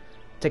danger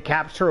to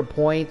capture a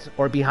point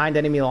or behind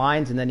enemy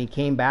lines, and then he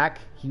came back?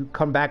 He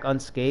come back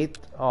unscathed?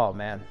 Oh,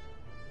 man.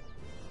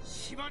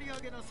 It's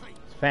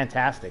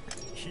fantastic.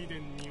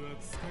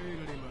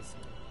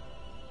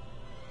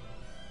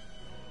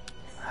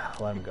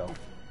 Let him go.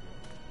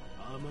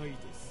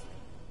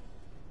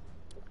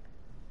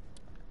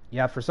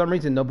 Yeah, for some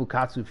reason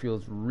Nobukatsu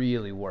feels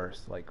really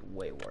worse, like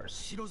way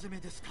worse.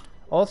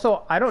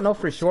 Also, I don't know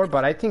for sure,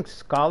 but I think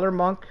Scholar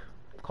Monk,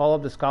 Call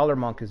of the Scholar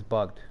Monk is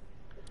bugged.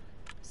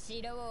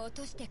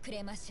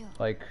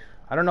 Like,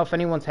 I don't know if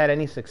anyone's had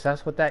any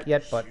success with that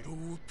yet, but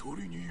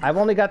I've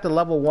only got the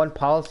level 1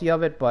 policy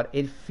of it, but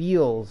it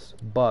feels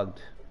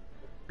bugged.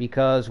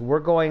 Because we're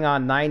going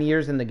on 9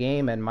 years in the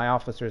game and my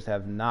officers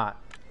have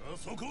not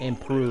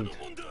improved.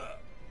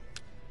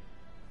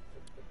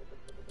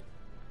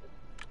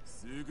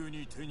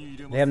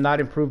 They have not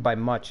improved by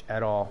much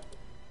at all.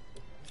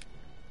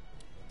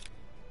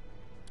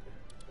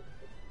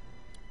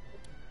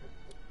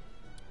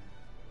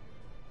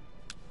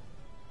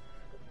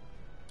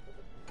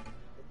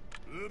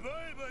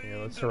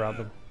 Let's surround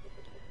them.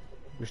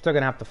 We're still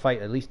gonna have to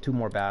fight at least 2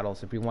 more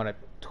battles if we want to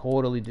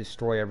totally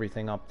destroy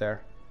everything up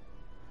there.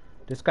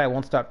 This guy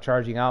won't stop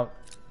charging out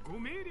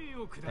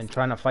and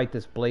trying to fight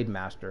this Blade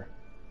Master.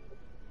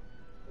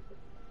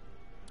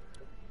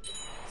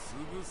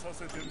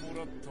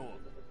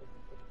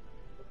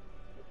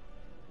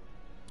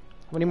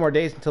 How many more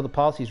days until the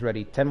policy's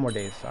ready? 10 more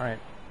days. Alright.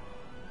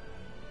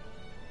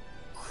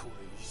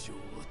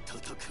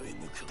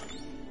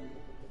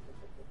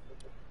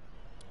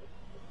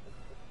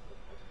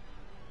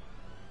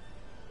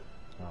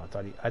 Oh,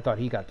 I thought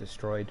he got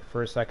destroyed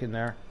for a second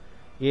there.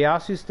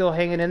 Ieyasu's still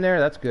hanging in there.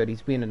 That's good.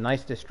 He's being a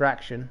nice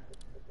distraction.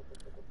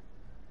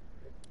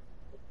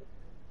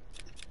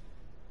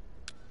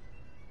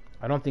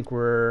 I don't think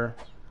we're...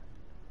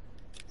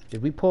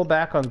 Did we pull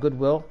back on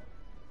goodwill?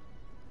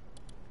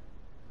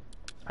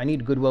 I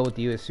need goodwill with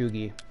the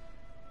Uesugi.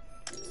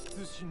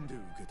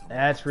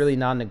 That's really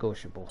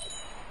non-negotiable.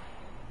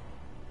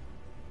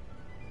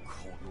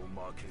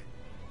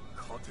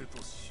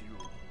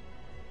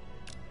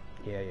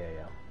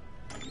 Yeah.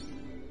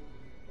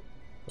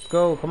 Let's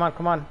go. Come on,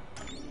 come on.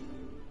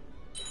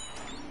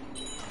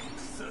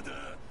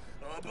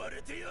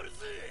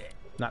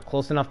 Not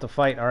close enough to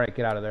fight. Alright,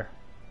 get out of there.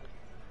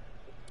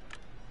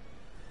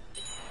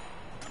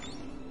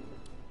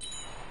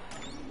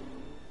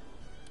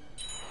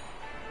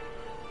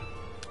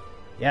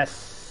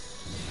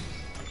 Yes.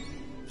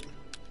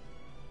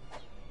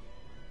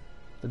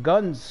 The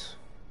guns.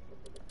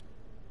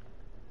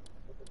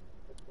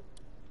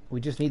 We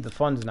just need the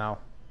funds now.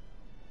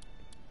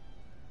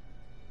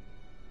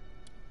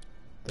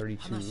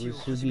 32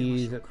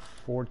 Uesugi's at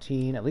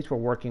 14. At least we're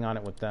working on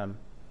it with them.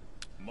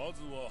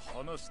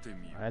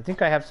 I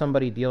think I have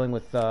somebody dealing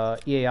with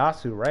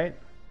Ieyasu, right?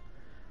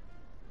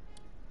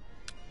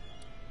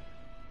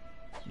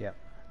 Yep.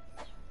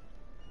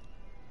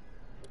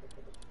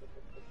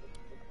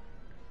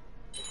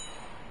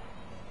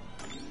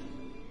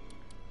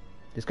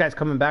 This guy's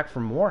coming back for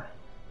more.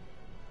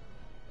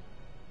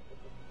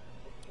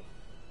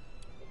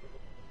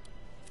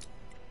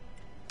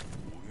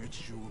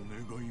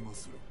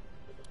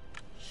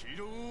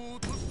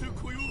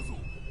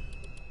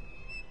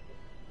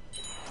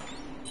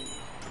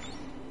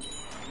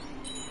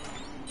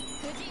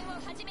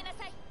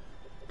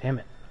 Damn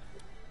it.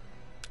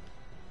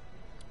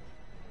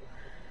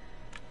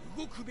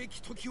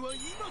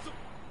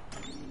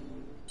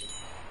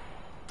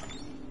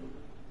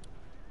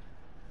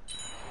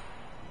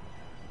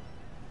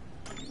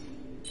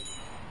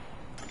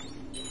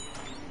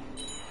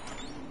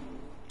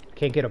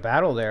 Can't get a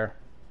battle there.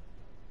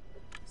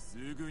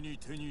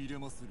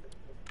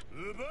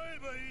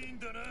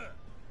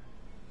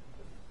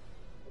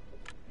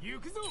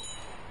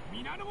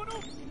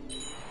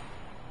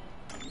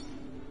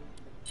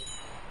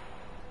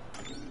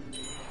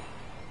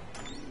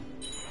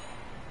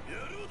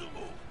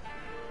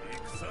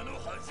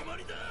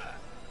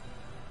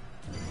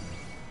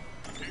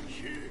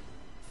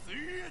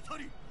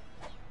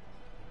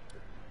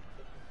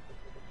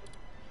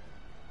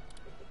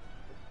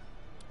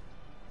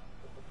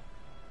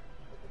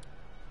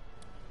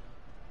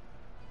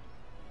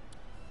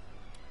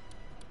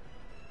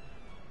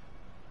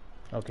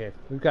 Okay,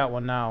 we've got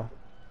one now.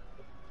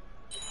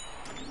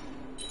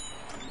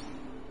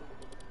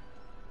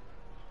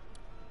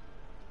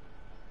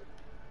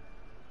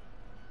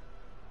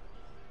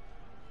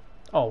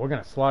 Oh, we're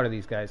gonna slaughter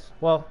these guys.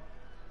 Well,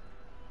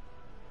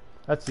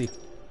 let's see.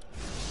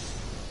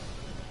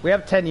 We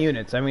have 10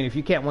 units. I mean, if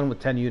you can't win with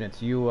 10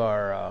 units, you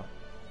are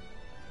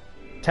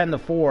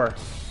 10-4.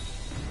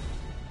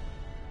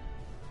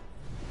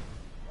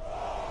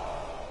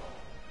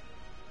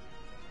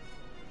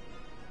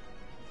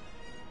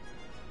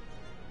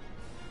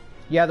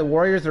 Yeah, the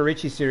Warriors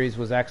Orichi series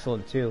was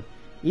excellent too.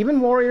 Even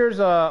Warriors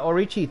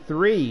Orichi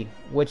 3,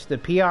 which the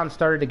peons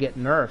started to get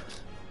nerfed.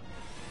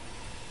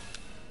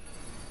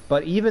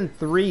 But even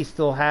 3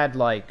 still had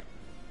like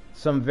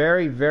some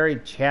very, very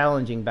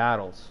challenging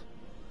battles.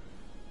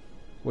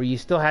 Where you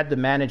still had to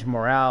manage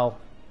morale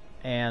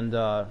and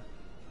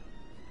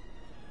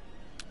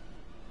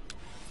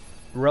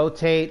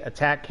rotate,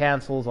 attack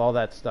cancels, all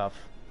that stuff.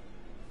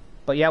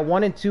 But yeah,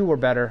 1 and 2 were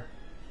better.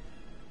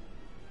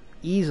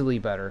 Easily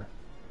better.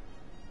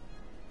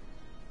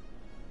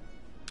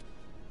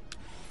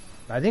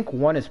 I think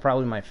 1 is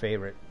probably my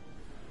favorite.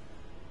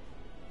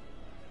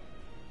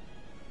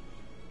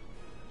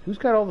 Who's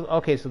got all the...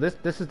 Okay, so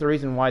this is the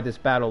reason why this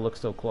battle looks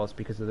so close,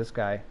 because of this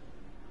guy.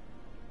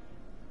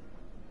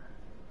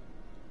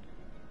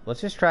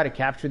 Let's just try to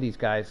capture these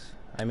guys.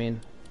 I mean...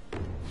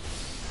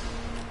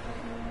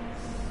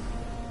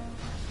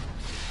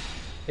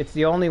 It's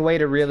the only way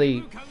to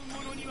really...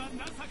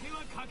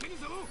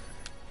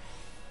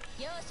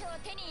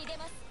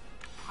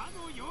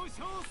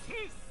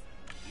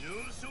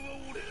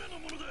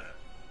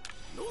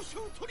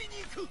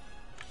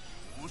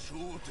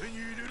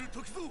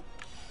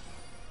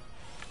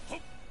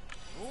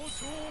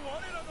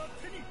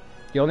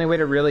 The only way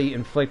to really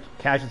inflict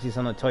casualties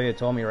on the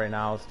Toyotomi right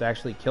now is to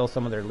actually kill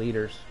some of their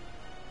leaders.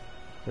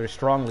 Their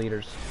strong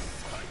leaders.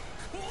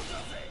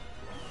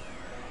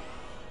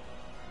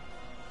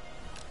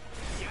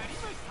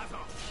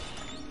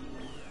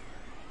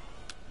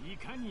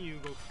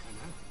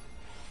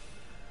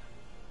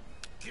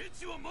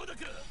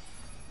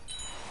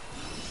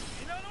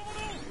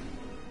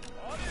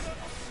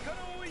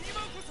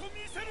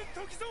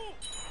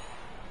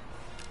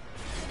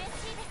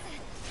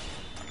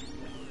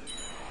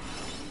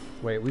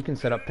 Wait, we can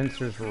set up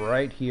pincers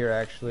right here,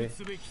 actually.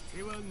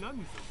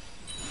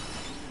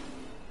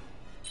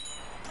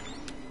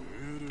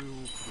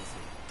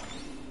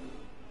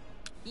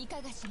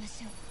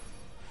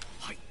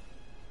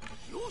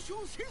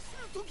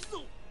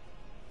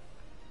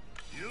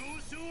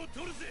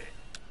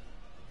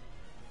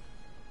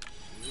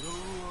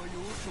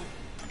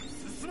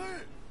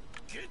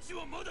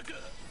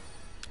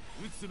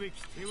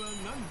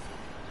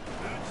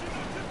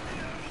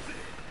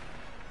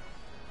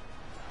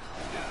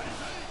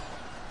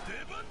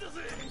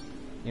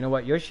 You know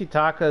what?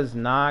 Yoshitaka's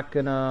not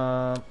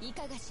gonna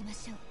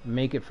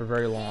make it for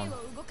very long.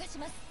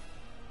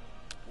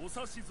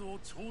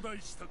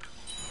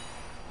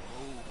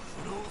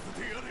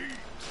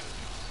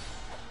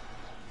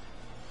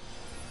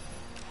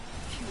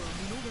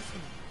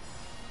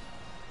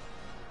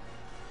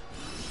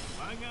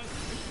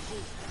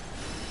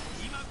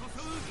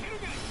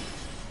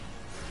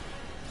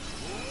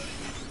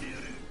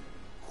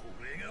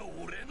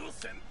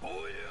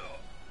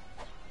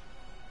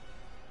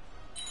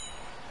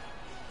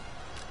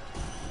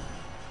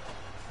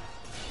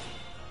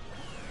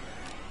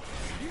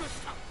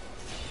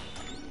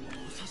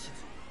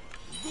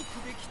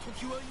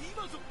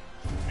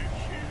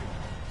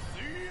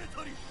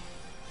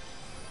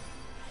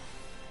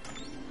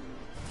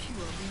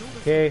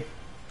 Okay.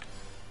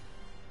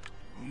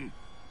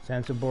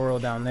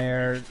 Sansaburo down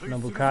there.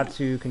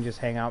 Nobukatsu can just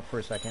hang out for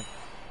a second.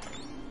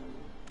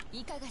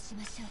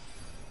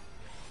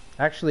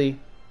 Actually,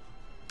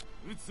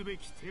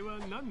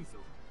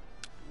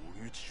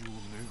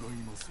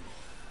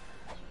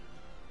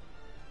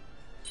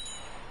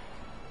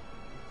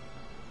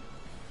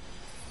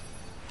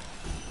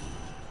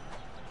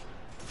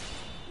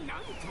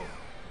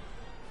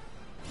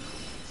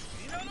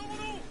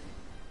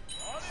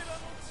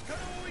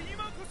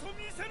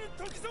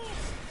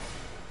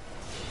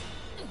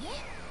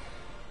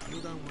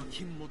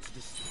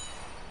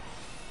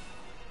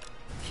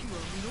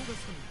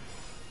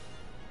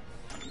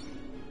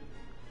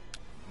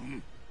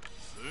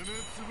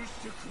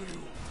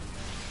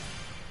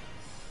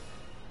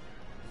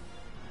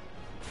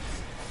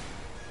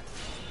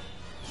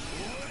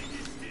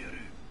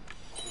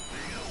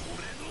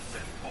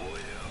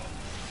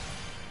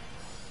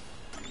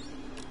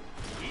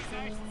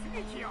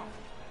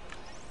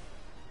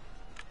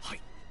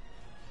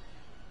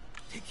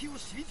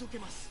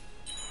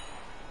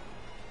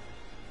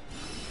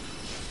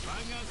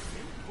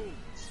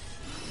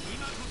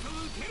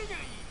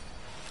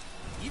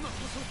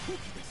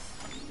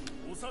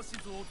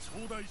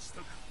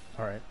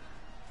 alright.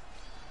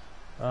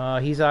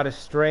 He's out of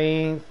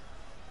strength.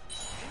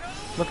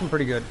 Looking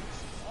pretty good.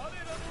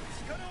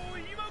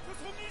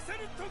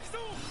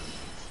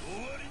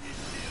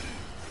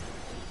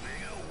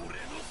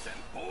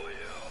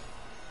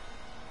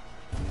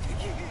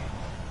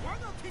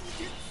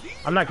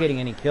 I'm not getting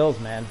any kills,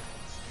 man.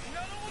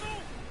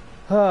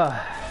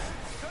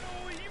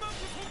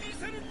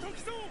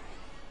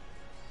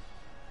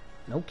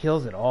 No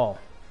kills at all.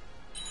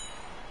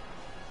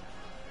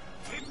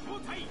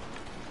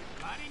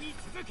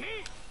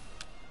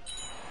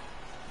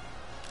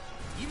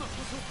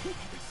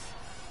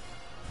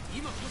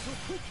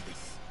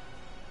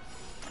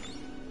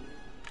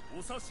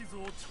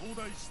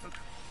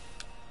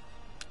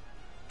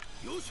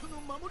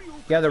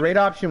 Yeah, the raid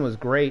option was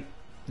great.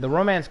 The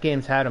romance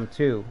games had them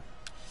too.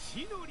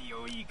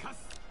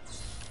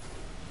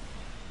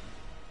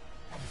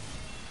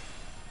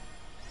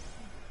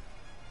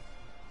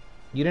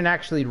 You didn't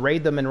actually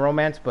raid them in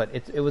romance, but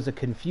it was a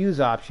confuse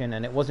option,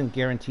 and it wasn't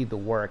guaranteed to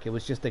work. It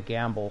was just a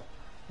gamble,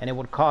 and it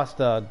would cost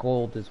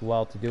gold as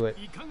well to do it.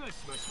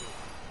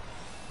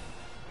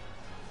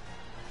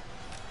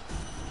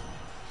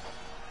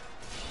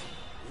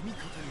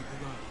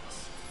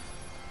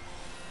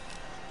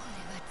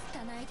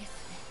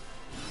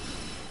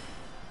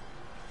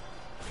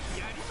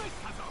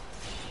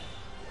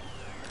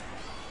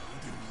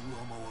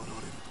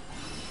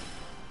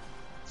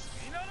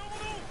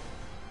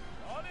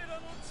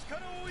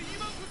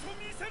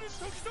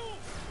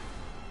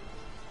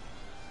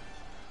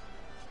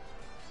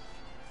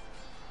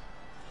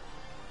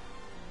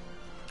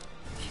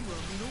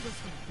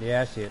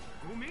 Yeah, I see it.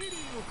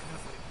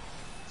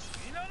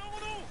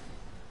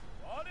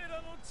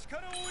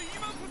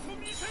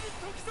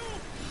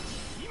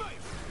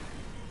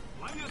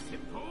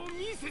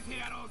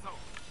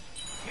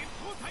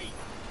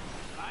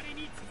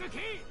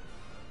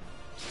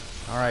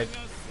 Alright.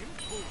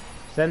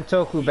 Send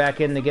Toku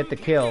back in to get the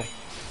kill.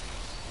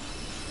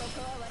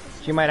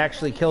 She might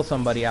actually kill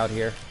somebody out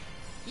here.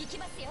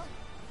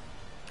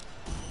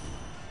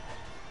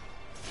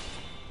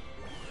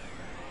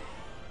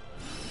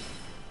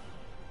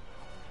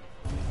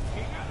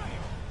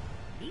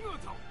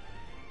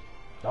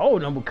 Oh,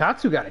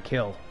 Nobukatsu got a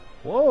kill.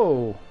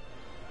 Whoa.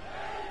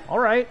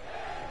 Alright.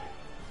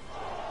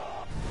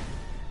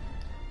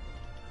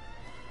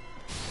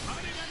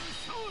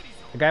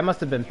 The guy must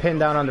have been pinned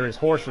down under his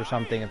horse or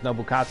something if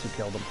Nobukatsu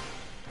killed him.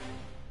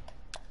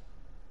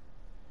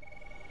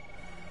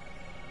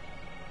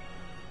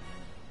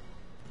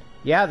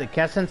 Yeah, the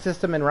Kessen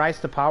system and Rise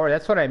to Power,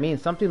 that's what I mean.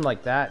 Something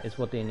like that is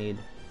what they need.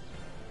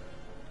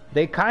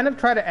 They kind of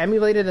try to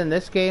emulate it in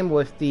this game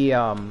with the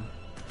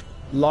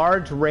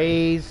large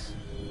raise,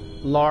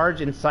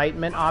 large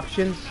incitement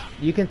options.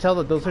 You can tell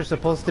that those are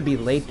supposed to be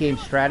late game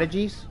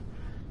strategies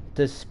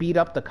to speed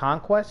up the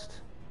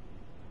conquest.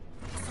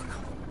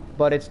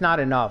 But it's not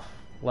enough.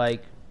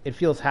 Like, it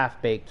feels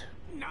half-baked.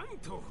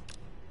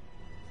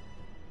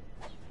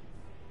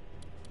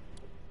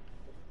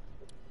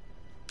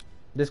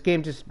 This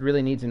game just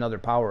really needs another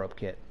power-up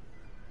kit.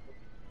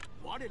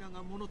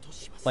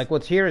 Like,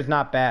 what's here is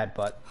not bad,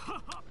 but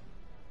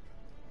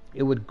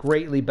it would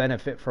greatly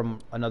benefit from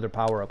another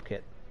power-up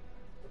kit.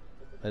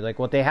 Like,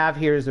 what they have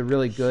here is a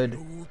really good...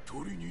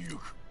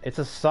 It's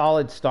a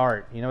solid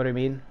start, you know what I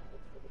mean?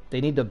 They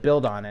need to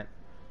build on it.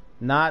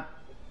 Not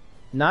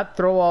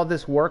throw all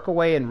this work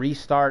away and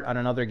restart on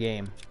another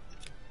game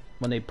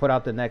when they put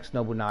out the next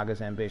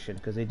Nobunaga's Ambition,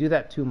 because they do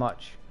that too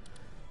much.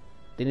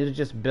 They need to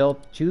just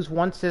choose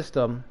one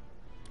system,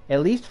 at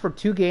least for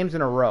 2 games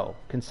in a row,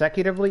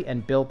 consecutively,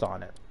 and build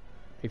on it.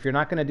 If you're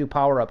not going to do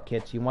power-up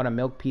kits, you want to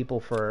milk people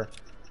for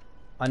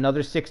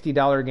another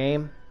 $60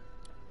 game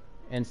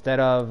instead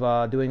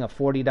of doing a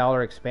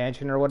 $40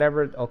 expansion or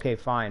whatever. Okay,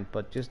 fine,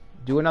 but just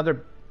do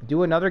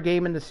another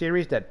game in the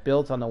series that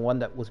builds on the one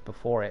that was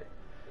before it,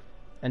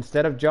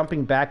 instead of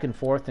jumping back and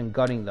forth and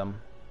gutting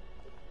them.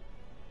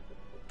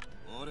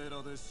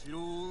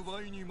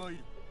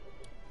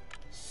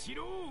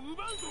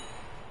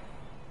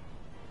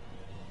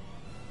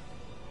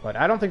 But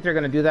I don't think they're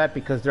going to do that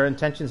because their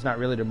intention's not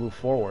really to move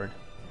forward.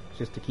 It's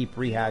just to keep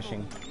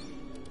rehashing.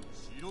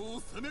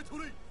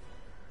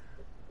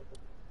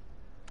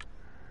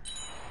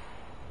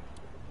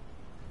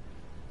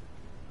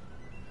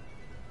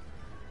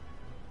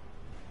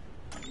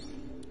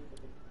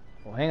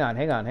 Well, hang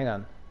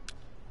on.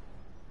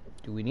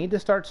 Do we need to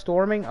start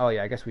storming? Oh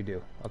yeah, I guess we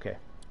do. Okay.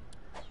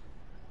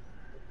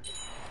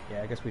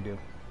 Yeah, I guess we do.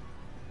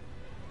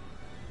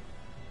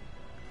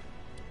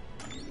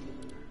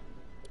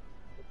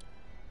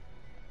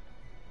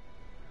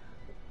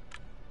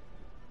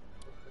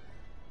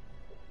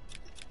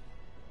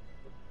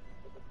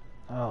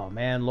 Oh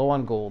man, low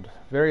on gold.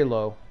 Very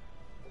low.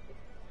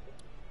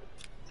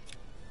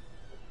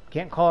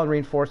 Can't call in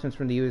reinforcements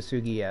from the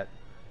Uesugi yet.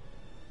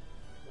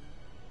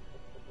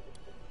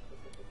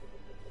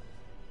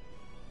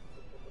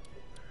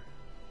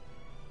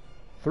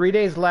 Three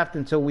days left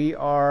until we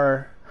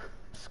are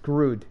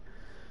screwed.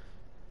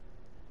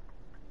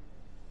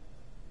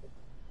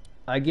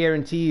 I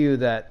guarantee you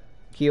that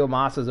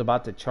Kiyomasa is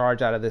about to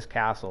charge out of this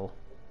castle.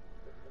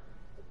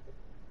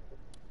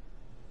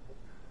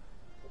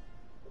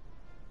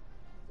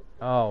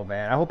 Oh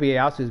man, I hope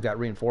Ieyasu's got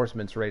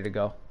reinforcements ready to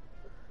go.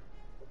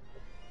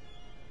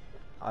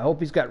 I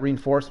hope he's got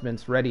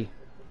reinforcements ready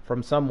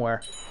from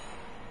somewhere.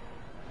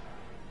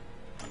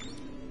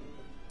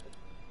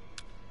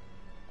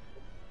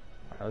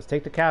 Alright, let's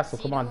take the castle,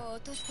 come on.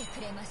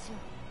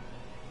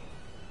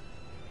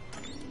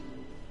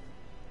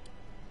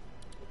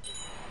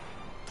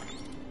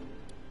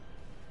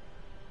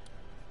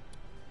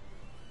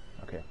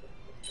 Okay.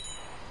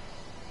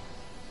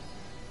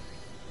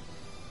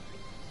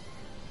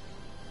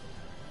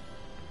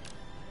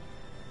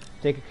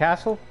 Take a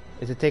castle?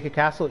 Is it take a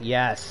castle?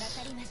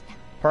 Yes.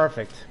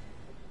 Perfect.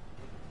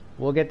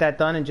 We'll get that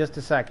done in just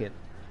a second.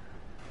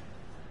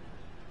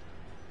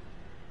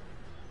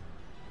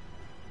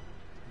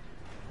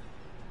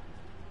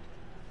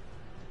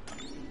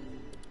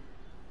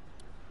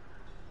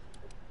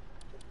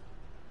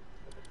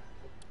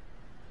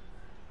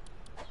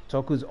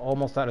 Toku's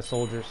almost out of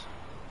soldiers.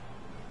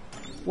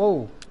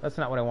 Whoa, that's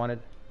not what I wanted.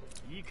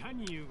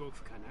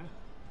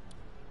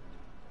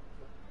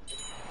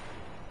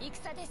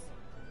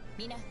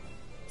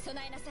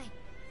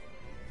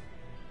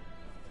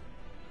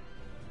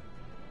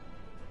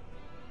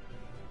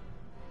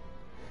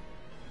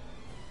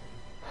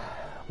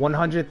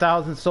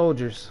 100,000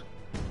 soldiers.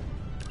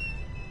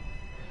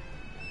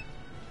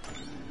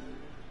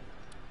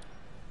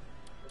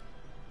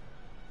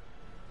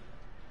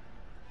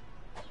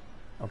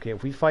 Okay,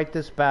 if we fight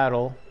this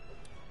battle,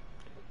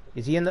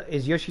 is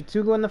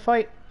Yoshitsugu in the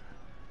fight?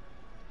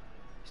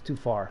 He's too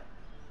far.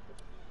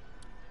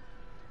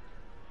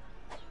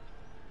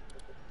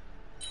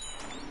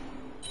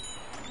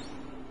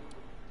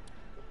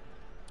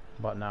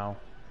 But now,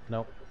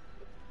 nope.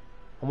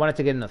 I wanted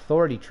to get an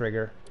authority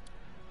trigger.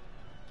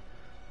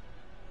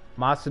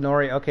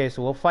 Masanori, okay,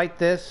 so we'll fight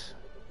this,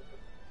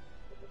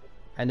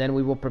 and then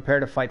we will prepare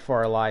to fight for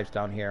our lives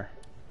down here.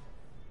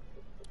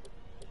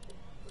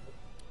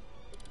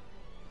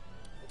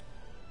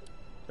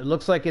 It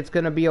looks like it's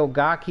going to be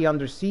Ogaki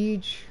under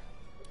siege.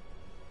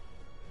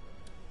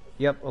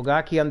 Yep,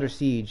 Ogaki under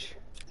siege.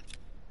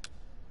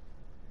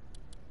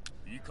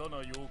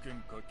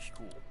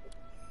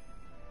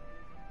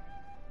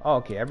 Oh,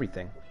 okay,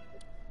 everything.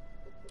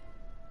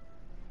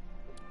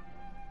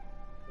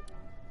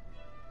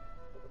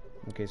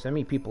 Okay, send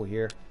me people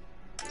here.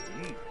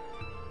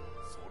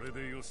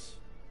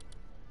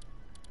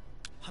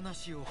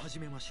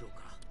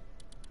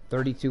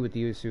 32 with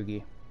the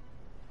Usugi.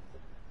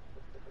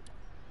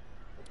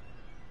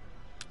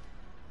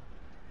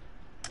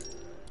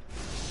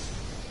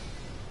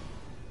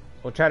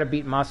 We'll try to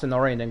beat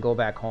Masanori and then go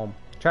back home.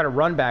 Try to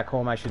run back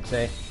home, I should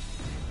say.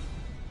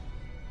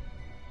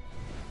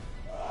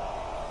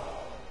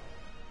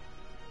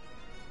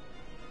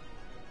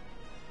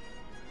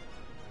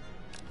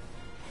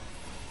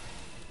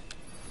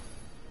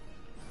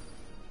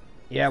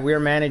 Yeah, we are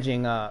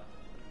managing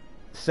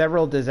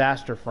several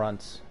disaster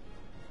fronts.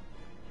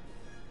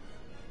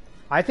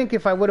 I think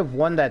if I would have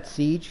won that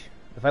siege,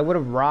 if I would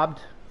have robbed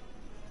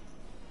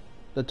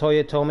the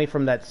Toyotomi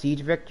from that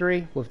siege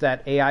victory with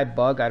that AI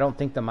bug, I don't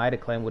think the Maida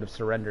clan would have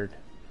surrendered.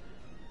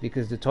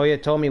 Because the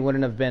Toyotomi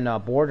wouldn't have been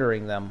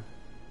bordering them.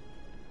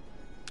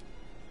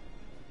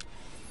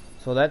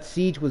 So that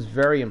siege was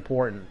very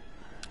important.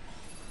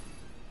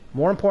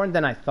 More important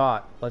than I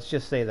thought. Let's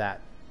just say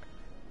that.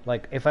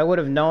 Like, if I would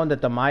have known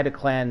that the Maida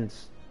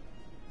clans,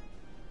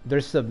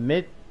 their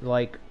submit,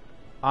 like,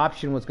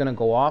 option was going to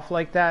go off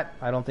like that,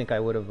 I don't think I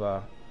would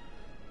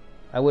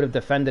have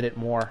defended it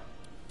more.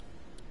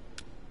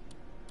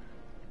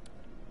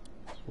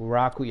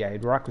 Uraku, yeah,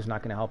 Uraku's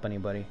not going to help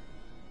anybody.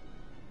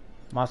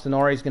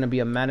 Masanori's going to be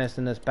a menace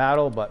in this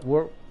battle, but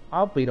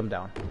I'll beat him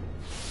down.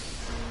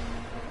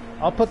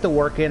 I'll put the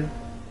work in.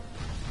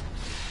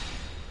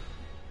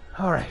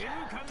 Alright.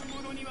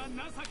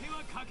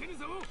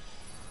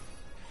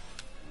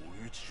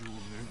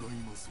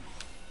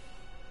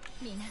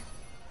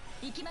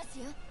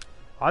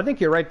 I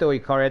think you're right though,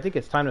 Ikari. I think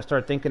it's time to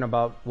start thinking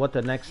about what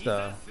the next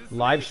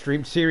live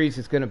stream series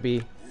is going to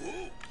be.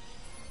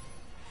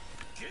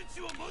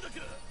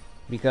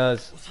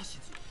 Because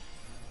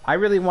I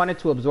really wanted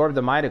to absorb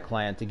the Maida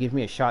clan to give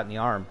me a shot in the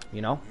arm,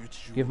 you know?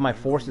 Give my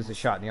forces a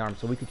shot in the arm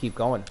so we could keep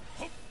going.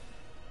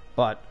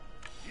 But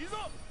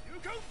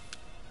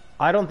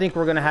I don't think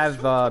we're going to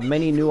have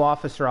many new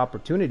officer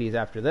opportunities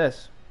after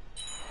this.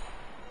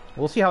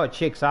 We'll see how it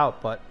shakes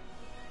out, but...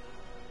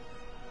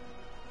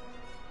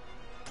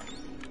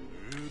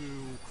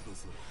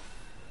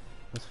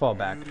 let's fall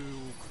back.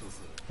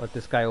 Let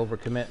this guy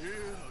overcommit.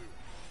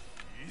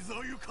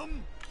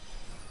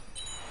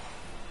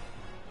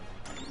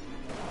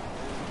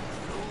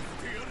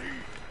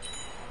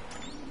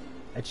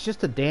 It's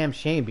just a damn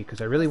shame because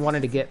I really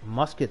wanted to get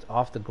muskets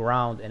off the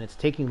ground and it's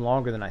taking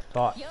longer than I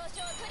thought.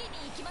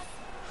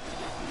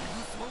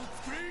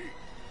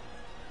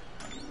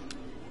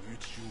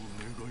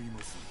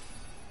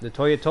 The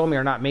Toyotomi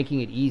are not making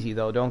it easy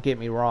though, don't get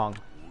me wrong.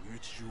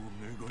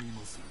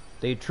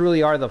 They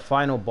truly are the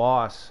final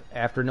boss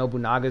after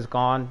Nobunaga's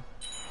gone.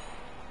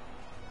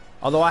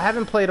 Although I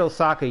haven't played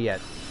Osaka yet.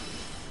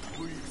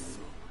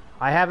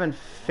 I haven't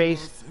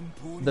faced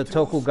the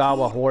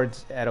Tokugawa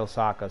hordes at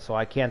Osaka, so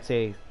I can't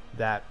say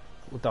that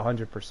with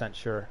 100%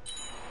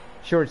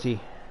 surety.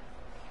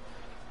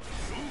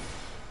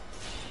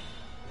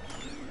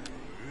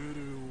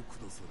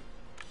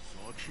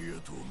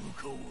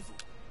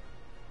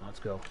 Let's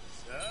go.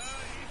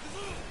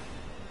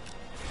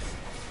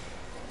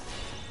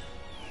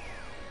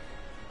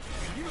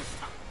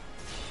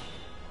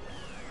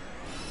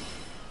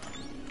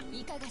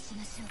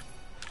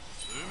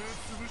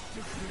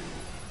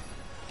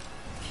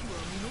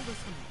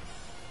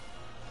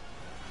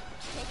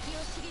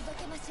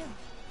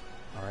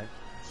 Alright.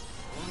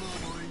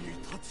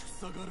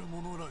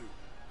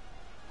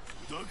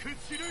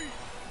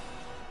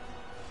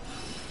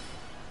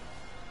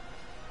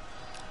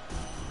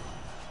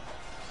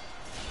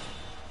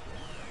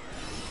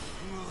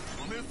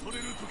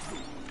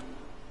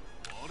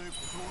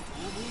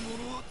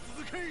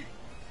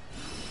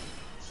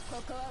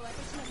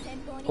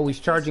 Oh, he's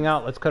charging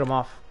out. Let's cut him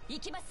off.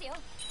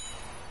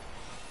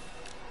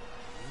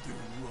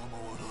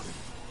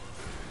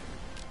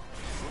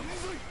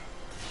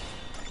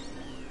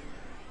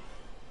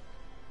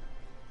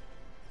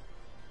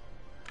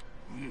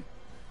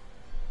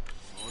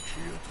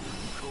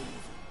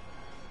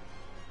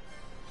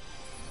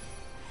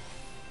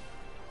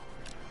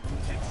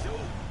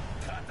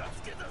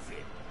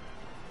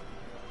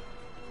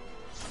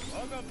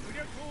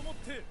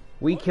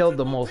 We killed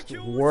the most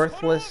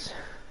worthless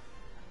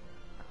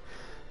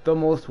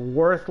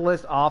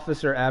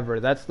officer ever.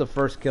 That's the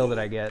first kill that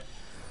I get.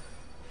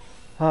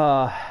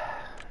 I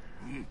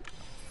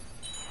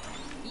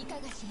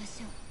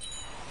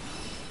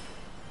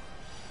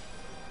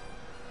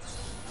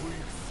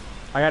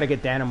gotta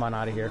get Danamon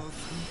out of here.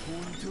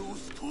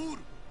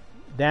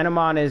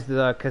 Danamon is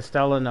the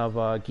Castellan of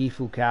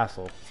Gifu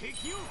Castle.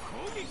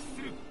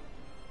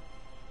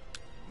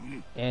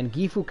 And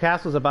Gifu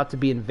Castle is about to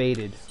be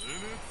invaded.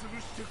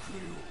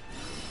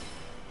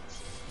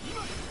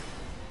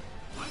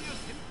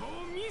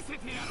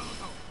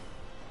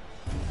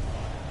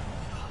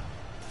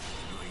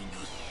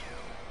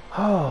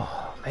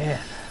 Oh,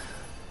 man.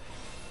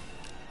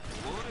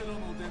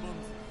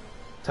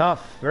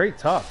 Tough. Very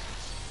tough.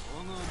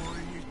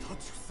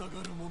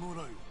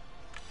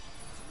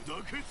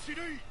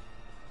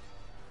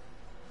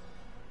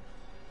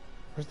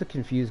 Where's the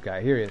confused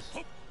guy? Here he is.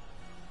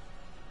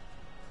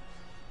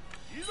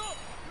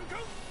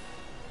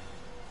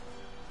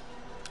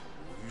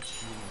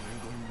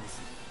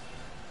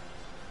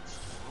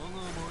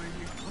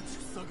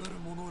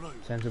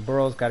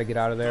 Sansaburo's got to get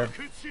out of there.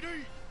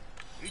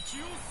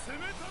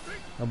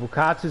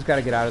 Nobukatsu's got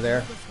to get out of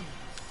there.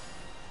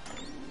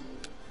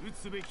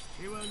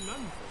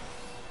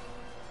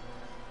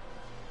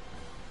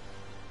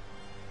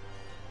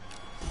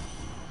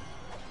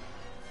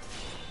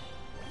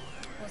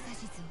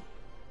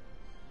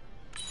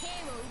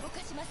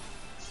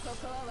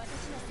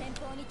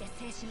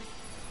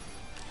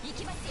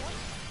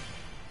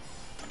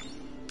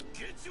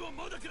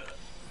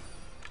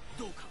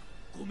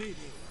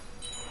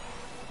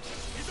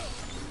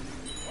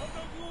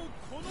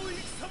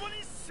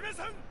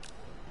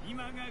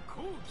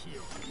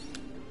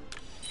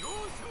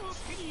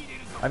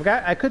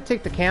 I could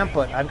take the camp,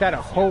 but I've got to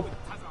hope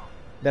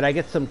that I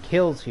get some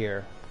kills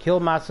here. Kill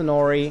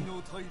Masanori.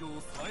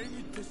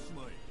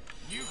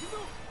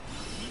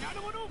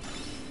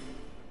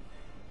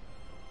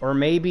 Or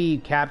maybe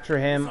capture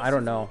him, I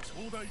don't know.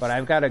 But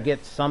I've got to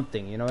get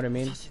something, you know what I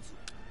mean?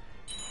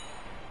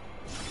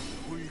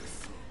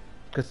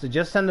 Because to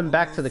just send him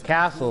back to the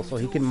castle so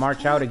he can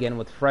march out again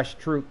with fresh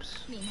troops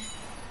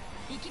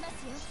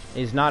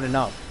is not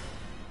enough.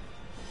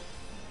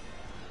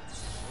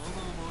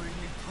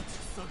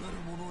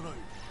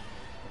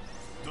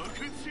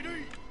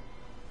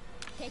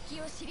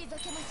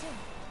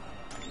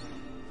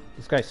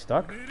 This guy's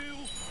stuck?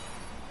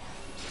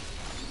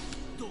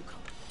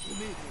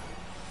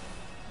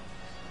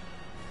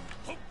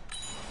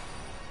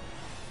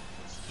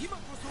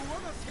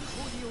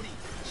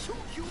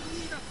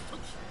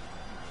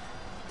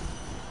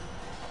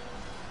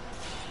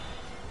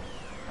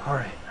 All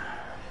right.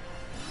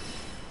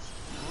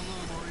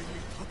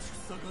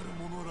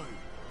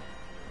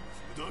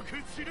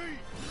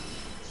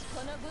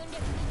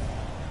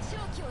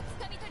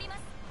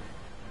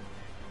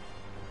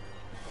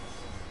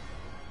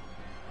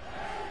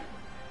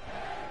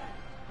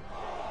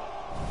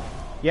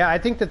 Yeah, I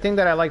think the thing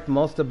that I liked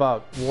most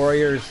about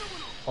Warriors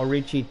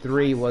Orichi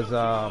 3 was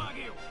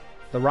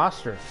the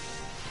roster.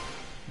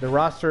 The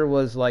roster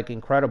was like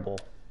incredible.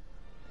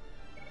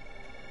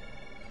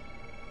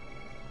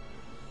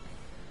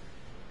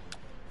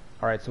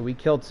 Alright, so we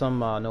killed some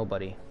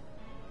nobody.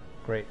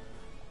 Great.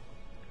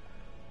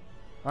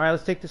 Alright,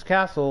 let's take this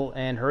castle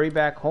and hurry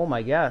back home,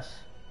 I guess.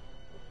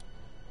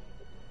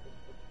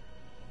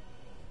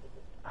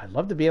 I'd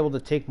love to be able to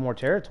take more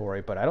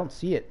territory, but I don't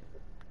see it.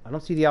 I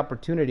don't see the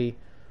opportunity.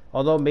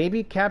 Although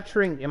maybe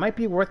capturing... It might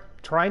be worth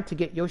trying to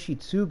get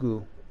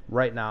Yoshitsugu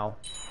right now.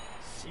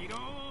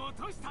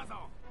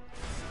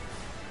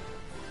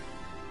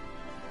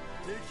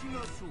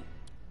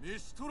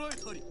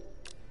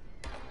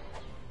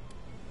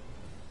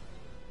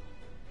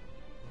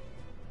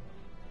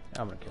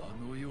 I'm gonna kill him.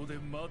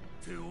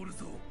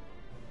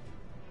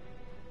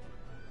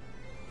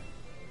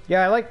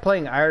 Yeah, I like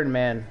playing Iron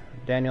Man,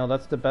 Daniel.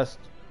 That's the best...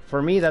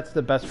 For me, that's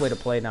the best way to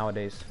play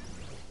nowadays.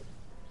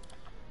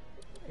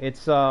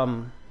 It's, I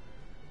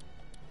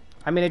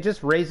mean, it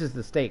just raises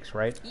the stakes,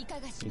 right?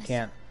 You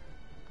can't...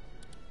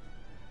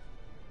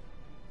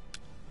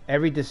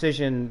 Every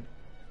decision,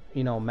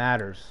 you know,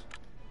 matters.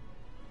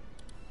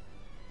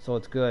 So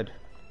it's good.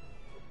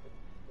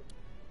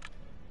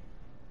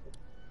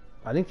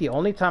 I think the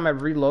only time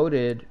I've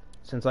reloaded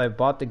since I've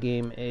bought the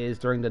game is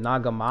during the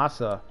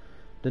Nagamasa.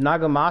 The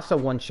Nagamasa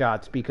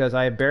one-shots, because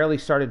I barely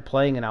started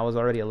playing and I was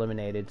already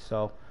eliminated.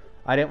 So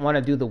I didn't want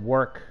to do the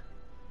work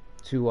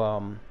to,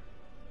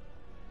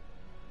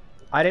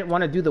 I didn't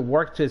want to do the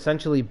work to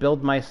essentially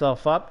build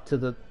myself up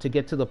to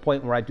get to the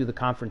point where I do the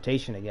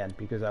confrontation again,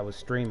 because I was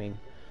streaming.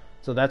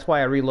 So that's why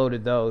I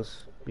reloaded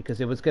those,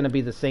 because it was going to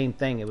be the same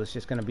thing. It was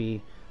just going to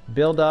be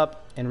build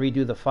up and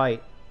redo the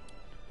fight.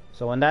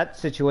 So in that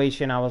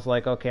situation, I was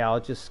like, okay, I'll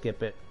just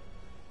skip it,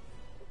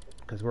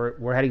 because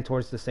we're heading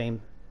towards the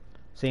same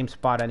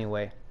spot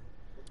anyway.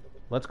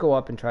 Let's go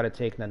up and try to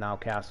take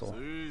Nanao Castle.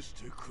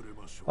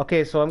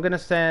 Okay, so I'm gonna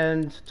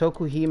send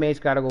Tokuhime's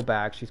got to go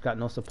back. She's got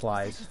no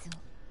supplies,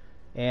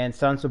 and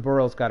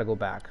Sansaburo's got to go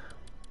back.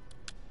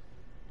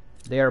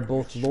 They are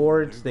both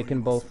lords. They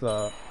can both.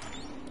 Who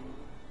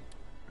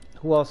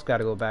else got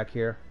to go back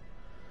here?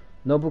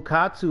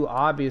 Nobukatsu,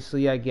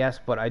 obviously, I guess,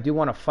 but I do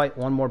want to fight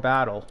one more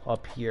battle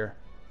up here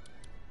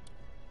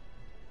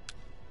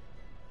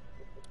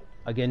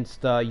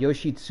against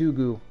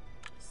Yoshitsugu.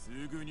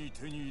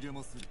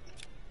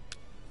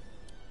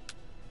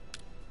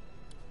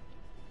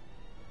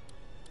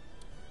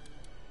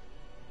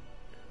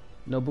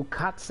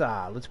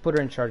 Nobukatsu, let's put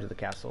her in charge of the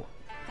castle.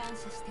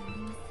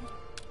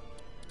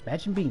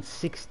 Imagine being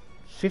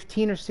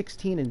 15 or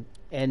 16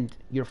 and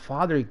your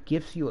father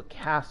gives you a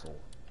castle.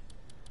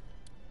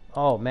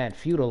 Oh man,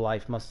 feudal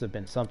life must have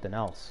been something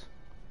else.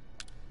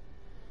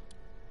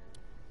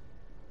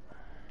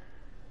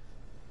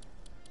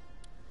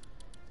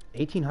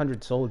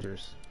 $1,800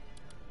 soldiers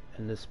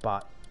in this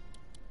spot.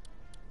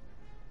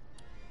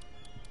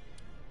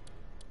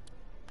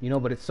 You know,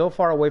 but it's so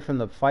far away from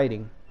the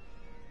fighting.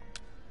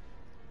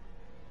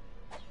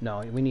 No,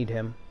 we need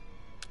him.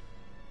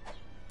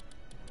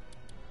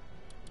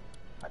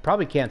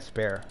 probably can't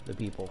spare the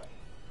people.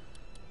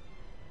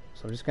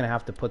 So I'm just gonna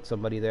have to put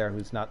somebody there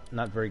who's not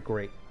very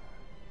great.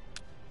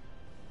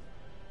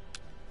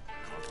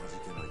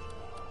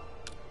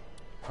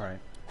 Alright.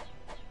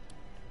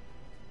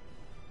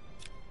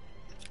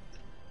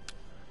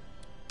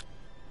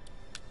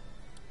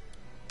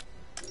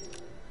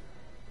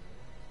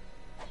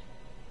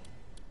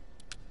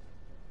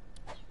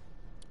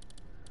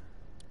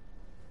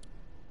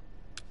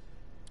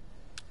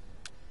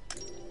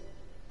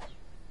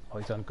 Oh,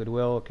 he's on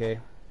Goodwill, okay.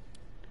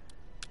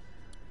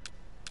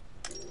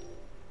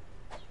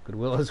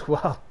 Goodwill as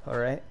well,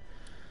 alright.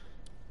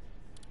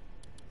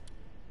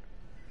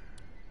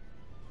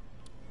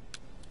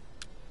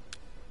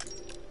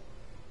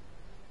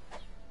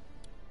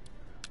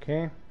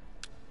 Okay.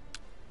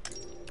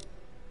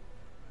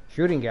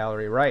 Shooting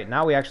gallery, right.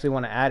 Now we actually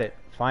want to add it,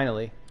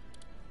 finally.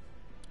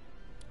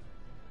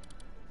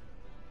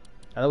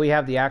 Now that we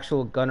have the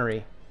actual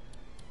gunnery.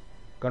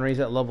 Gunnery's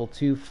at level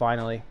 2,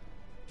 finally.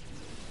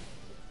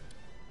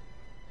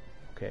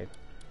 Okay.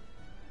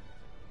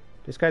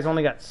 This guy's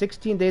only got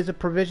 16 days of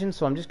provision,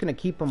 so I'm just going to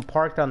keep him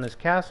parked on this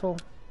castle.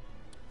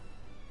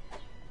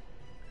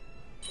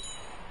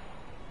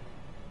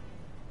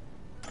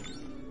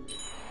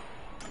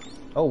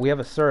 Oh, we have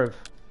a serve.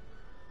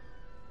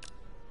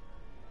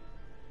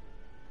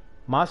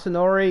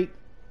 Masanori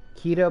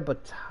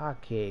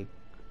Kitabatake.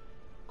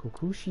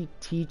 Kokushi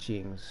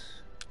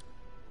Teachings.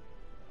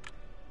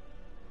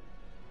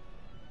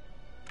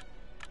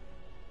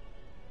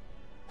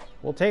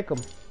 We'll take them.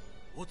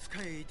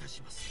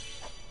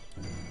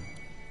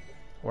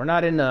 We're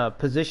not in a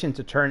position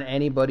to turn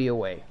anybody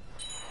away.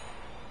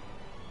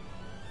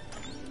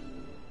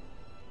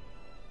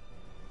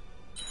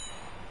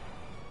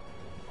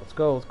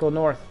 Let's go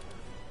north.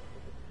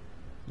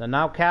 The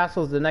Now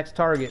Castle is the next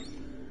target.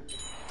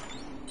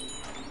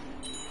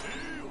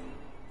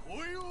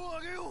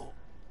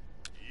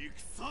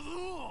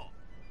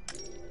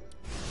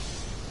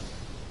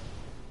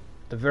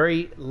 The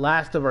very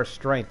last of our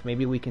strength.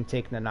 Maybe we can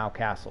take the Now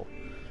Castle.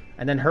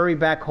 And then hurry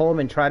back home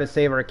and try to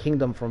save our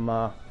kingdom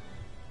from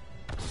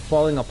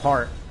falling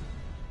apart.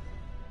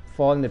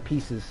 Falling to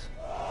pieces.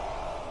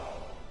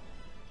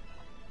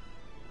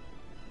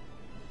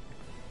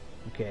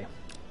 Okay.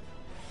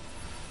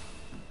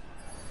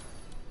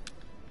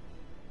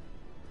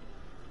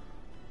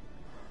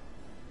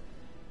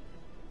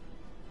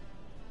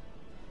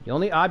 The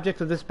only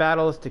object of this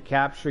battle is to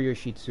capture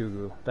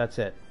Yoshitsugu. That's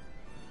it.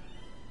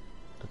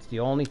 That's the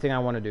only thing I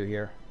want to do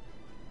here.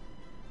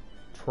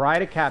 Try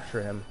to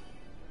capture him.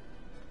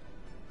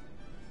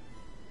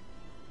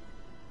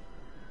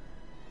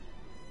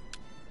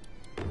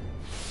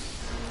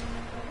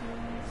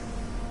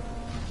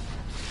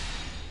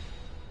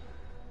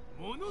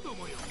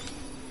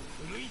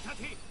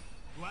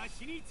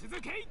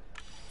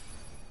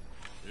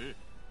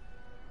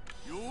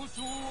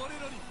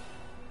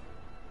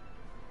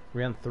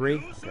 We're on 3?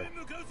 Okay.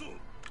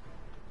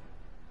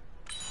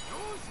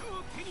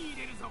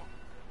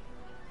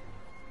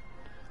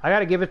 I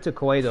gotta give it to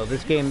Koei though.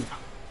 This game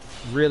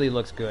really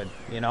looks good,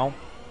 you know?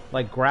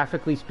 Like,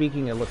 graphically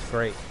speaking, it looks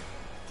great.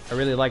 I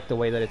really like the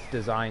way that it's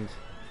designed.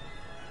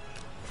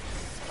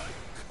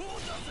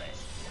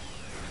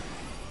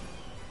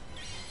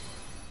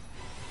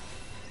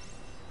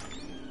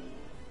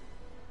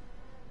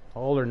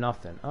 All or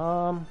nothing.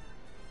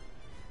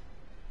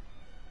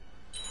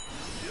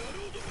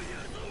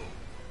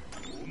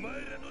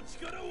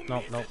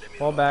 Nope, nope.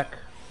 Fall back.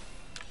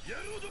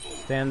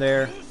 Stand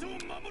there.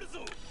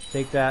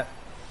 Take that.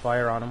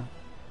 Fire on him.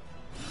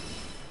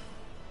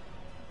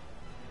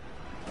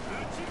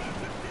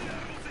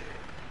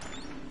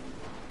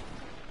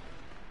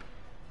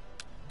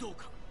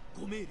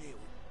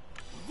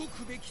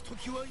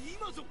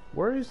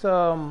 Where's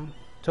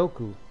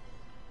Toku?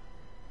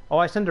 Oh,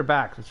 I send her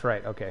back. That's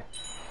right. Okay.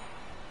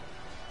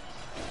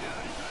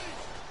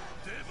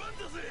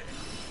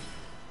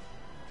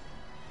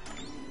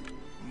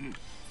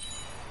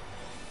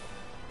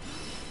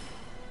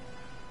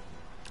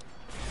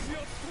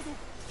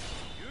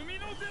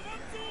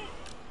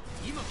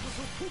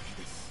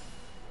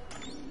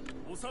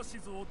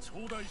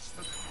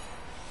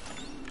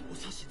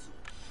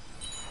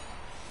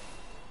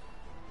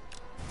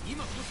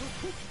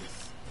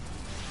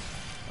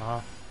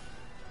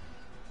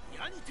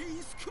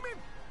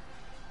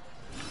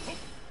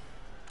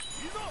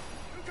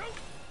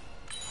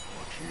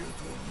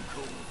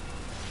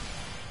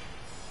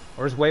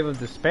 Where's Wave of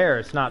Despair?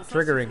 It's not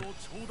triggering.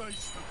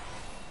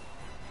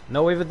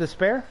 No Wave of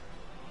Despair?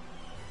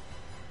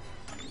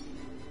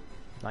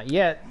 Not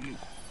yet.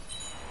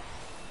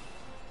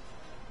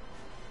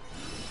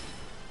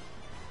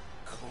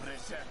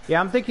 Yeah,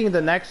 I'm thinking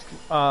the next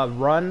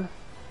run,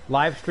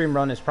 live stream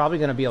run, is probably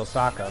going to be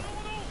Osaka.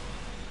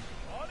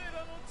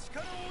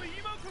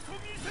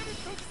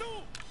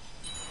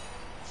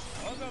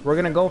 We're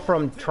going to go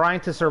from trying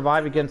to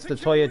survive against the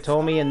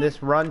Toyotomi in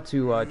this run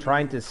to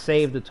trying to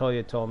save the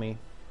Toyotomi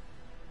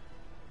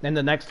in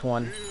the next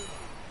one.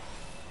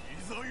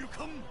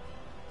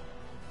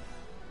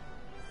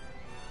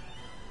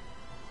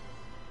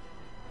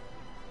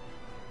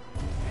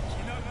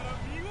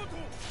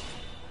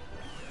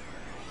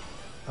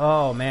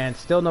 Oh man,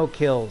 still no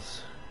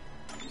kills.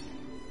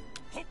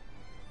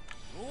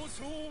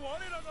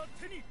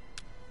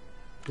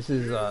 This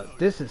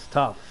is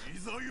tough.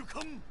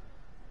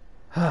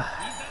 We're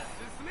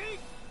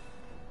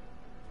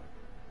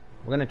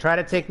gonna try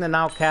to take the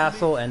now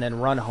castle and then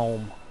run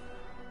home.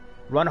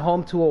 Run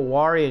home to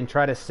Owari and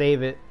try to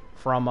save it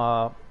from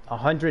a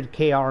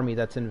 100k army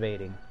that's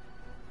invading.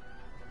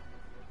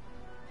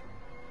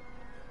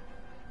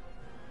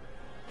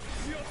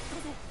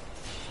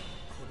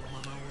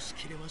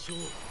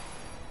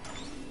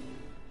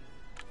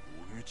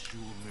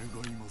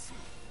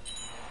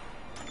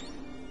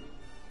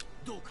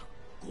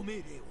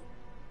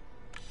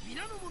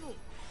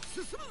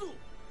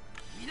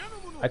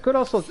 I could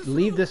also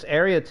leave this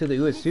area to the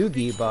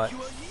Uesugi, but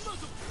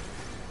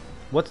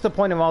what's the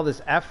point of all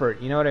this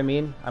effort? You know what I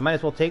mean? I might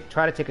as well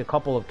try to take a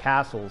couple of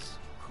castles.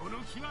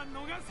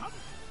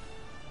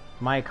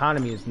 My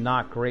economy is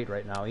not great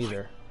right now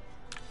either.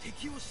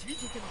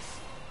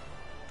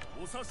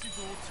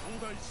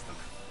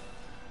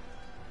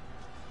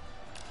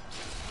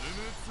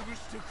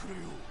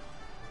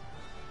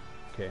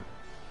 Okay.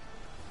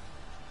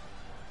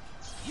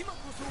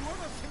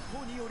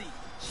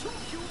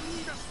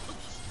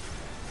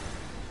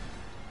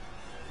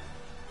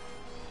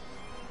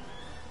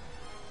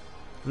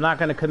 I'm not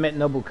going to commit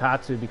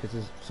Nobukatsu because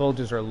his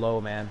soldiers are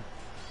low, man.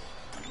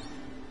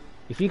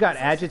 If he got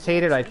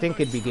agitated, I think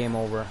it'd be game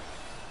over.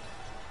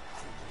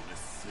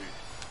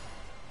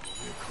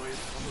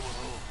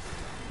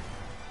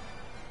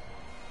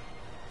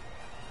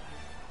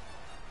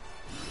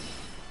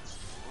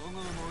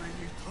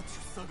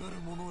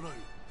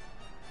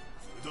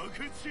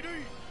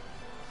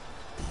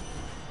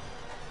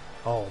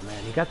 Oh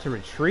man, he got to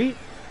retreat?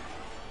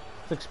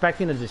 I was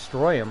expecting to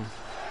destroy him.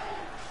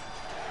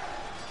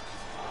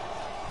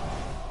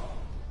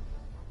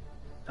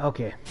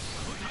 Okay.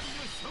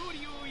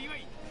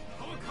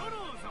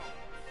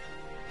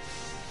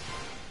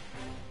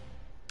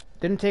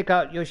 Didn't take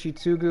out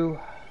Yoshitsugu.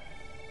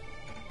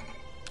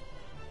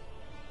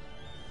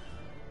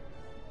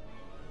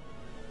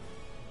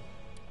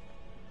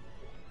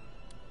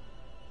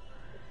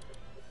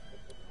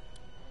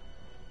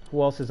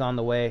 Who else is on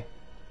the way?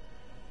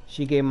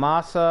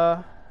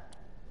 Shigemasa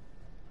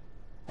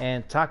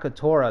and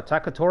Takatora.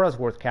 Takatora's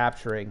worth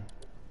capturing.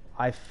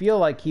 I feel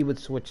like he would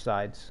switch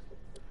sides.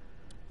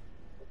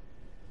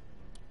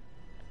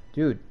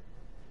 Dude,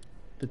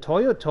 the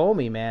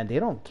Toyotomi, man, they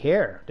don't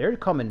care. They're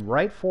coming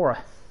right for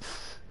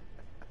us.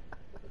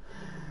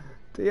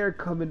 They are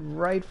coming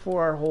right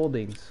for our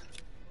holdings.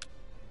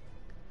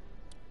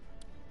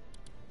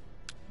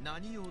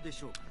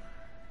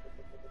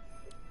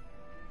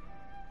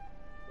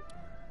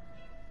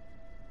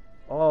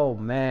 Oh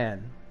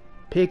man,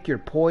 pick your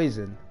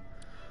poison.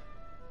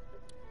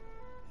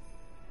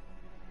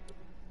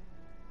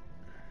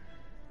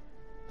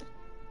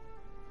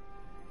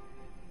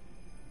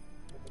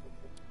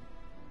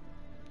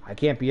 I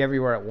can't be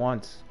everywhere at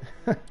once.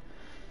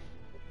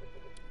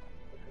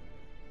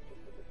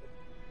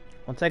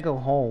 Once I go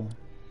home.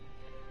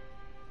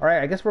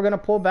 Alright, I guess we're gonna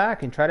pull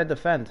back and try to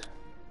defend.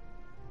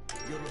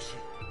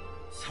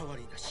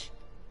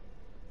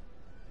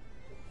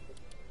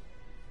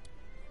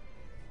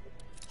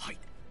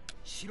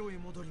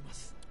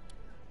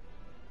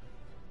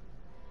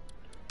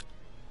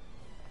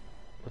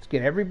 Let's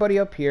get everybody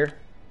up here.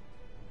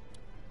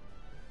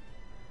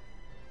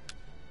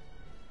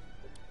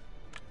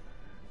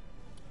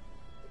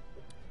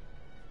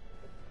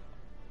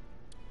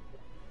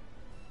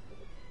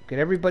 Get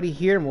everybody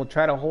here and we'll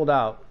try to hold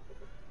out.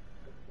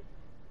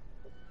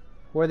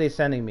 Who are they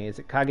sending me? Is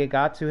it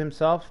Kagegatsu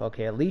himself?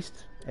 Okay, at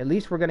least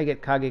we're gonna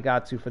get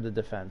Kagegatsu for the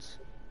defense.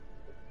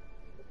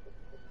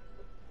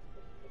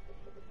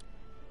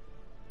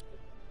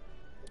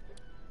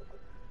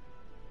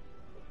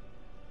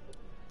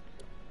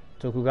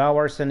 Tokugawa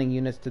are sending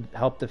units to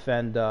help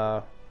defend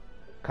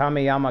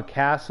Kameyama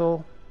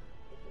Castle.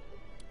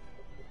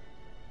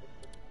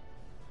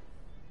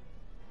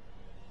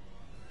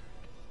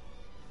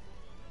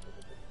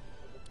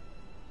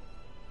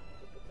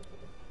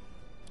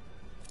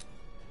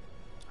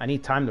 I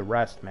need time to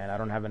rest, man. I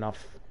don't have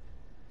enough.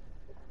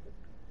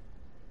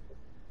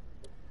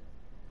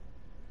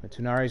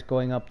 Mitsunari's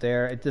going up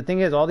there. The thing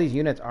is, all these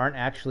units aren't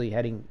actually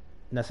heading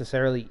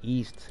necessarily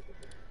east.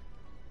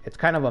 It's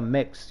kind of a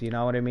mix, you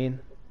know what I mean?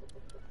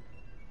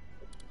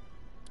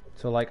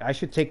 So, like, I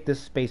should take this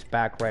space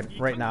back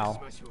right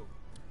now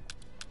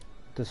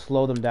to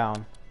slow them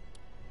down.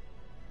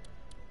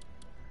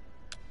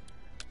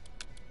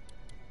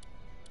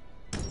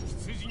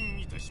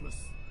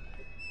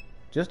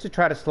 Just to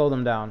try to slow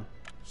them down.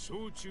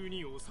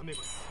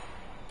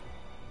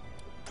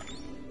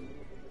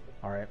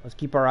 Alright, let's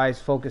keep our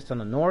eyes focused on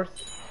the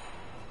north.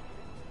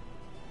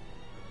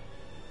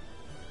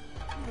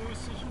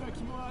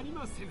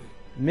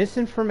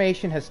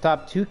 Misinformation has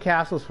stopped 2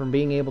 castles from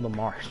being able to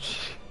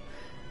march.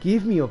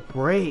 Give me a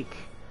break.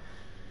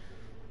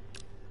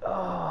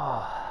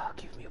 Oh,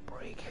 give me a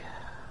break.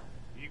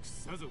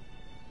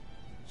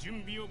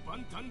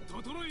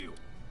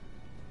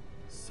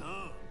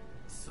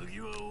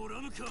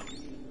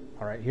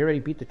 Alright, he already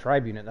beat the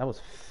tribe unit. That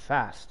was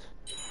fast.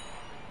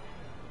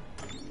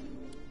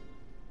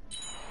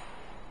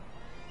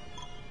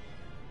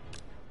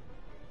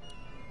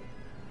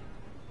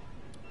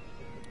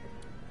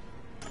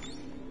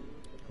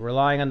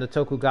 Relying on the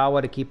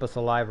Tokugawa to keep us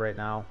alive right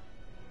now.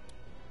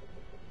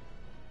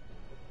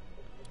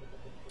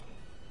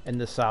 In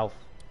the south.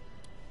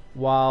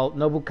 While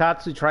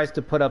Nobukatsu tries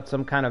to put up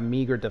some kind of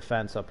meager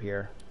defense up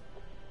here.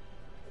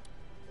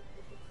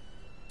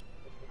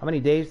 How many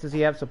days does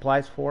he have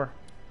supplies for?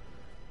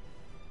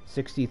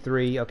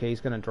 63. Okay,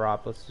 he's gonna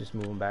drop. Let's just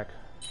move him back.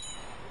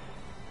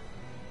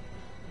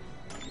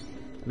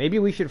 Maybe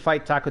we should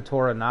fight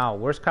Taketora now.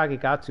 Where's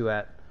Kagegatsu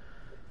at?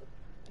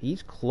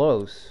 He's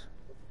close.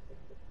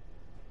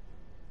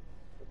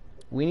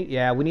 We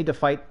need to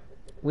fight.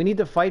 We need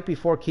to fight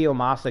before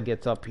Kiyomasa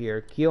gets up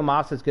here.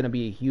 Kiyomasa is going to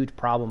be a huge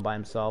problem by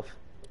himself.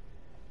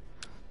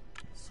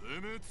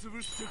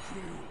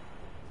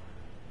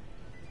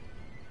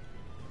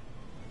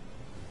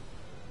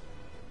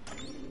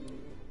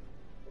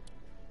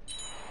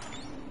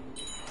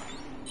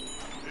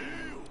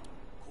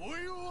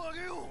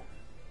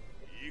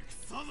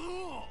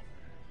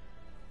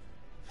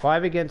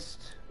 5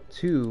 against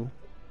 2.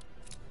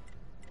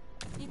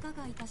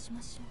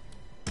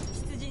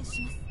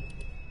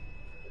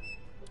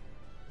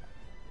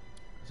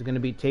 Is it going to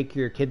be take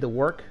your kid to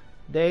work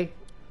day?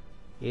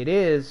 It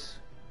is.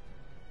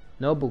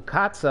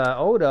 Nobukatsu,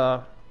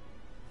 Oda.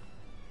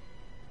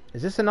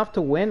 Is this enough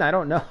to win? I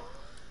don't know.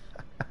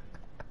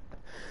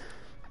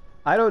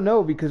 I don't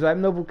know because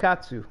I'm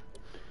Nobukatsu.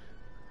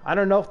 I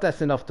don't know if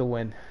that's enough to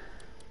win.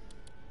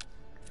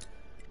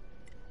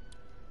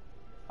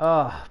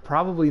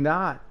 Probably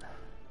not.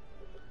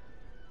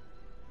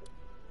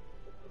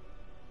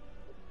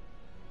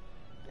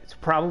 It's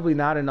probably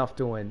not enough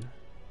to win.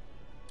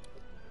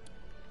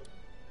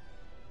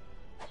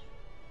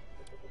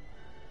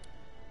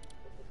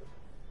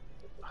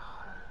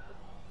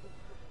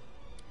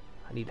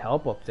 I need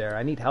help up there.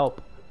 I need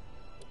help.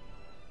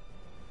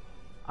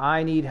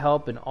 I need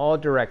help in all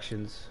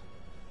directions.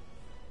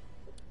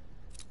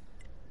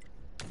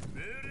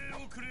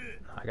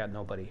 I got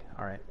nobody.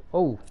 Alright.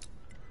 Oh.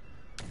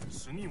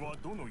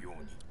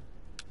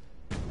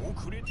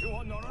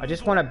 I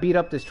just want to beat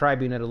up this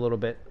tribe unit a little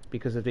bit,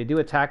 because if they do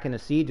attack in a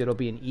siege, it'll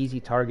be an easy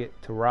target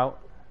to rout.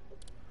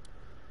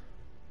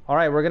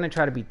 Alright, we're going to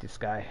try to beat this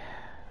guy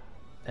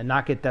and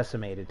not get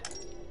decimated.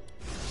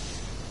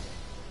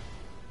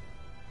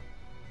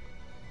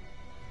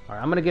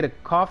 Alright, I'm going to get a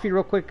coffee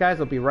real quick, guys.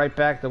 I'll be right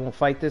back. Then we'll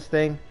fight this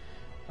thing.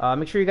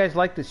 Make sure you guys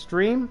like the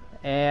stream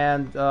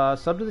and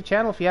sub to the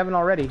channel if you haven't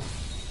already.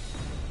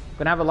 I'm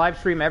going to have a live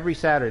stream every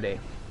Saturday.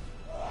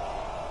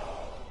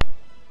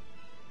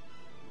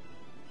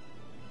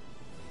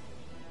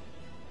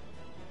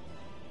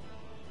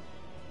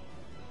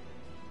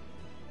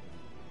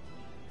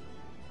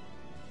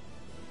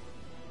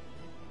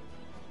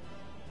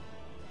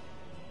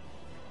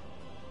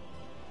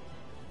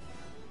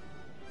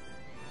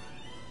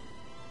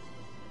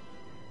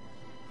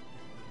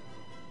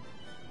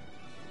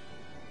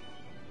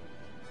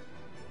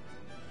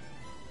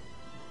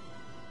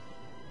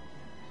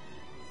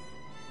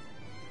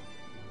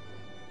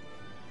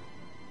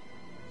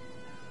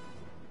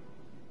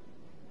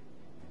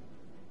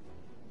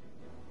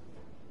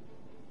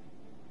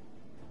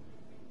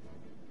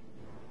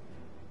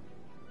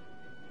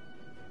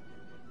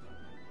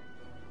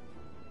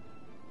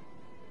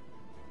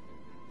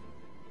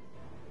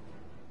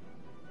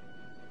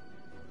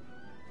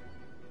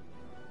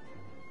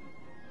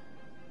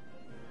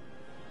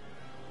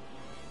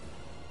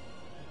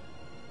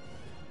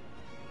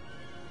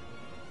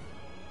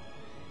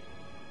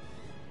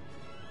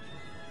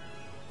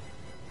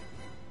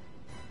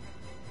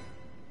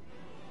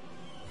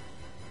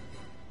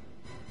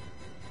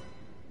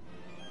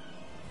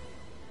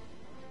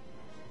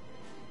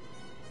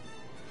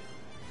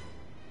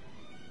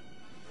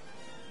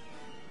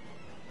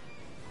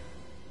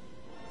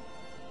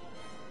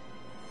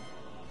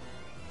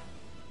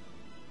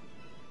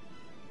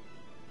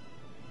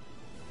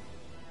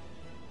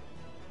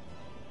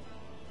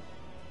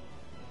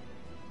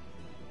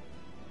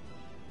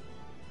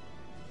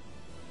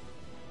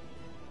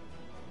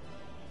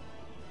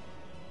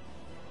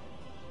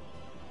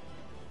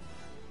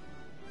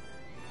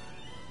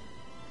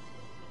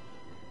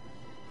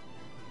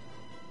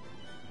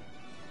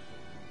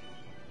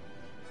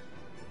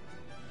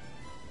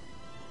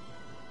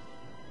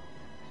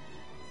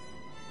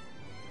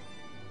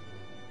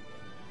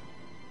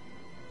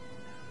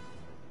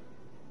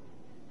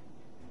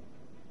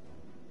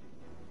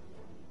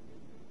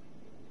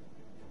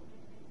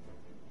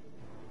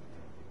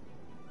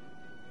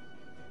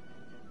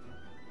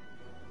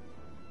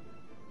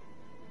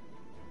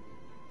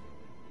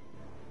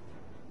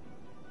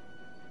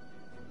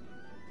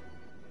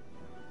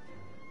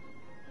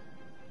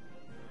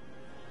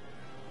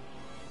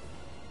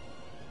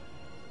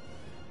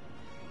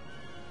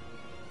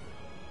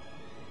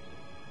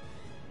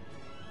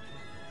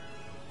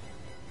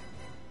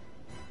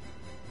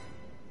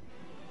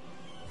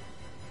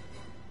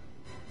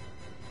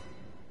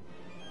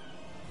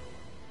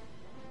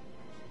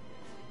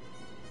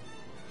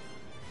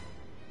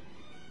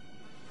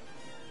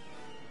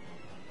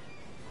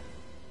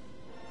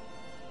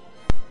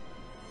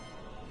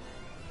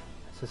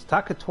 Says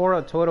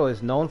Takatora Toro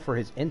is known for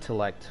his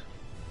intellect.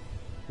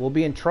 We'll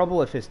be in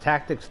trouble if his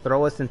tactics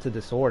throw us into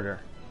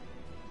disorder.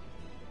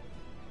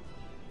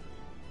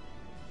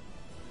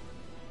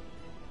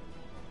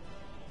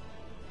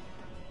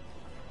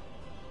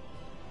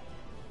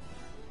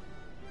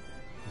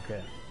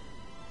 Okay.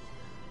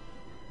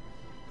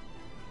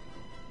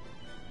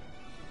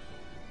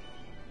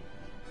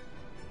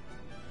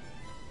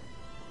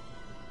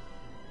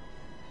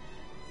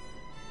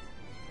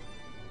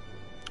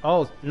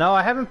 Oh, no,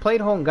 I haven't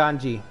played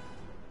Honganji.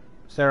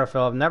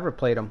 Seraphil, I've never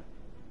played him.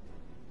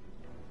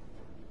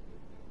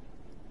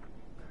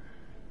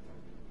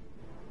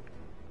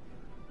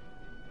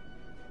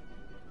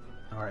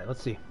 Alright,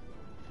 let's see.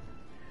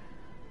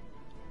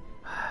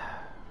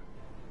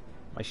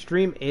 My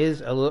stream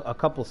is a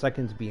couple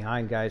seconds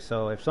behind, guys,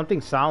 so if something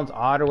sounds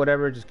odd or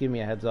whatever, just give me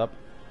a heads up.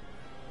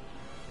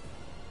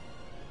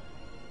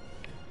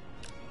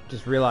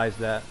 Just realize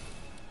that.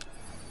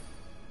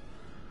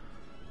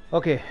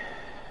 Okay.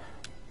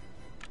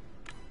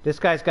 This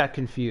guy's got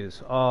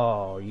confused.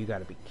 Oh, you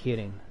gotta be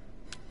kidding.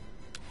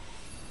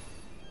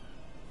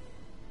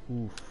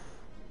 Oof.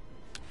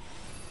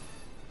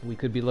 We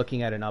could be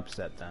looking at an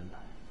upset then.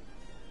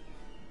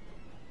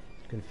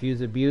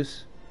 Confuse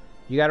abuse.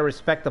 You gotta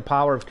respect the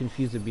power of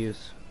confuse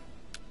abuse.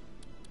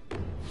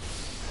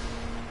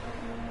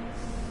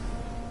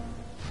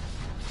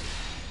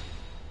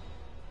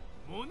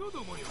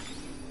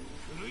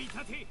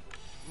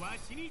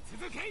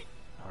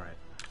 Alright.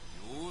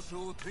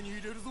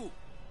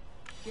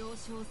 要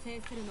所を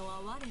制するのは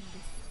我らです。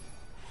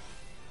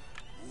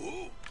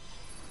おう。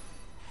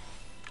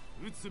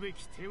打つべ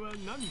き手は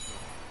何ぞ。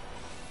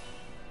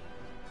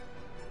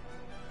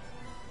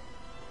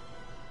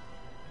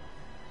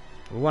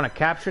We want to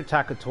capture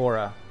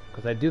Takatora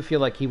because I do feel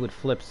like he would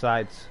flip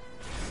sides.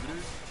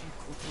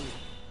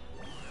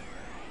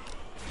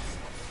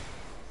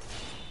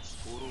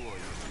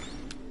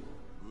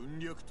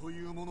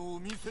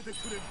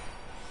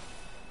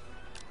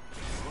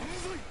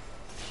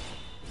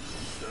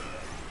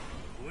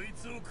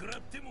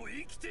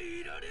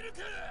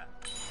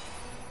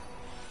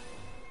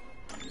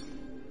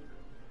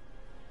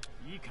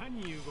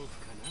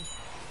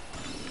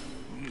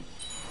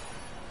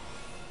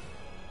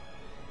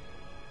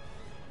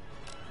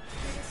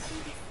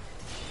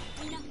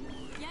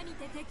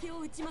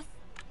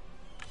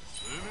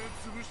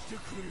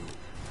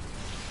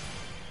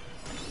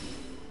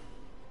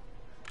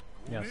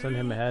 Yeah, send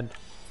him ahead.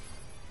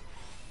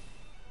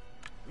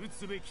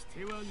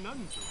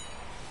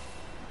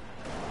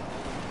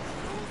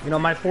 You know,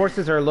 my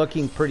forces are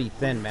looking pretty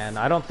thin, man.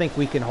 I don't think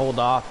we can hold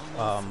off,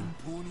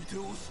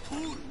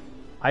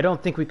 I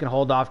don't think we can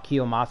hold off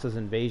Kiyomasa's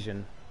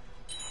invasion.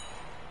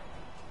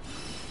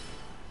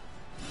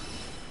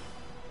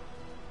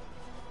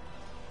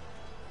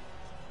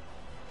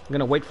 I'm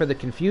gonna wait for the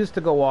confused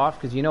to go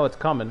off, because you know it's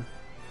coming.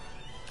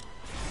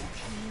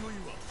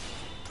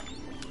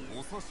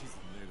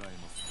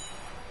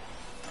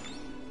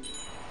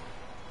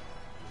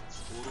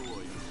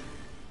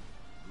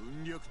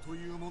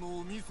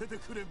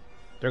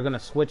 They're gonna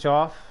switch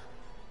off.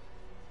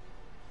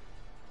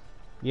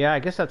 Yeah, I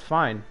guess that's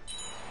fine.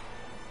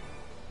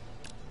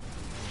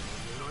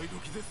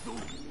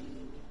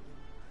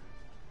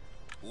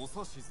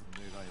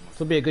 This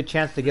will be a good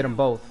chance to get them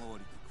both.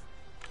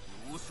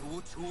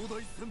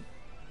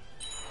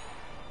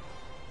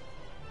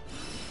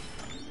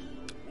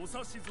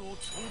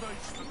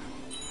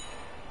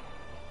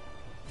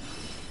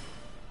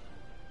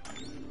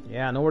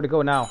 Yeah, nowhere to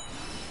go now.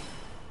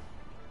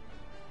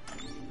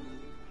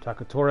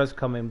 Takatora's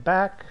coming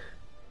back.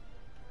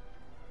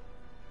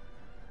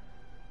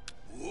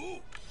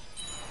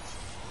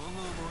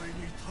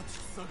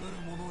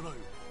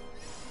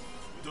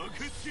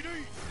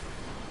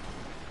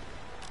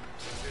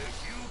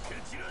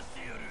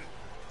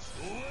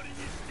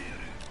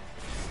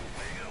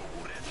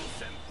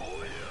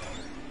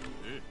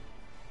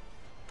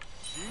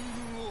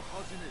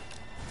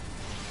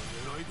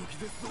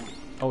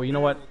 Oh, you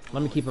know what?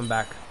 Let me keep him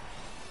back.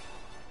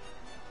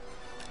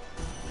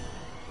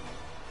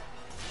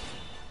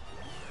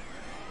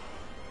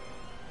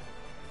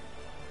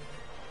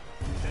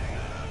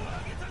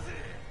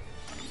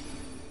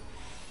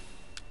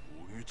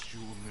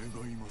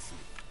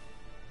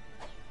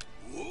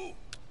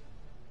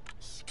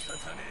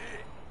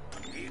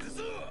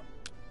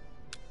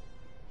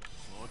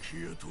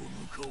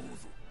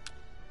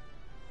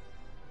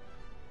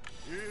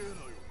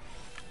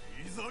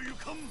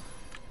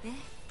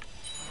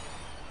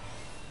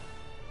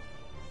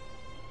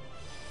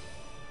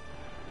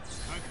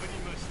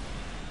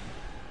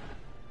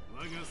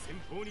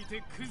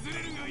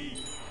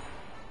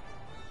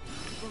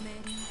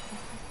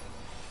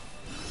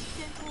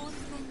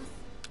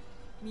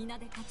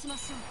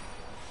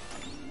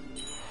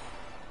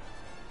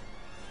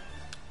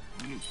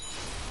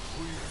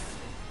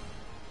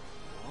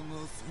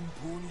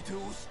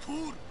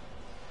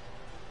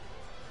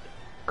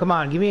 Come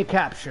on, give me a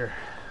capture.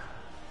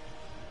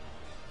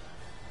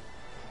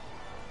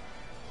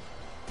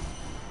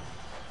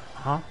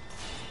 Huh?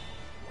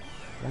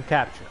 One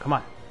capture. Come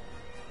on.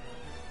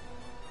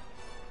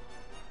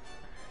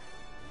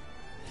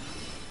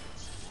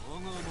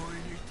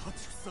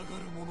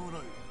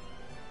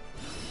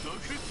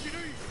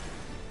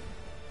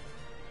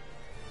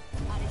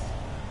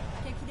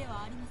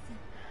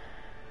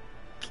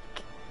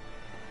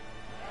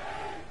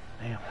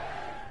 Damn.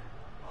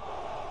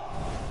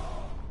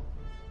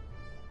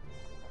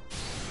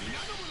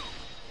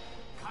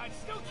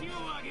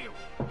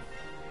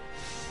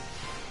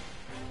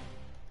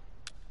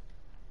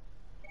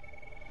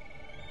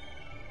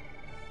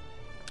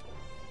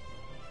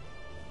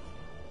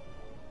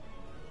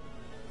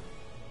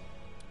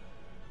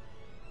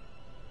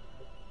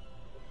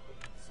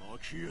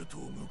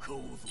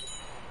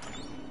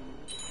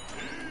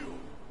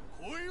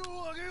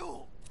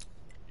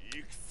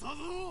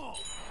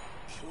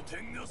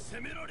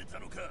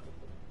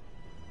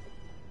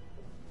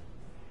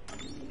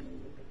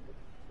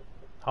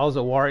 How's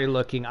the warrior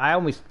looking?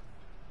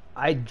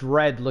 I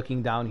dread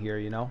looking down here,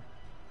 you know?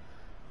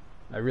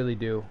 I really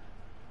do.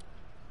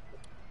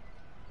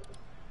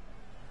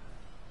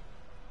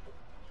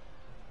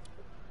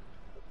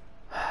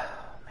 Man.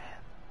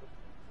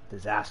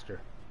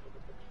 Disaster.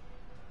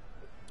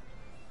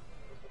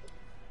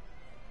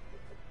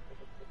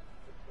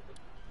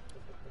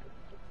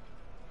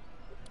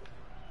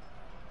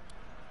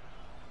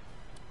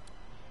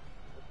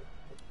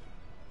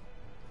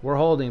 We're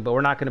holding, but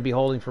we're not going to be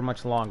holding for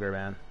much longer,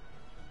 man.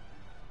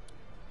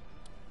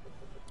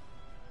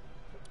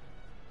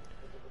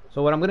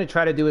 So what I'm going to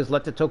try to do is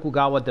let the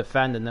Tokugawa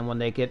defend, and then when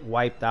they get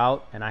wiped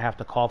out and I have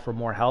to call for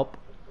more help,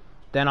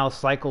 then I'll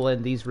cycle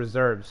in these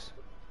reserves.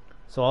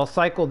 So I'll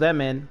cycle them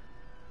in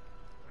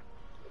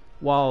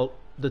while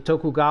the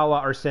Tokugawa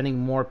are sending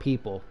more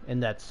people in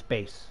that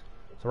space.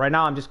 So right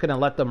now I'm just going to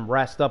let them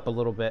rest up a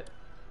little bit.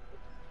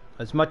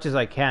 As much as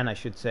I can, I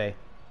should say.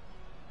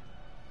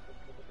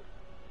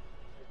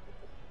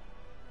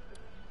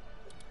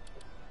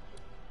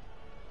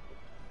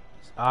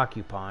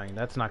 Occupying.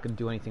 That's not going to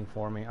do anything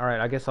for me.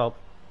 Alright, I guess I'll...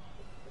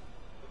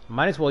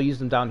 Might as well use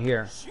them down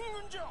here.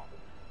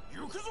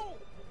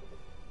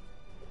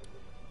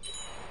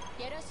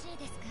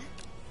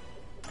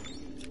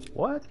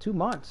 What? 2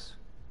 months?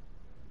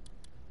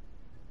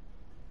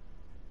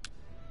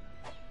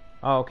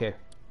 Oh, okay.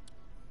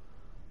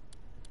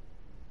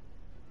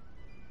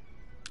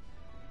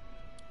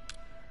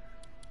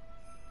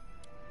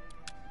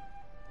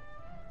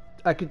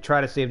 I could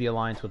try to save the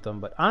alliance with them,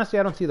 but honestly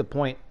I don't see the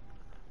point.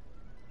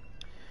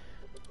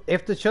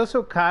 If the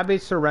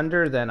Chosokabe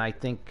surrender, then I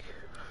think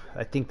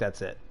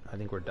that's it. I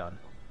think we're done.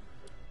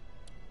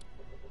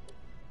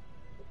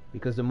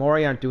 Because the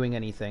Mori aren't doing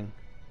anything.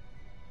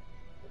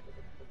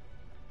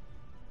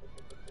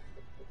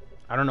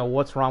 I don't know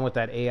what's wrong with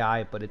that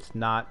AI, but it's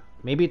not.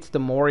 Maybe it's the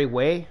Mori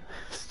way.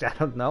 I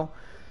don't know.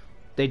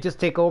 They just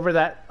take over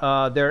that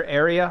their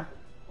area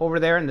over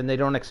there, and then they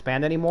don't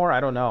expand anymore.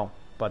 I don't know,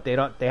 but they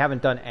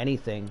haven't done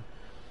anything.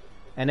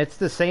 And it's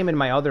the same in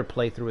my other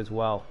playthrough as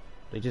well.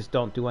 They just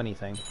don't do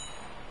anything.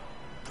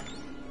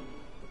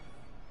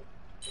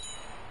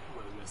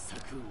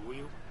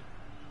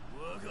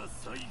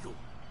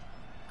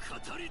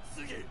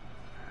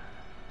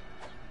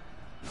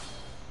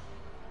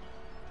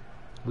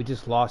 We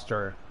just lost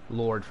our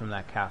lord from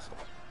that castle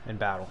in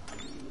battle.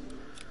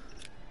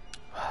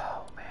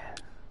 Oh, man.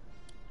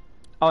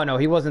 Oh, no,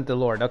 he wasn't the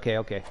lord. Okay,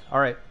 okay.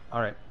 Alright,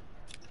 alright.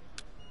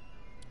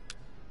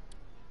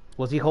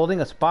 Was he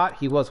holding a spot?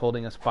 He was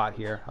holding a spot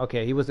here.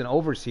 Okay, he was an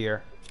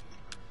overseer.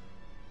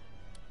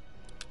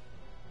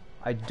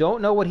 I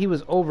don't know what he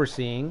was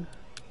overseeing.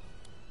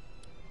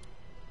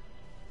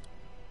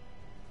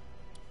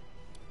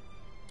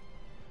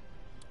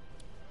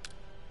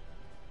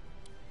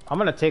 I'm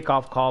going to take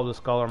off Call of the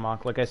Scholar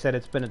Monk. Like I said,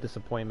 it's been a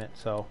disappointment,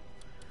 so...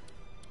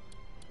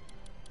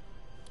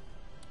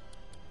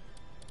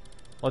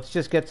 Let's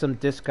just get some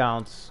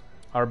discounts.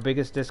 Our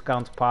biggest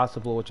discounts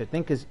possible, which I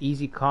think is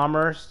Easy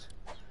Commerce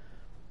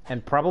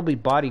and probably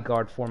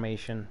Bodyguard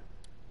Formation.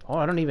 Oh,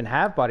 I don't even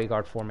have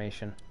Bodyguard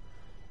Formation.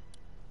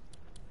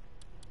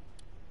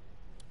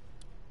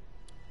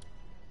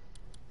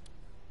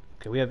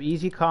 Okay, we have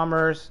Easy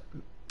Commerce,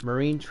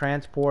 Marine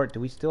Transport. Do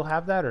we still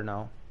have that or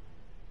no?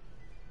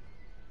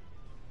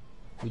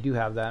 We do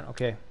have that,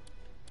 okay.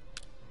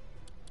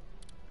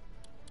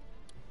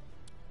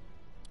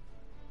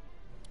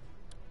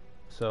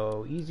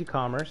 So, Easy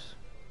Commerce.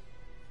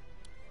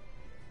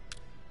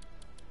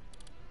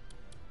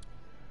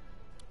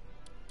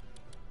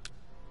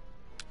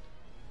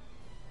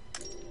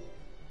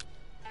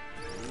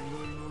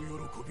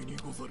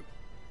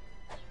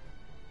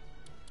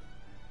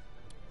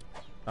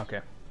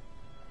 Okay.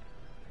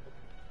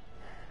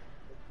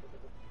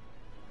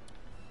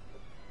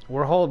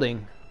 We're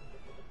holding.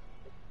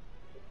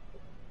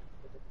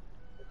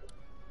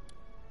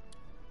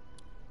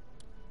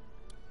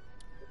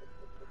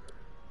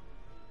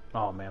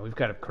 Oh man, we've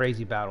got a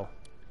crazy battle.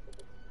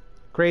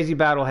 Crazy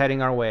battle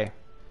heading our way.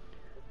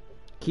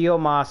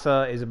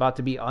 Kiyomasa is about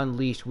to be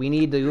unleashed. We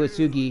need the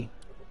Uesugi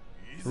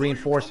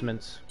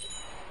reinforcements.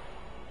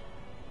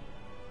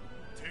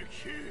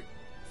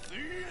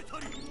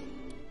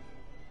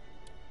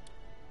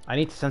 I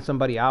need to send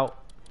somebody out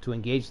to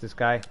engage this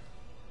guy.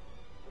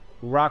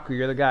 Uraku,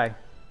 you're the guy.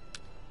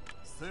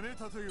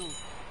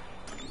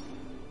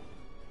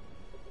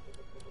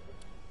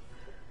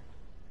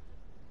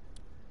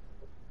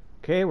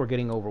 Okay, we're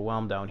getting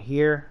overwhelmed down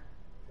here.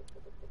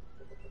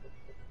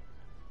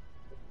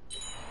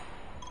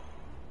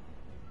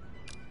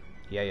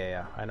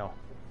 Yeah, I know.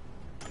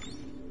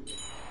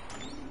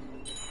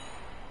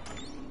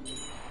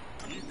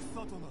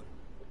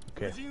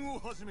 Okay.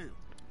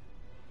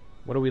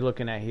 What are we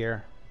looking at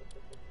here?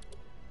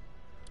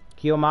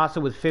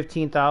 Kiyomasa with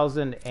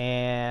 15,000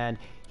 and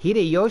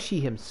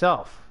Hideyoshi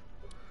himself.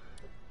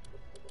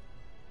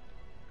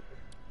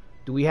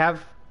 Do we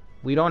have...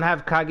 We don't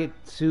have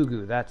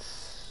Kagetsugu.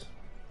 That's...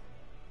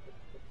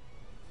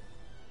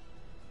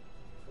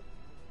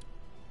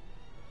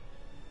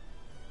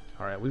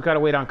 Alright, we've got to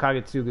wait on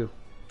Kagetsugu.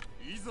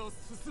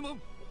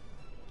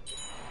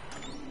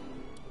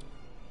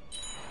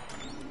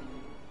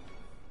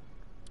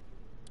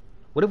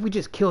 What if we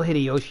just kill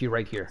Hideyoshi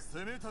right here?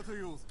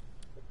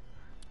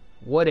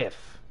 What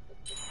if?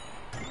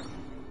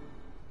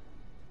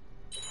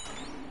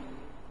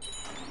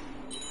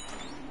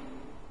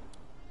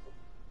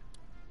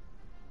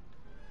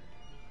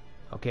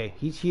 Okay,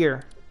 he's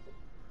here.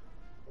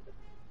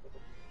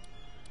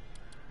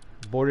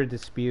 Border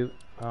dispute.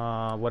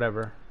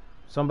 Whatever.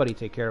 Somebody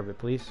take care of it,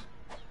 please.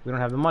 We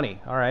don't have the money.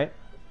 Alright.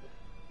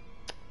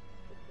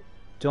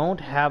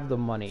 Don't have the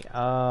money.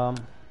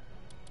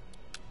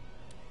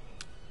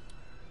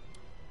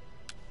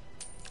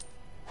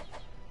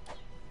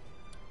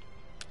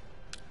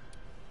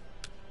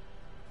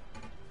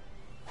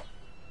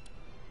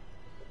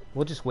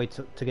 We'll just wait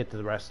to get to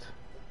the rest.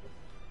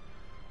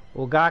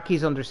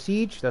 Ogaki's under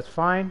siege. That's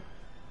fine.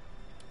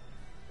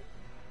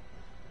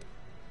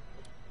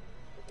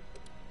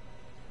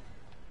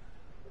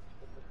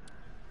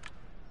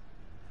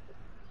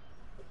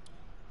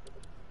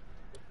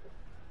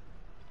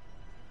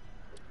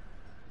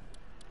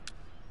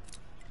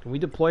 Can we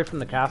deploy from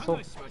the castle?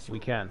 We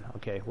can.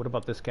 Okay, what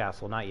about this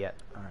castle? Not yet.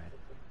 Alright.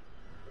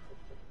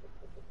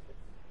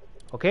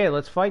 Okay,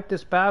 let's fight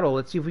this battle.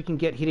 Let's see if we can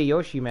get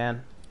Hideyoshi,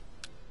 man.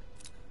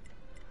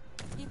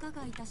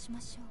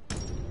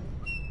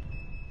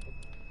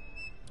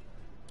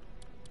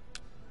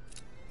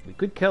 We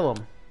could kill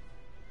him.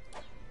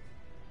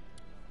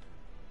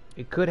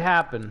 It could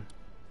happen.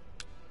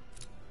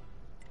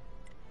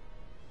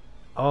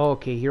 Oh,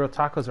 okay,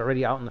 Hirotako's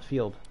already out in the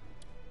field.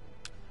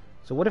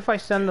 So what if I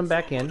send them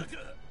back in?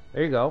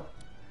 There you go.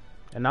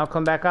 And now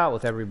come back out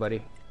with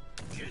everybody.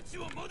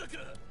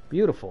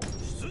 Beautiful.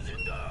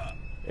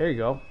 There you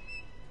go.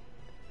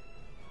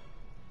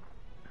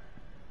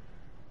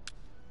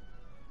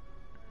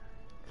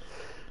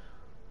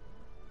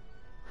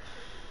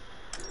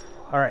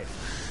 Alright.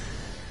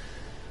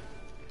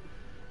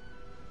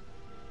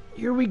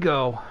 Here we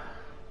go.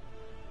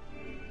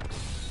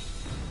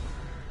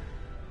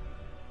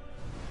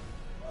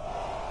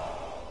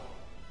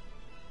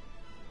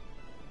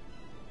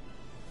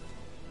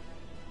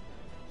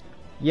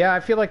 Yeah,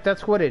 I feel like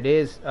that's what it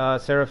is,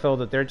 Seraphil,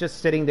 that they're just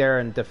sitting there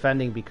and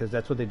defending because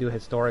that's what they do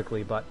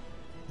historically, but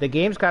the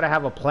game's got to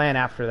have a plan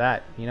after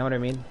that, you know what I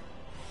mean?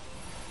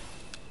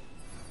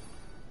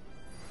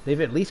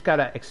 They've at least got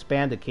to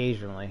expand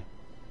occasionally.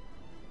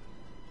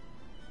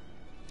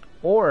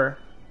 Or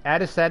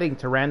add a setting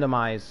to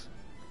randomize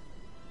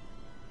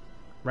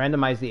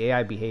the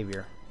AI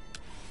behavior.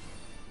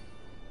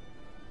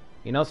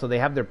 You know, so they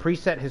have their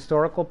preset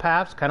historical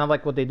paths, kind of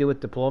like what they do with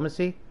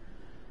diplomacy.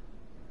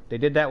 They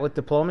did that with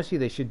diplomacy,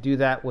 they should do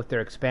that with their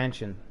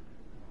expansion.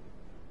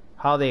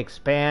 How they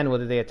expand,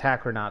 whether they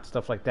attack or not,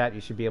 stuff like that,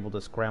 you should be able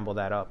to scramble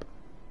that up.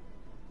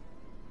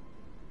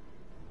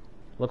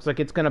 Looks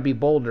like it's going to be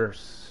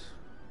boulders.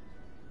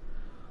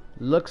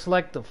 Looks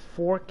like the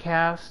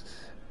forecast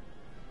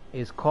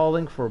is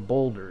calling for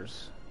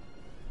boulders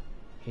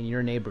in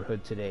your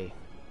neighborhood today.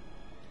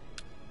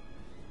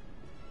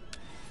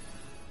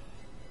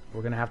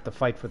 We're going to have to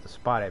fight for the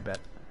spot, I bet.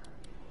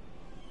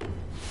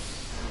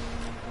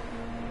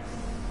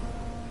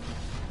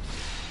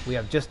 We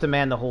have just a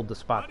man to hold the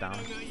spot down.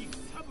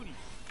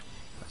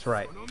 That's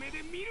right.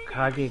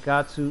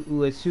 Kagegatsu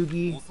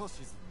Uesugi.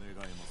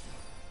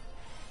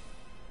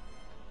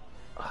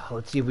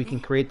 Let's see if we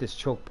can create this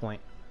choke point.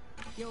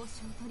 You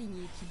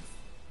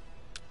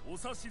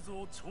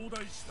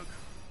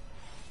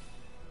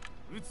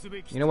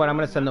know what? I'm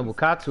going to send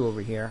Nobukatsu over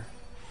here.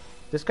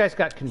 This guy's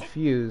got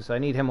confused. I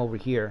need him over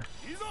here.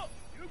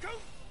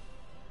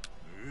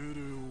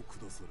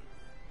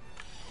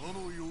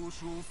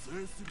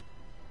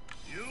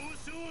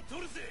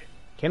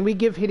 Can we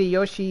give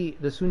Hideyoshi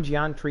the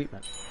Sunjian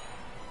treatment?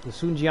 The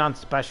Sunjian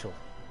special.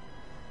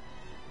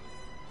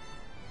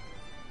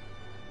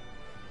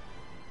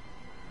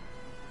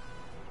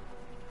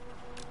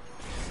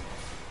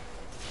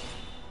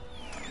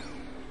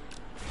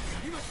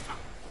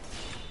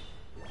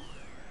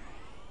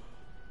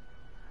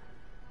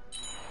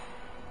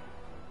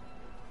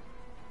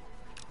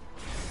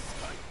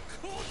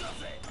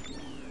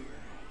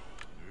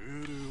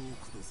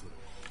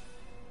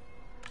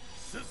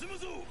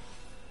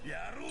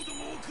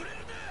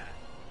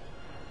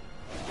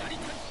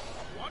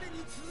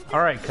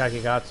 Alright,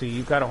 Kagegatsu,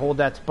 you gotta hold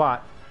that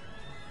spot.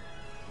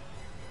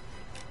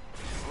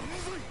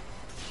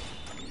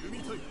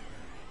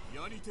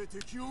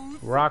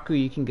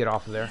 Raku, you can get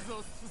off of there.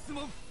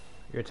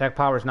 Your attack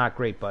power is not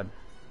great, bud.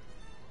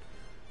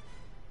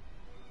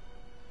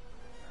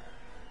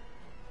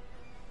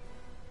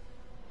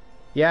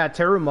 Yeah,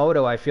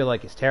 Terumoto I feel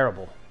like is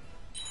terrible.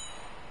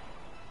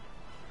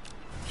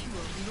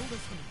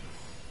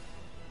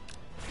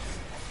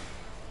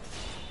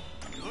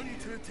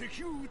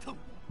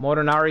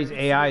 Motonari's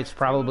AI is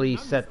probably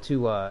set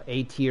to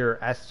A tier,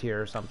 S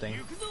tier or something.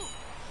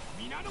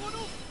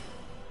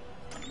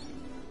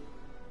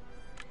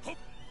 Let's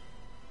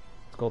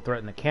go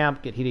threaten the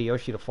camp, get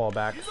Hideyoshi to fall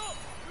back.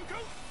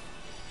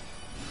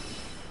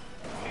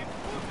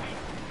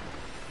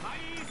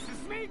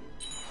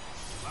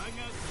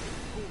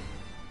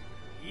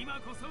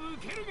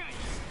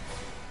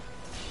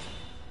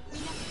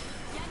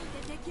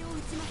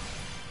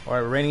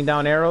 Alright, we're raining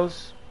down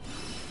arrows.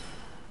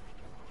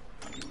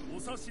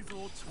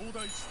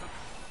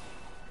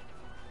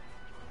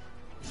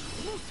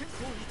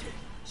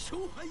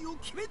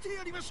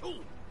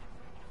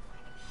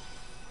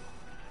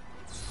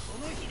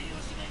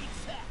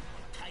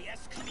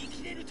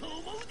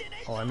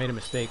 Oh, I made a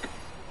mistake.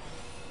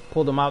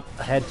 Pulled him out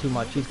ahead too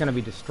much. He's gonna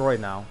be destroyed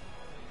now.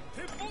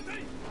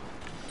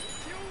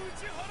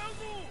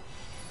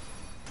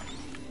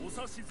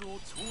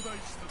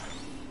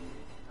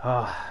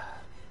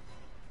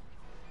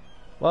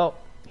 Well,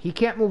 he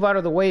can't move out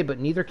of the way, but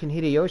neither can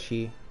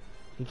Hideyoshi.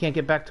 He can't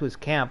get back to his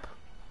camp.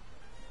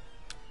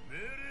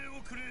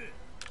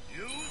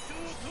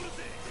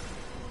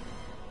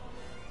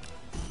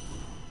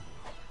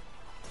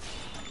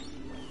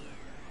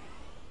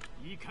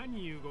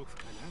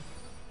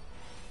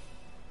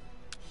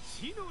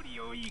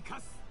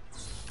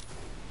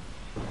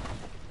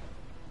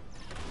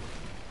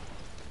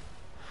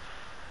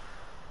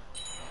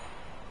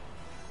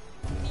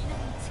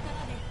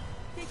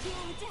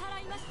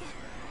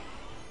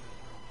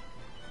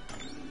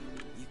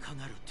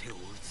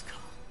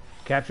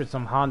 Captured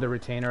some Honda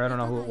retainer. I don't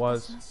know who it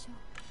was.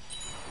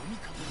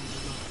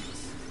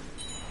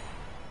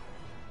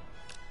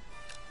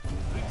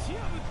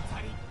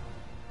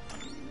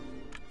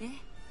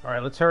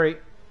 Alright, let's hurry.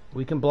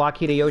 We can block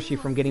Hideyoshi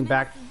from getting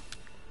back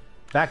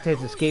to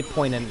his escape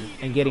point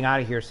and getting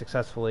out of here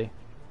successfully.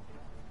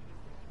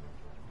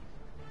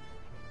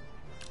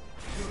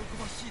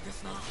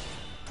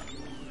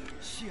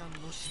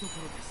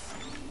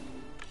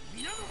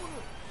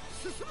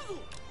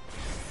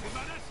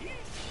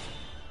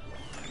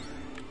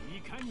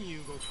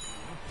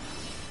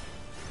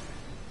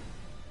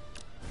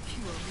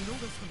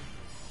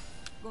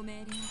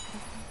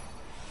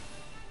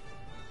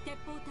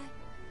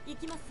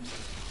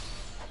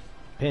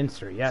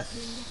 Pincer,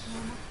 yes.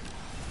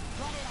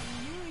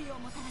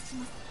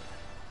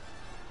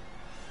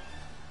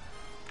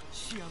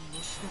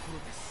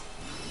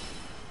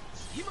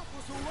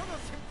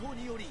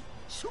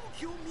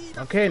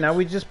 Okay, now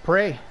we just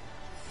pray.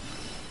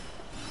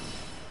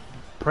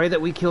 Pray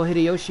that we kill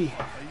Hideyoshi.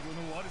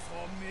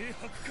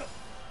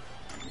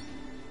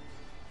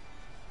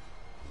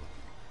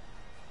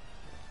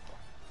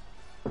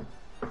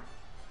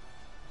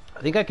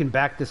 I think I can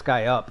back this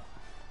guy up.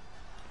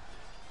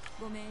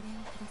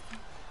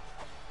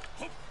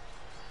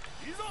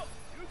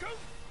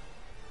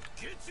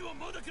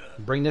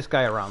 Bring this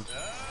guy around.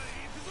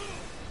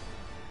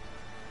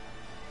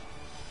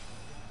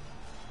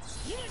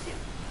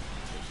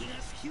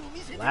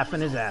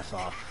 Laughing his ass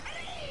off.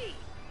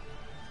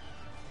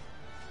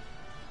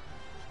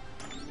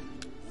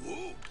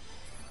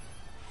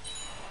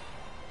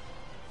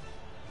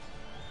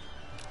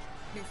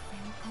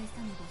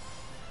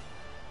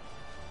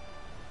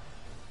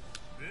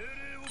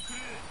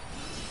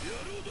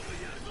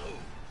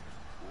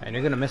 And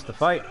you're gonna miss the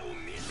fight.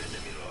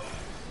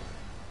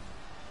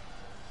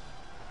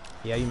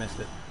 Yeah, you missed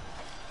it.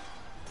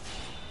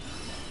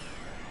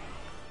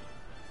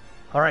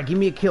 Alright, give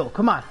me a kill.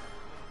 Come on.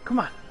 Come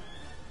on.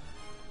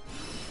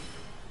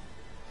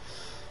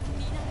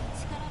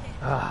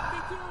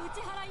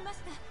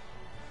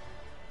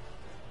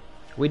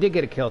 We did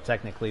get a kill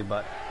technically,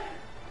 but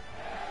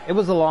it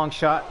was a long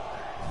shot.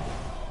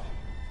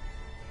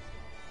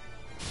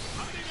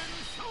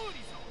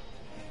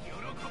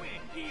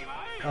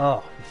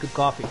 Oh, good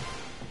coffee.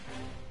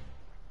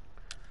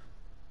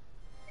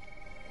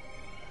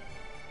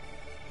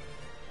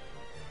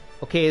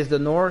 Okay, is the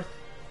north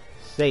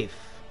safe?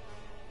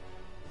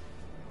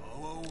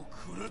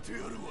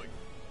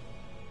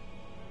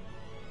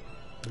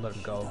 Let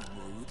him go.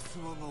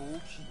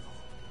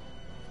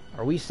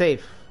 Are we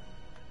safe?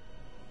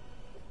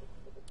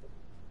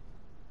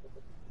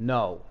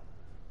 No.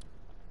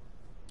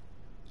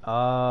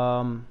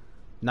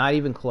 Not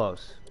even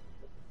close.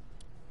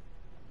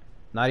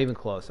 Not even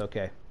close,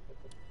 okay.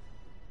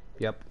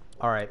 Yep,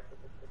 alright.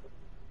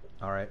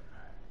 Alright.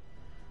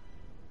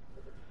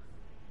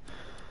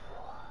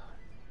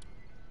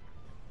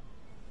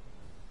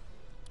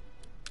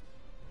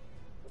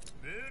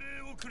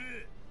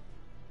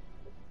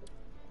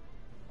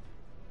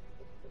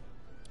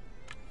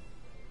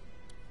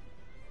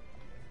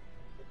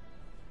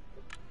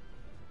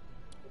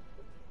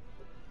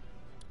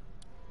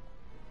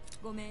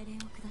 ご命令を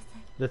くださ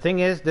い。 The thing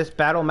is, this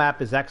battle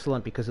map is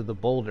excellent because of the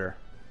boulder.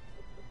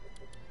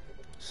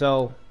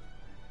 So,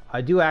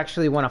 I do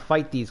actually want to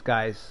fight these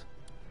guys.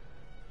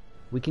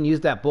 We can use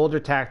that boulder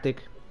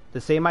tactic.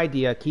 The same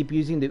idea. Keep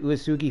using the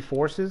Uesugi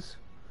forces.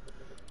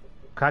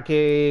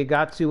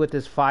 Kakegatsu with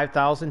his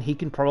 5,000, he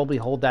can probably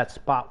hold that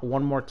spot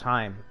one more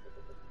time.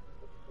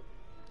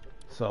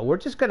 So we're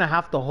just going to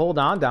have to hold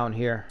on down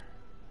here.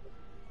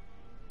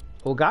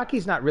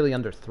 Ogaki's not really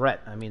under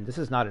threat. I mean, this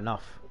is not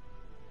enough.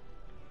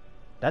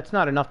 That's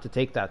not enough to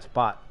take that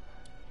spot.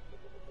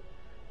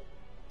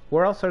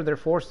 Where else are their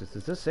forces?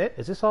 Is this it?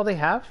 Is this all they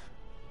have?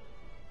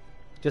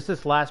 Just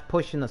this last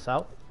push in the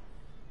south?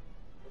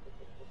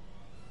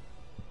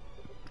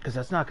 Because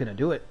that's not going to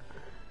do it.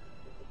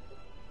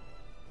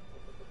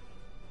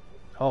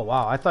 Oh,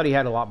 wow. I thought he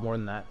had a lot more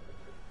than that.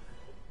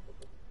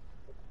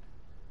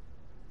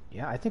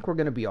 Yeah, I think we're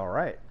going to be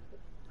alright.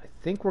 I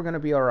think we're going to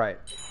be alright.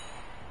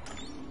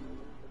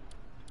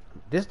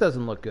 This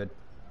doesn't look good.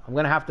 I'm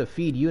going to have to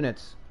feed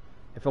units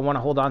if I want to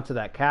hold on to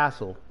that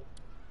castle.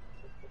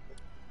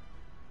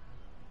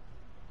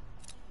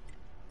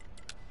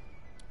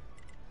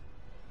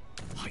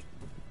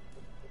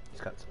 He's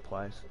got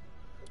supplies.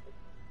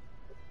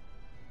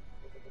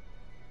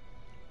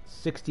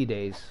 60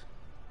 days.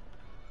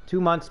 2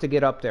 months to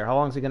get up there. How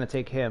long is it going to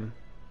take him?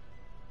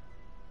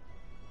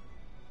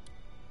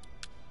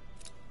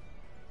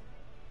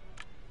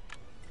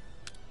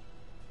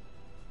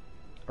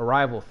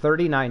 Arrival,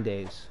 39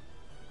 days.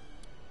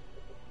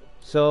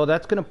 So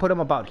that's going to put him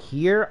about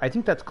here. I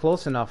think that's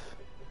close enough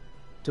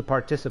to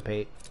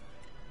participate.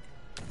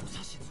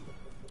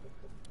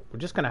 We're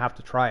just going to have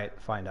to try it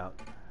and find out.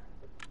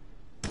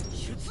 I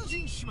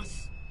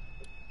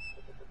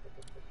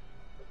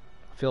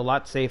feel a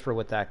lot safer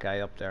with that guy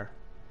up there.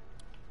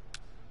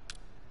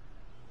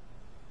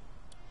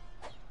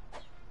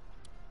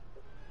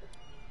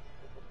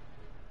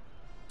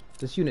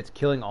 This unit's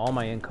killing all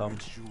my income.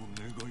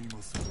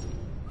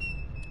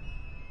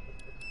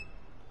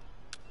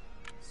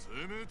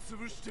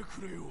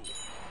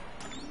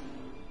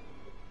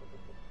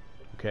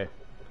 Okay,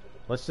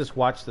 let's just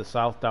watch the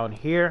south down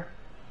here.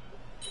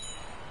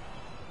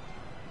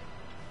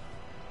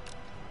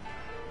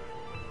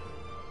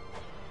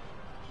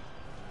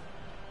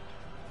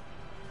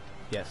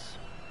 Yes.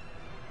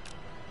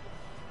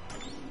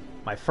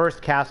 My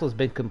first castle has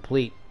been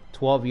complete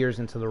 12 years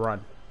into the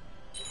run.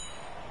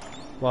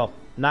 Well,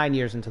 9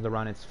 years into the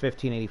run. It's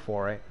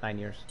 1584, right? 9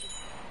 years.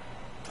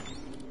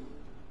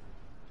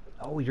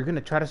 Oh, you're going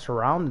to try to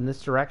surround in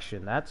this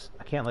direction. That's...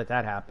 I can't let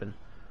that happen.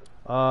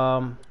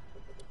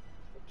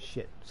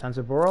 Shit.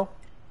 Sanzaburo?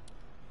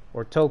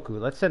 Or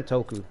Toku? Let's send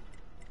Toku.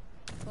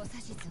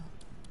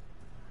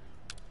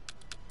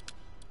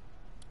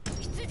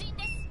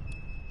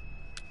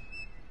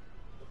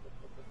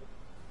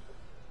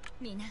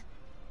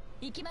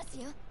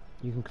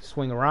 You can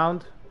swing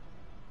around.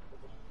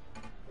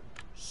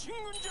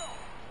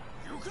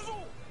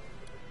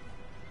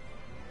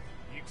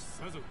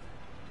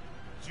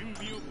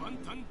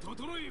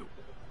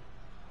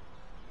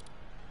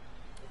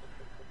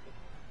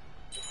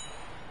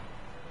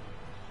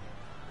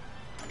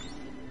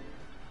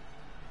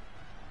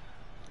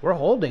 We're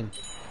holding.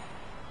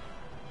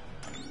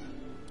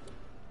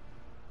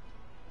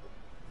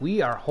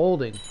 We are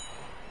holding.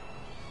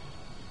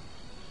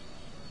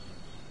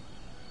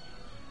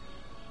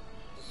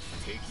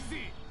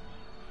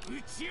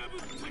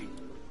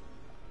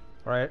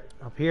 Alright,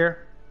 up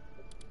here.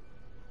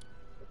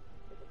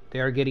 They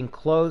are getting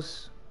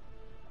close.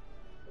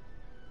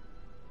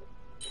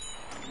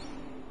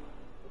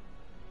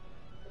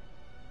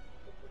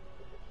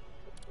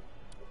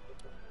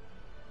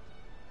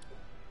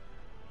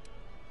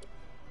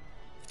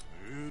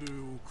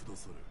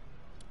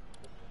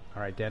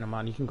 Alright,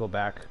 Denimon, you can go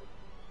back.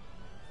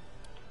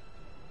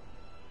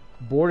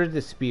 Border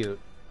dispute.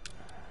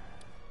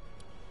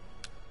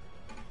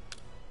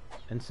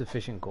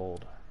 Insufficient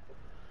gold.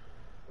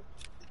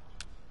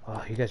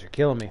 Oh, you guys are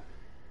killing me.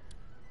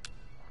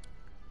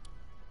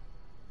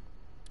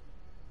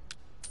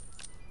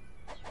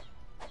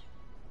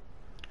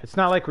 It's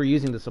not like we're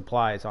using the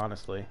supplies,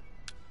 honestly.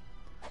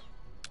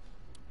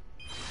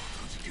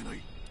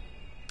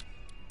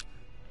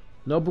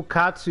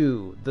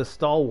 Nobukatsu, the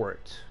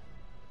stalwart.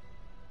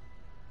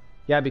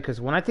 Yeah, because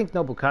when I think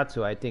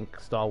Nobukatsu, I think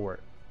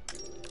stalwart.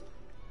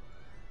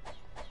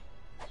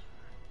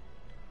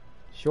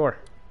 Sure.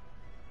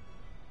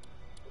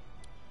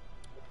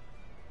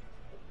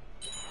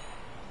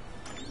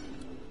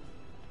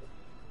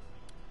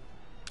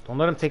 Don't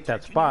let him take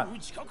that spot.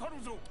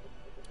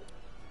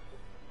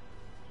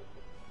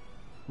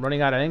 I'm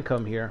running out of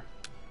income here.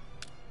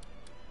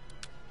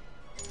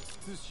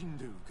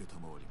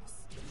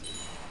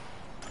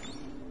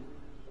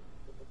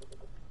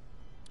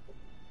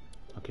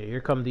 Okay,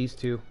 here come these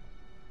two.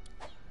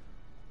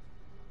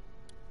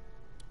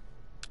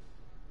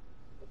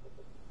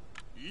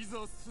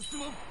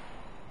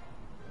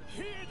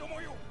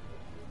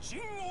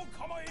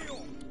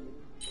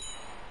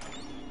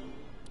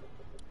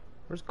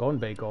 Where's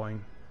Gonbei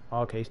going?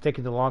 Oh, okay, he's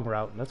taking the long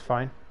route. That's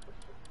fine.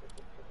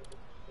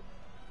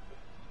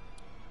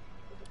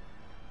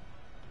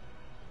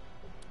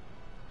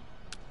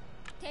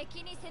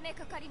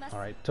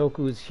 Alright,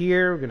 Toku is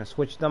here. We're gonna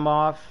switch them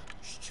off.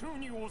 手中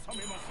に収めます。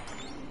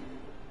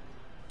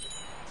着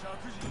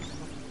陣し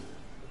ます。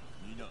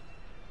皆、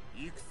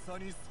戦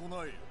に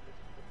備えよ。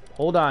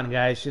 Hold on,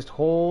 guys. Just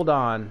hold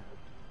on.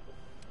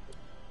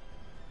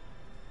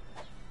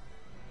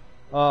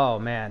 Oh,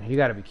 man. You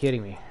gotta be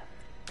kidding me.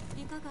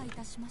 いかがい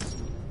たしましょ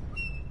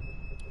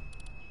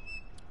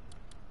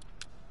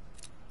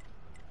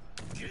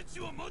う。ケチ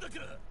はまだか。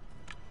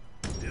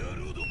野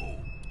郎ど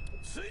も、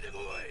ついてこ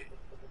い。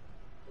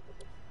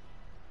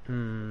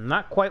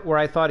Not quite where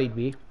I thought he'd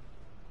be.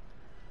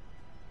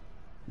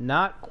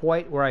 Not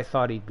quite where I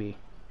thought he'd be.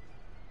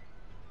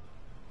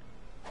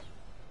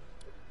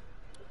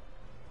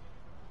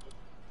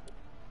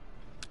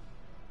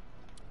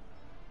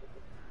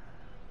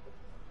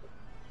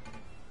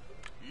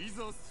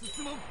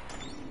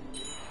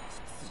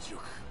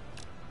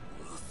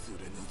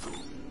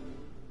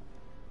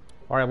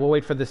 Alright, we'll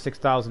wait for the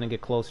 6,000 to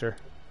get closer.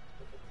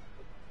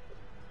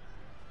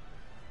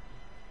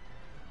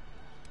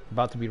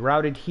 About to be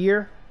routed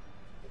here.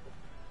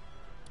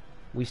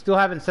 We still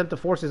haven't sent the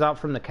forces out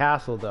from the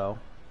castle, though.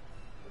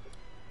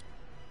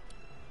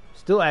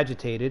 Still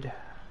agitated.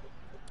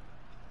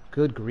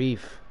 Good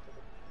grief.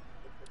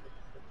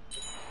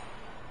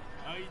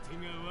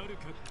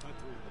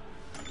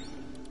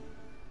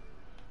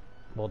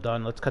 Well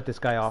done. Let's cut this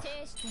guy off.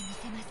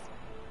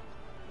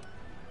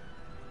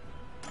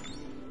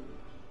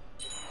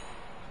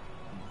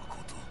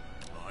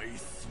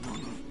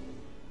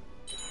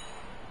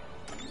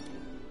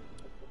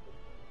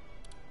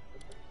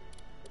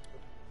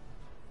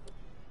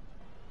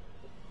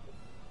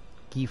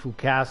 Gifu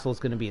Castle is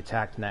going to be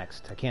attacked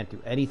next. I can't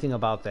do anything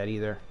about that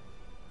either.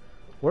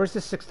 Where's the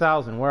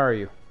 6,000? Where are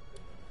you?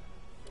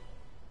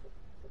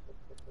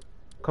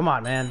 Come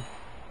on, man.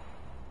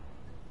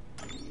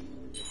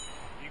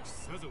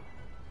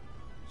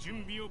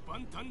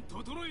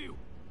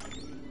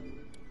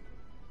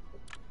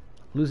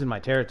 Losing my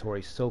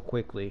territory so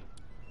quickly.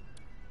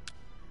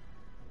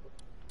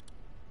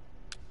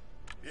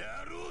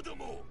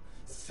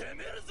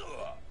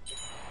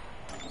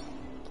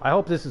 I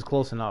hope this is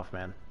close enough,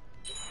 man.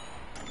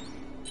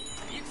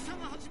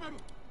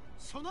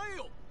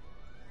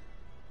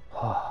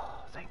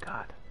 Oh, thank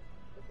God.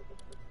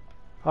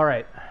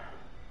 Alright.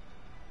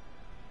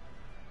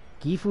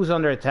 Gifu's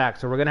under attack,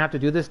 so we're going to have to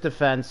do this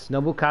defense.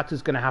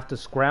 Nobukatsu's going to have to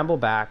scramble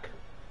back.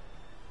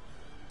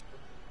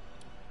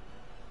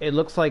 It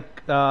looks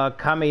like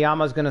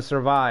Kameyama's going to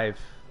survive.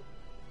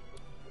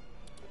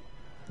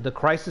 The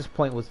crisis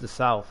point was the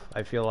south,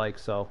 I feel like,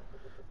 so.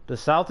 The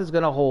south is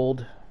going to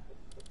hold.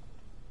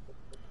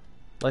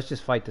 Let's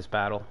just fight this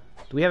battle.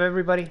 Do we have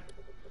everybody?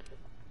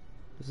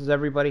 This is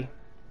everybody.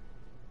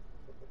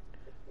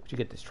 We should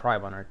get this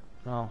tribe on our...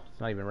 Oh,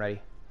 it's not even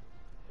ready.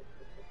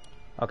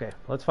 Okay,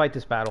 let's fight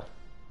this battle.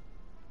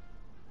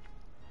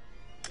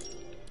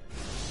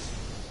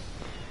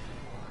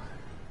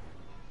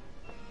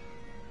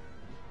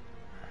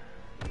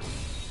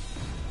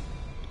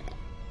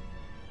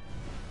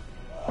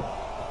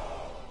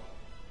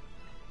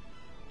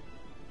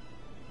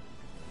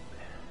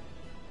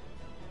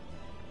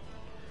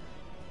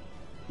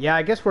 Yeah,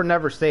 I guess we're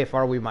never safe,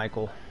 are we,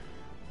 Michael?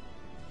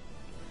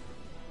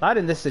 Not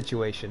in this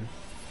situation.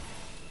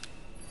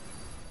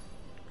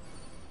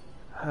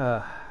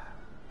 Oh,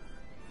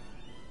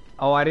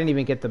 I didn't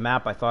even get the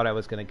map I thought I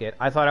was going to get.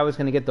 I thought I was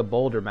going to get the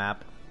Boulder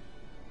map.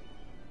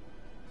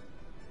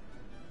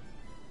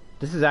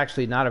 This is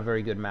actually not a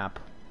very good map.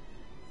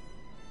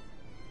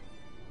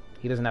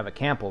 He doesn't have a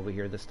camp over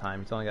here this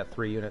time. He's only got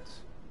 3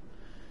 units.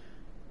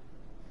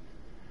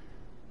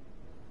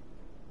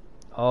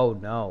 Oh,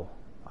 no.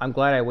 I'm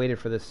glad I waited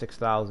for this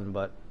 6,000,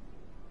 but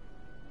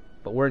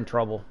we're in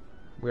trouble.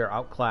 We are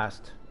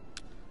outclassed.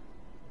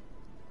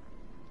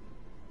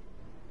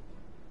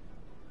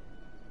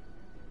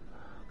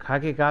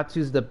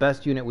 Kagegatsu's the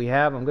best unit we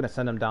have. I'm going to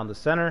send him down the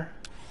center.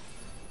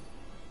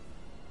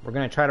 We're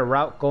going to try to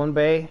rout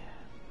Gonbei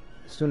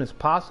as soon as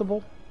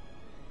possible.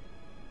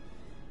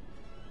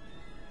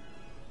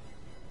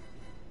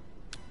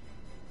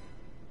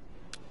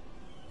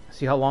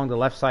 See how long the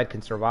left side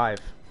can survive.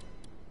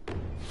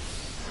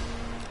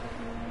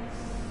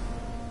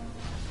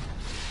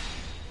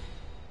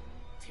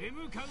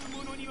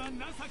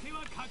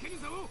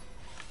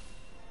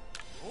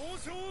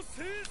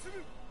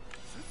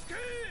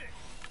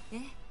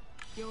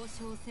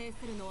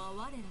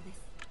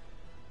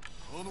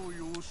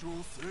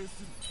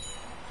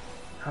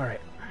 All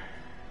right.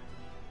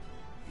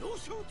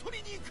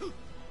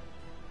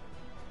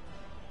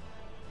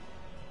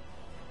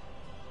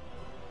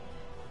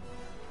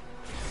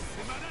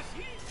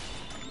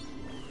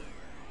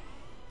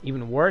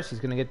 Even worse, he's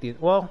gonna get the...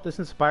 Well, this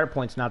Inspire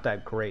point's not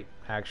that great,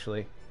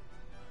 actually.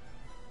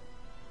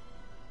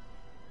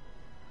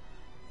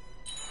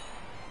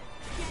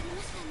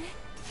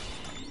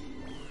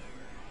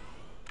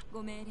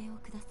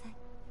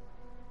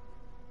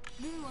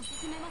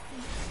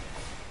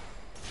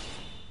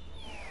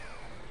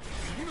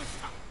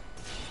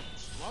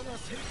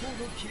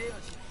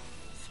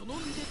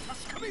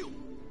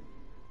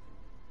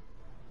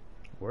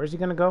 Where is he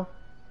gonna go?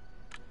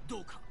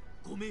 どうか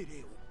ご命令を。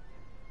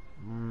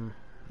No.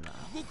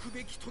 動く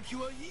べき時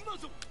は今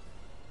ぞ。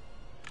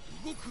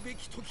動くべ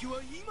き時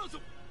は今ぞ。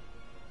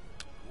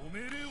ご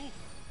命令を。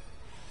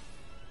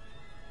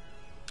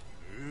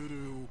命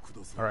令をく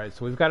ださい。 Alright,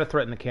 so we've got to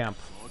threaten the camp.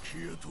 先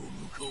へと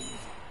向かおうぞ。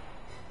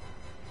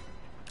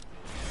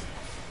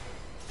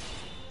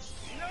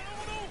皆の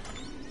者、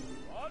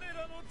我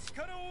らの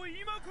力を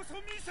今こそ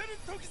見せる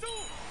時ぞ。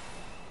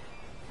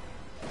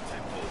前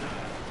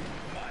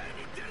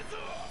に出るぞ。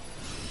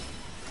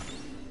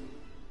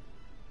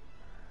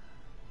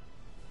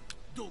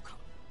どうか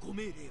ご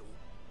命令を。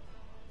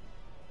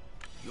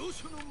要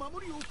所の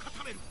守りを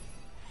固める。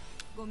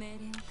ご命令を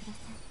ください。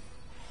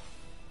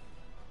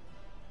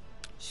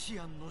シ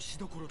アンのし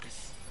どころで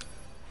す。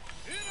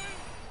エレン、進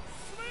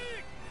め。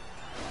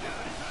や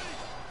り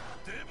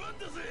たい。出番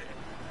だぜ。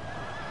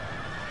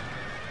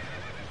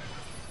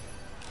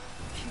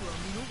機は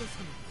見逃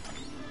さぬ。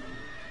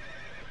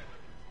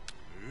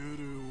命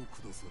令を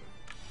ください。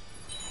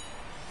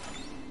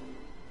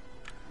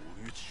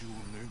お討ちを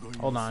願います。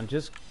 Hold on,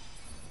 just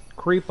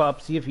creep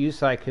up, see if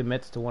Yusai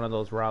commits to one of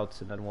those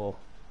routes, and then we'll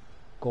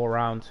go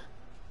around.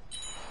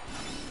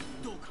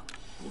 どうか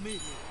ご命令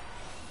を。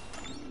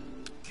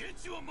ケ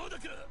チはまだ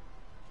か。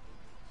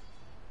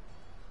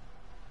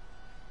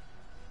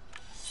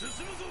進む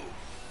ぞ。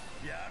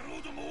野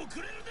郎ども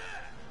遅れるな。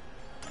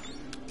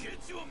ケ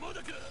チはま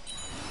だか。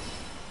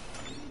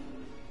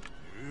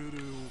命令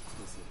を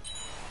ください。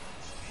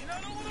皆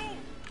の者、我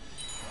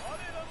ら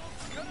の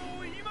力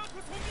を今こそ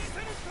見せ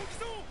る時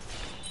ぞ。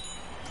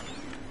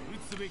撃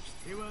つべき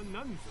手は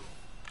何ぞ。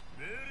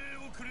命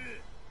令をくれ。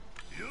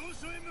要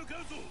所へ向かう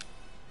ぞ。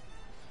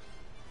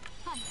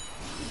はい、急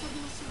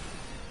ぎましょう。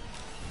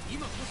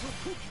今こそ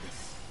好機で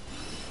す。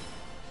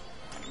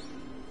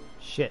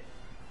 Shit.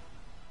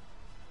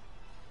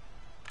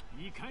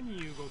 いか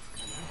に動くか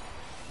な。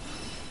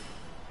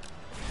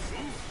お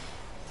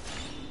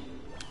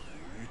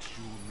討ち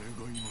を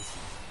願います。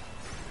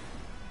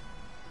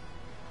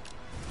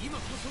今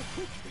こそ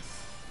好機で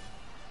す。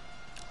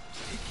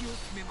敵を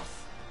決めます。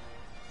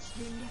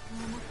戦略を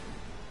もって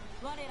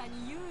我ら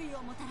に優位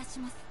をもたらし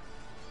ます。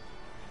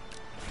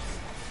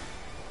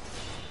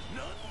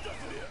なんだそ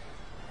りゃ。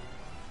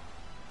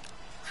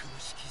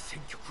苦しき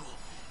戦局を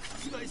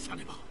覆さ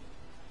ねば。はっ、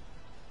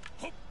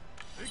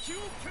敵を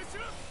蹴散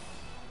らす。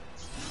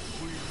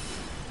おい、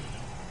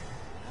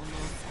我が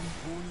三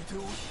方に手を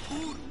し通る。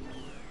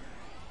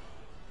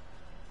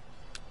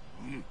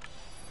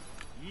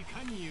い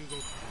かに動くか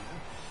な。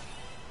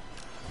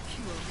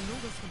機は見逃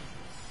さ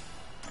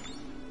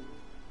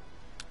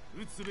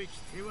ぬ。撃つべき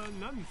手は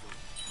何ぞ。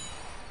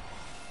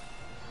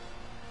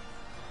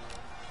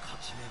勝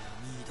ち目が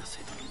見出せ。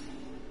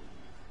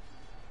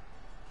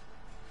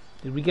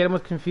 Did we get him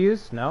with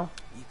confused? No?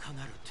 いか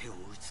なる手を打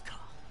つか。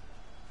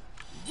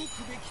動く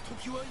べき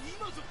時は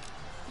今ぞ。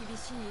厳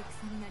しい戦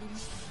になりま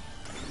した。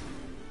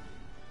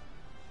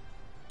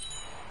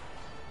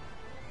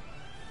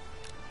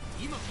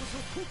今こそ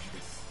好機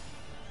です。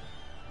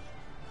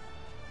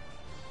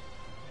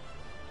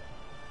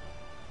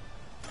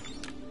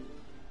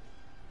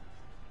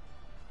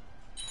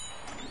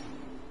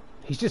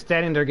 He's just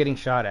standing there getting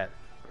shot at.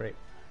 Great.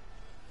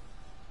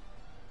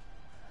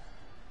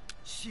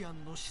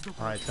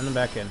 Alright, send him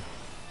back in.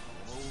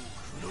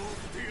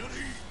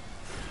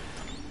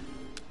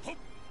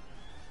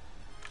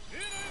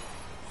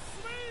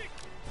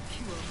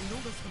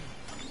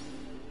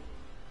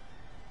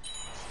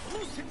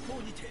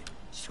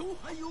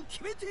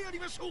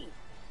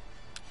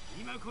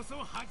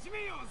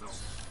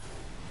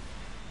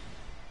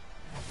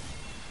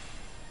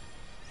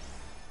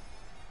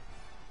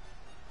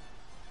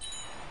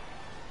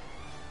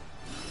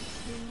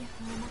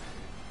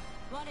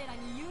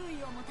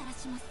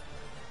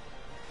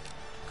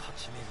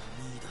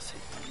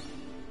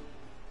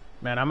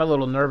 Man, I'm a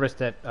little nervous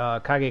that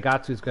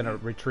Kagegatsu's gonna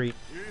retreat.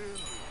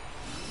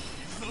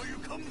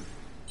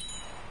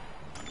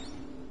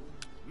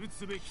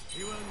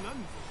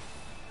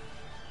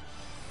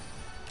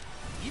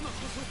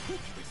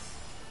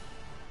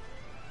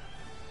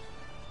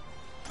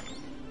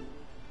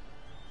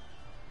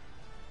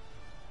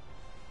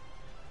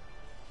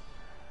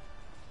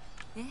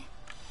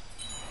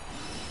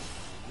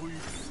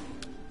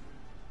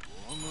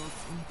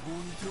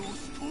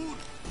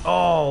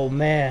 Oh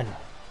man.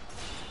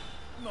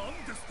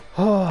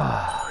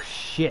 Oh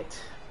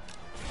shit.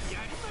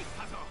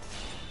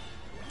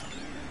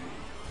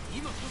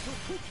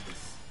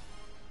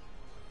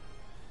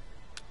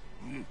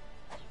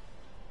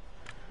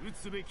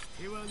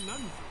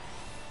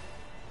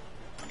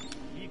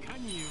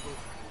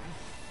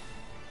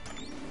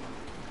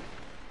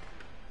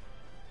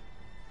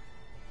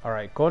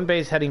 Alright,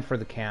 Gonbei's heading for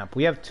the camp.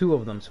 We have 2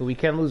 of them, so we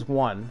can lose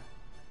 1.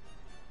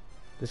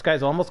 This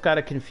guy's almost got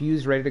a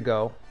confused ready to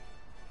go.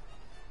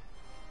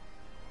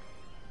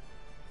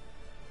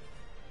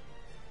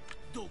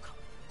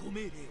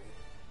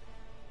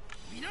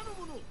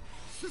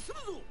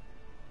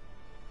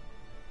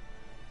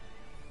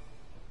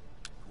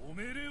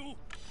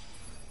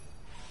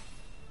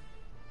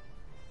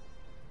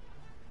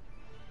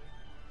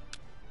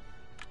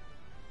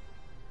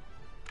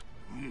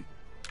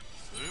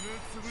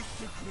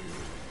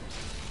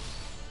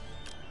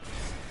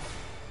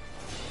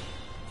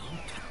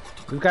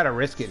 We've got to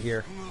risk it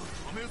here.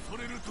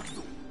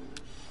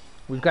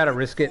 We've got to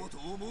risk it.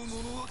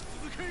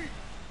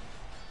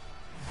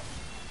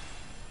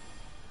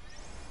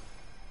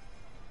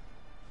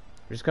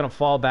 We're just gonna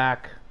fall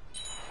back.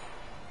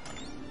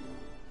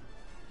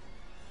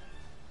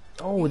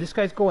 Oh, this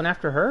guy's going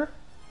after her?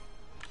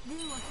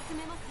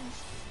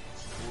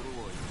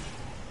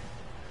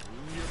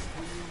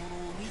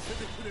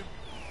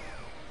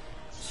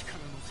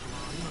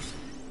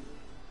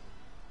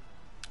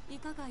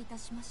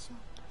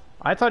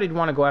 I thought he'd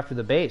want to go after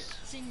the base.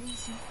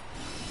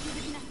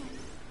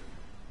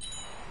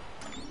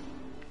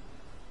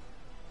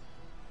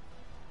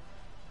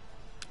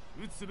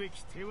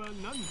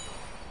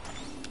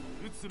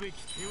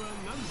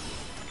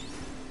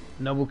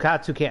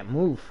 Nobukatsu can't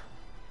move.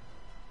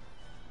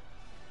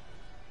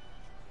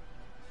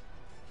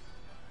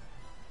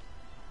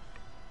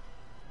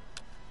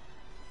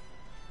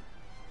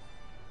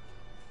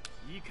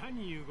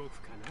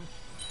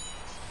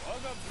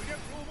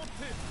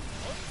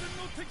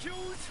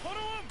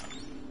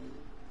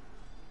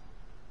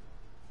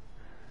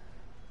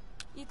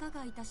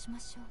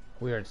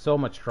 We are in so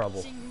much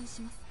trouble.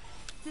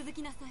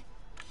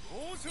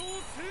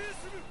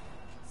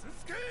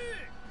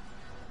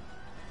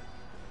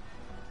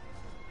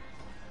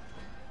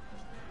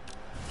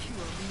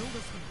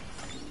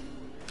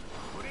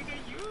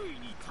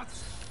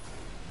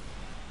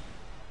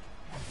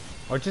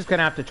 We're just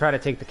gonna have to try to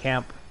take the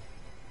camp.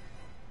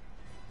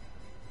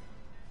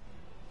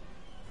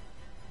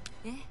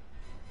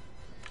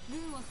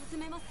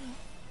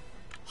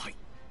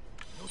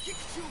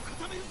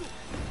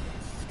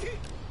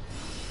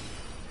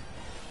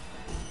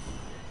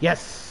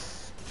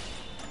 Yes!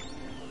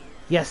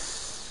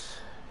 Yes!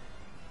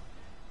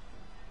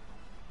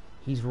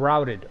 He's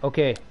routed.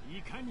 Okay.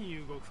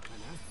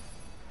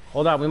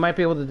 Hold on, we might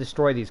be able to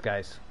destroy these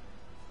guys.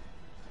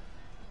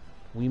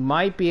 We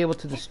might be able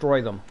to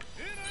destroy them.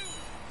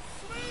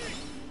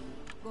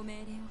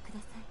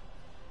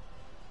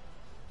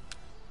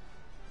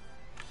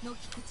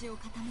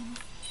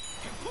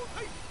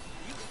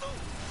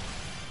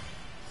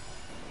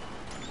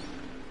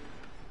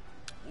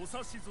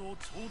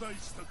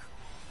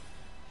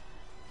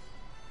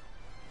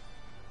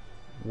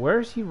 Where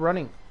is he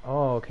running?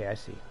 Oh, okay, I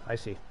see. I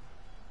see.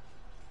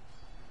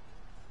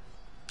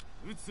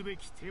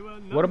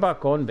 What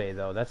about Gonbei,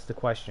 though? That's the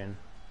question.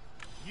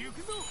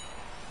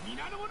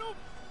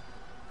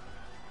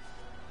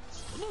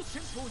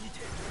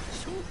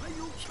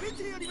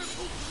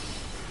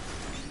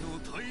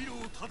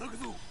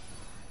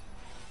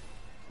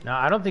 No,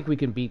 I don't think we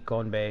can beat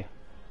Gonbei.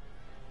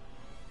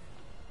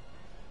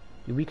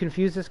 Did we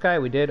confuse this guy?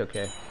 We did?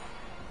 Okay.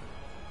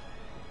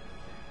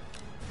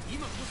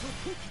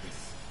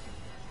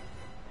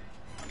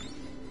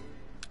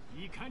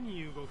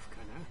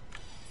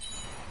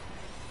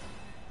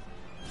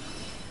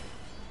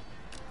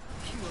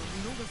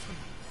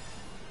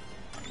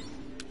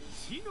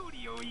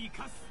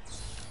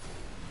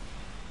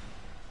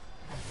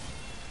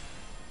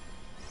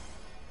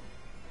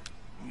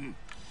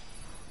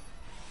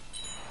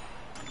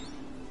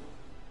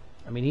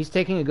 I mean, he's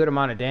taking a good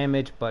amount of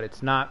damage, but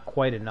it's not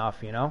quite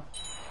enough, you know?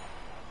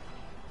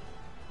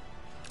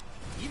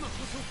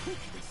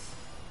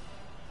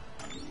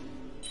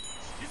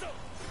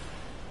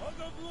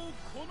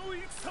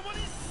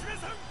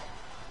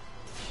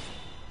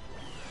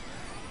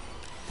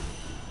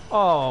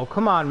 Oh,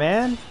 come on,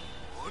 man.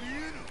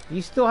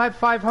 You still had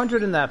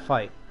 500 in that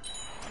fight.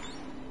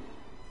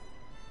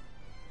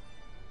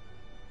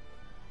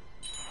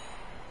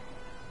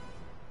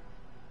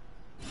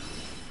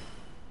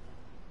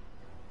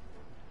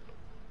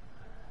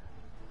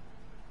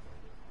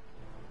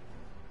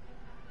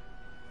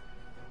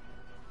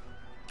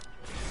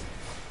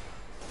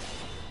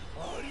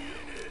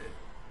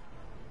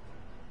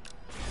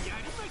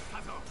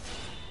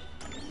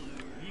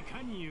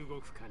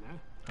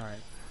 Alright.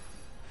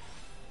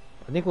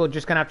 I think we're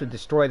just gonna have to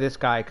destroy this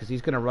guy because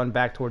he's gonna run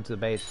back towards the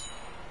base.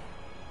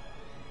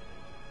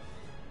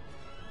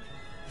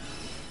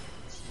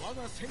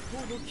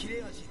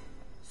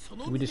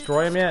 Did we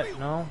destroy him yet?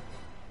 No?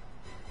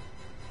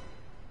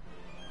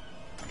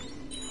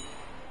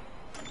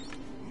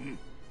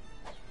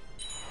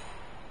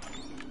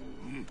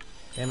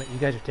 Damn it, you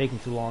guys are taking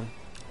too long.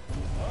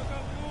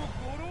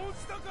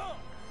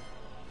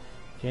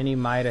 Jenny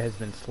Maeda has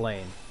been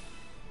slain.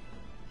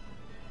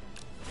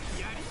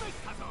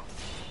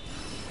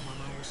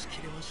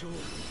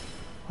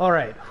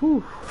 Alright,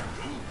 whew.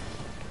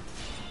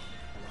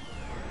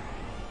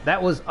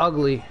 That was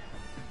ugly.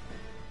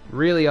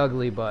 Really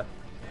ugly, but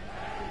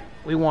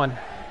we won.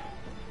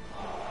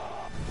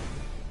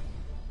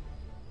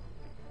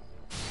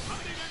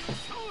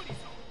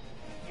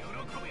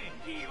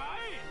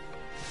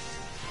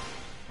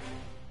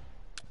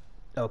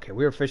 Okay,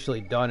 we're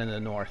officially done in the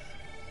north.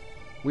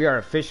 We are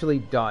officially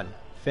done.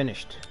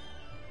 Finished.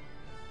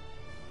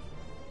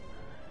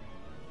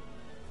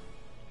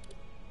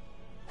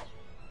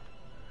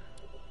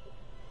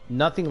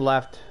 Nothing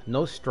left.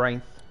 No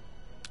strength.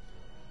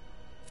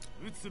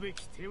 撃つべ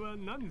き手は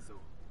何ぞ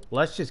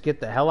Let's just get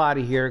the hell out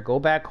of here, go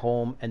back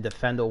home, and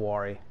defend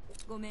Owari.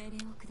 ご命令を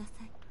くだ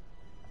さい。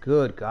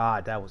 Good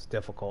God, that was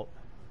difficult.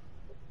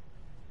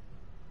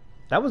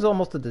 That was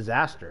almost a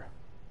disaster.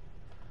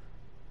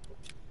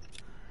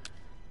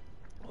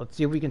 Let's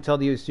see if we can tell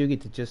the Uesugi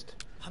to just...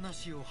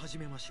 話を始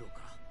めましょう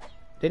か。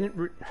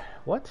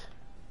 What?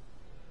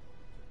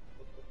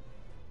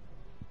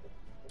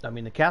 I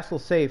mean, the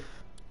castle's safe.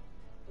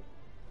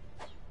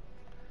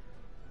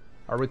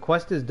 Our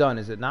request is done,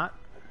 is it not?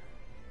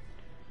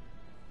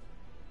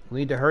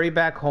 We need to hurry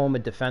back home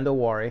and defend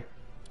Owari.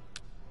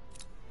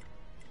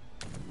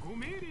 ご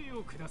命令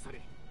をくだされ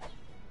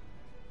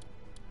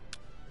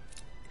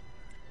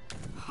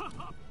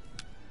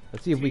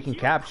Let's see if we can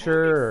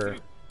capture or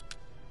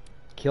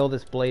kill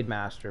this Blade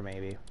Master,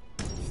 maybe.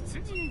 出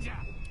陣じゃ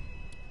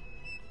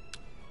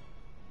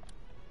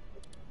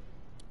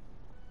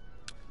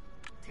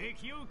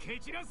敵を蹴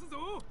散らす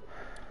ぞ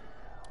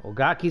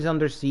Ogaki's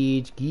under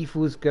siege.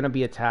 Gifu's gonna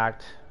be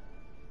attacked.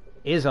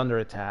 Is under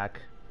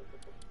attack.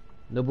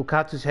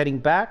 Nobukatsu's heading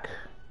back.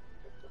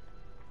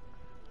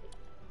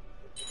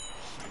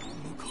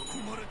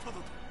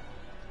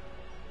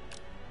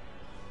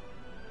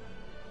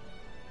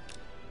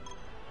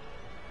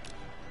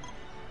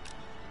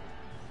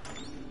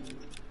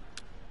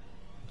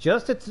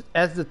 Just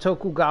as the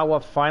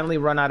Tokugawa finally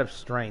run out of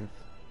strength,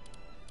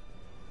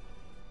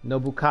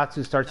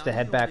 Nobukatsu starts to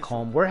head back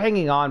home. We're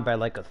hanging on by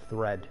like a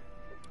thread.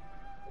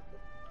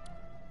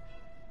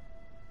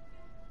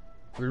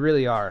 We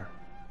really are.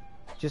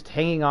 Just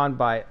hanging on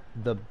by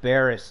the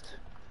barest,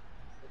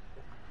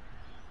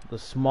 the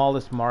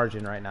smallest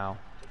margin right now.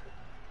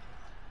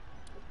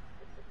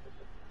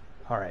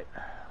 Alright.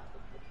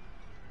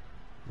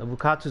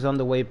 Nobukatsu's on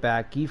the way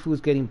back.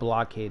 Gifu's getting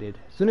blockaded.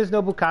 As soon as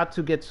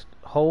Nobukatsu gets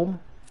home...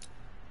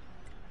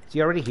 Is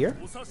he already here?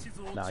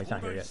 No, he's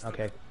not here yet.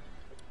 Okay.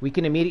 We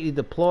can immediately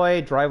deploy,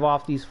 drive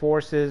off these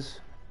forces.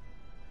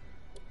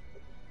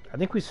 I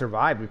think we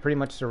survived. We pretty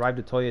much survived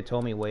the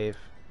Toyotomi wave.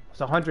 It's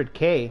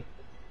 100k.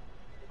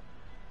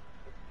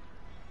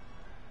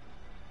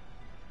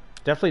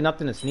 Definitely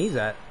nothing to sneeze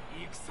at.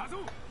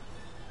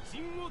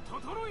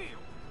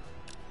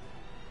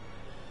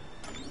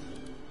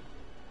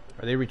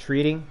 Are they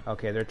retreating?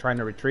 Okay, they're trying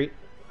to retreat.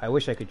 I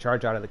wish I could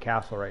charge out of the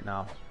castle right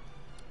now.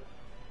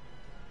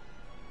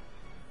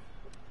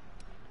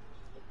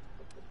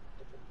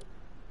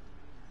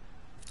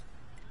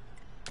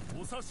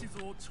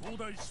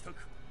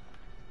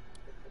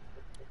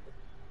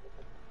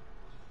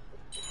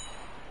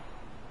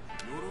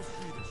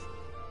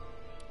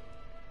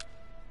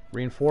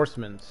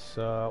 Reinforcements.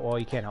 Well,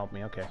 you can't help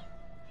me. Okay.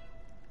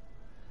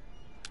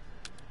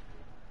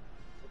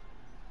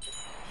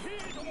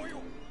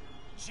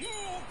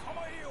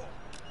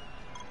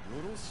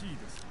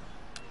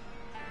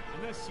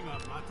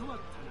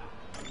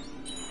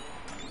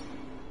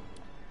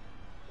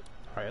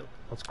 Alright,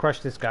 let's crush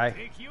this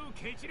guy.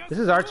 This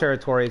is our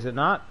territory, is it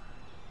not?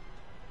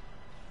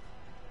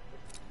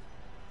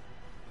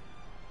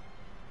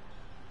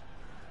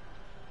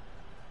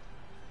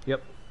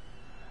 Yep.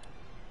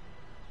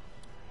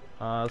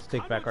 Let's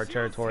take back our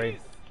territory.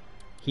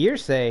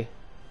 Hearsay.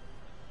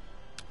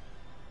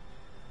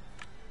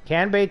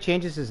 Kanbei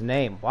changes his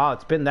name. Wow,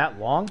 it's been that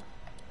long?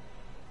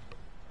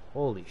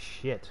 Holy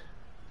shit.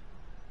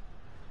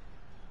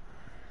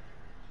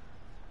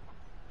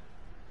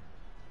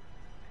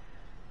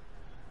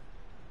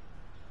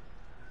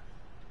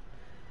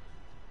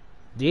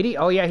 Did he?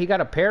 Oh yeah, he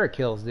got a pair of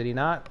kills, did he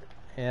not?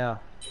 Yeah.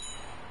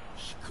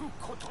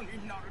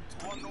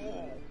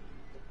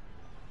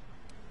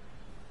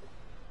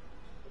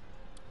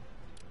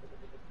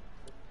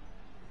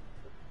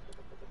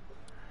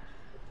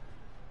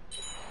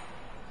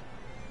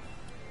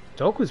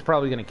 Toku's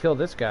probably gonna kill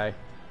this guy.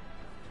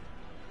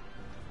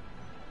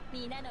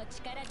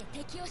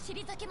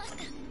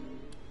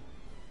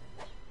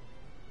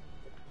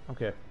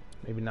 Okay,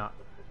 maybe not.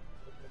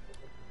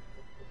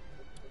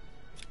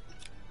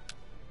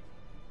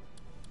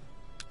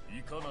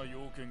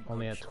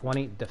 Only at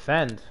 20.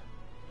 Defend.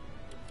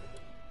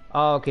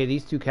 Oh, okay,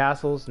 these two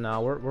castles.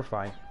 No, we're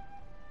fine.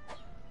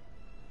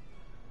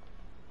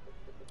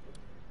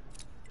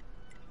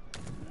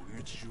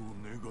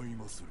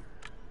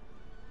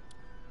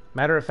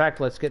 Matter of fact,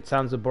 let's get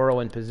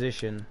Sanzaburo in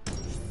position.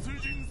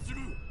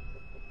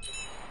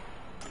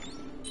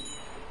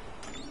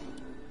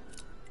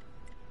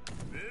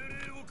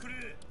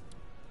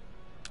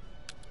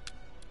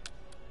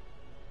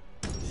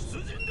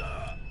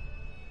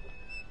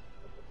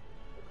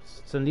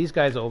 Send these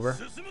guys over.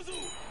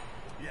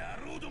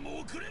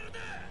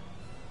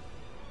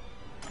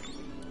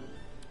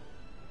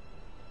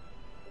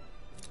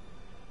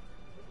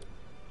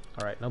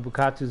 Alright,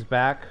 Nobukatsu's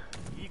back.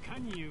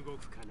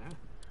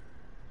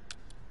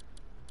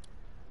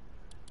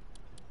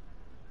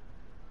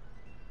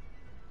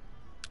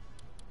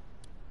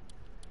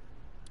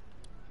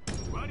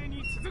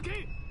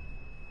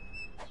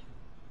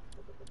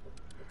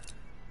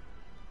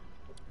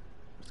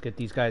 Let's get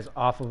these guys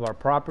off of our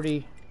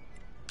property.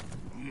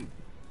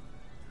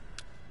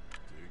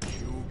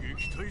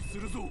 期待す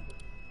るぞ。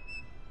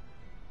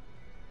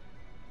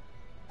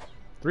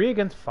 3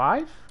 against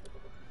 5?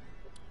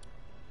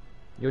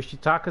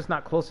 Yoshitaka's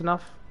not close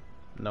enough?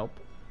 Nope.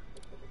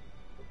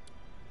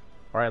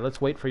 Alright,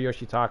 let's wait for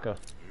Yoshitaka.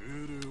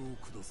 命令を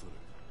くだされ。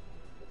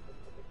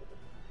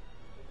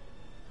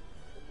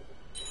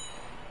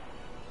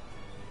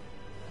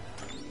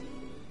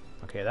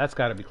 Okay, that's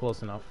gotta be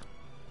close enough.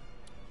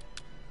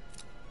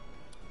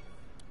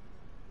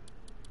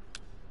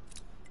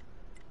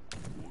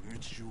 お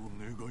撃を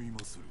願い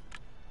まする。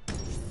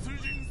出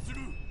陣す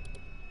る。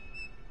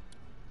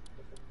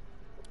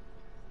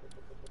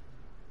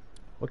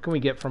 What can we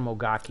get from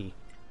Ogaki?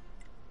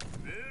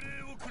 命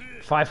令をくれ。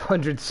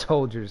 500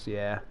 soldiers,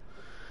 yeah.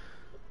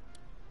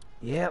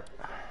 Yep.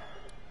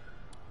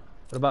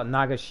 What about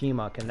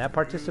Nagashima? Can that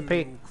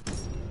participate?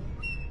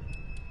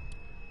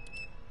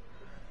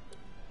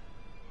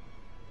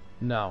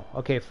 No.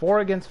 Okay, 4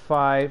 against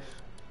 5.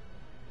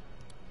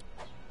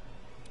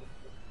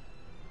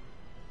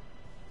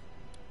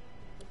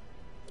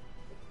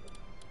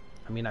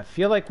 I mean, I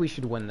feel like we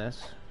should win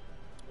this.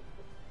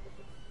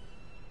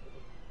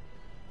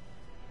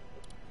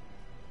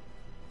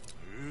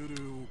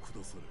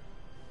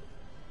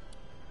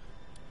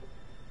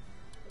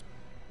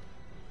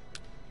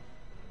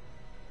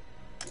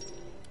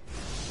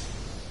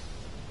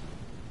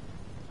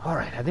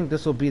 Alright, I think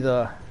this will be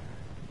the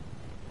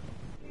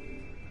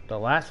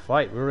last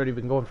fight. We've already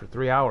been going for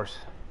 3 hours.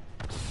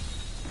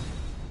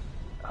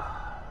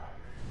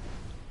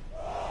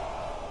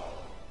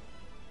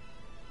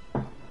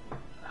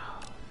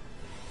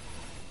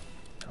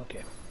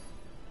 Okay.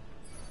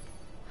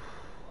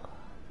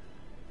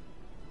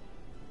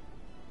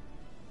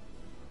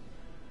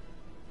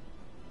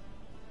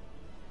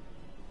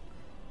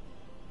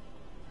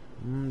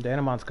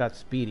 Danamon's got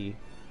speedy.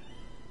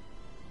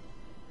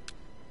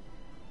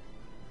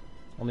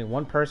 Only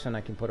one person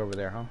I can put over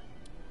there, huh?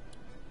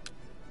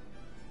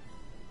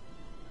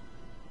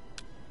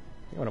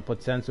 You want to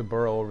put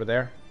Sensuburo over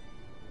there?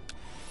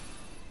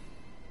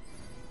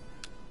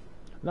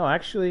 No,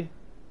 actually,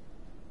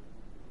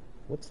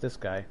 what's this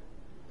guy?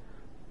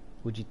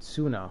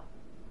 Fujitsuna.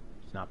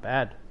 It's not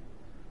bad.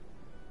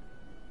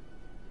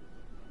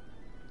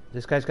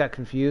 This guy's got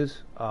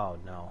confused. Oh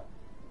no.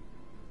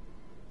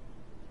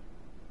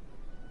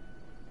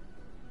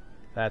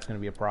 That's gonna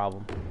be a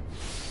problem.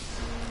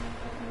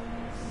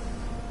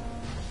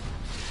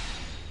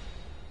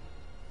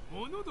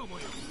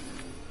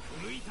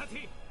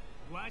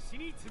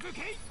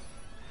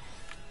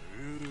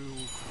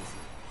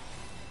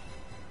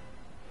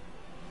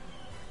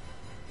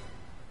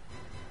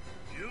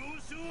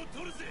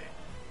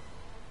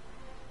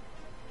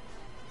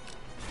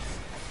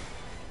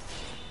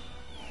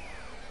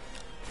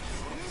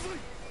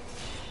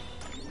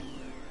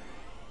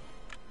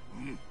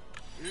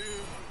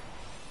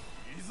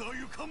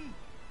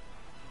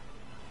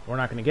 We're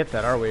not gonna get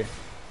that, are we?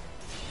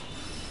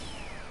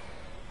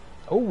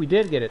 Oh, we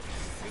did get it.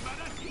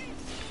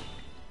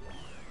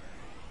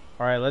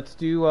 Alright, let's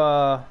do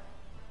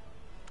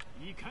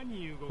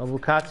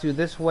Nobukatsu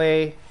this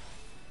way.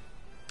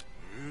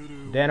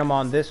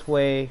 Danamon this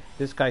way.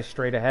 This guy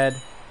straight ahead.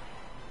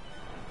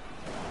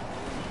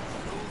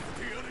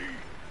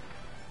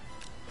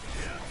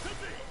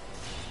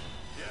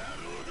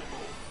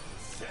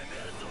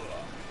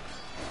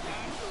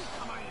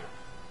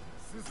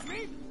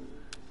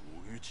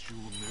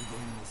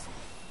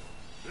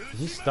 Is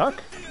he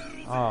stuck?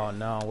 Oh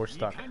no, we're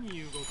stuck.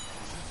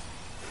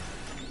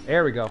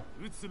 There we go.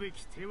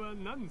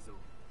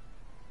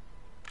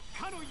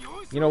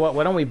 You know what?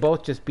 Why don't we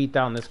both just beat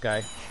down this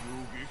guy?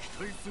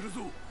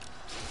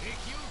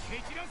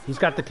 He's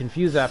got the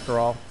confuse after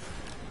all.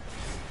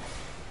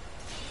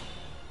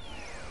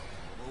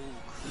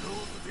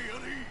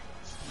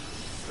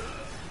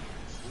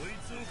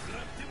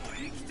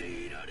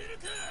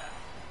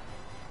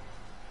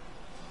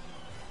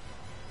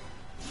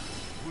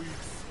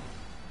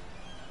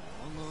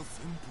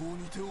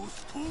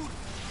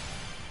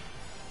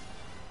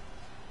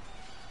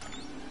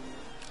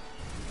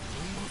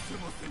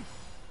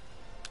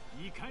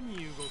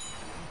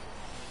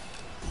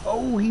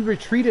 Oh, he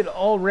retreated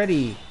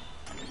already.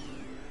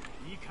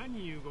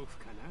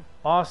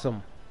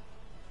 Awesome.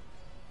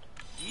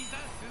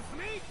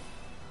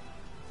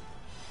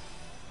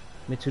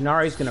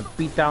 Mitsunari's gonna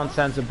beat down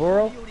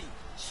Sensuburo.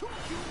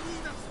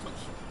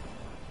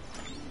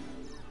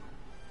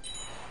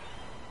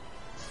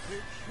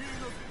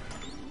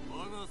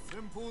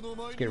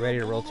 Let's get ready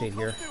to rotate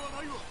here.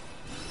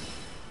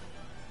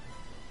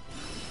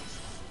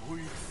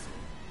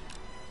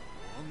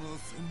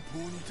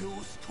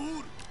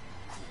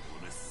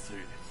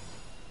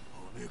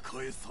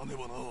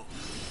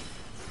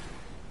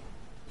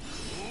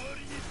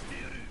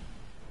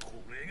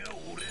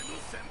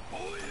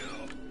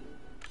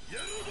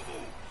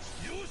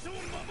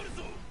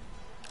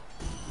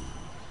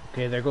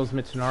 Okay, there goes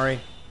Mitsunari.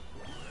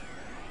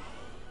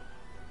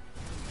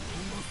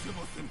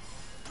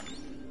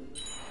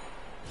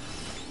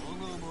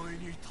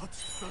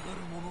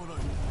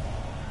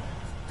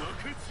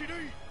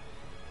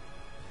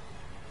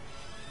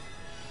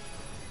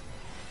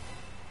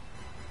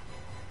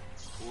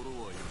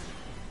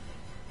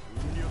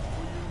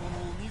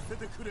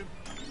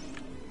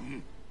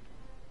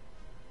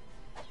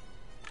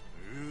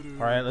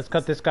 Alright, let's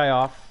cut this guy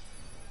off.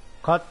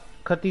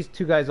 Cut these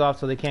two guys off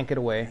so they can't get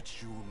away.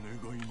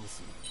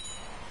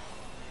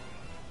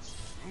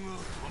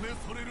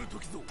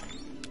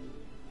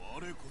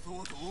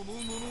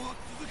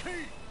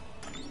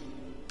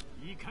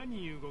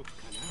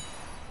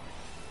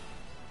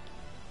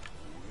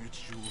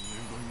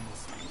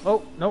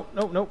 Oh, no,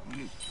 no, no.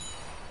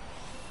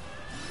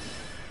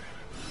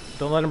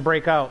 Don't let him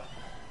break out.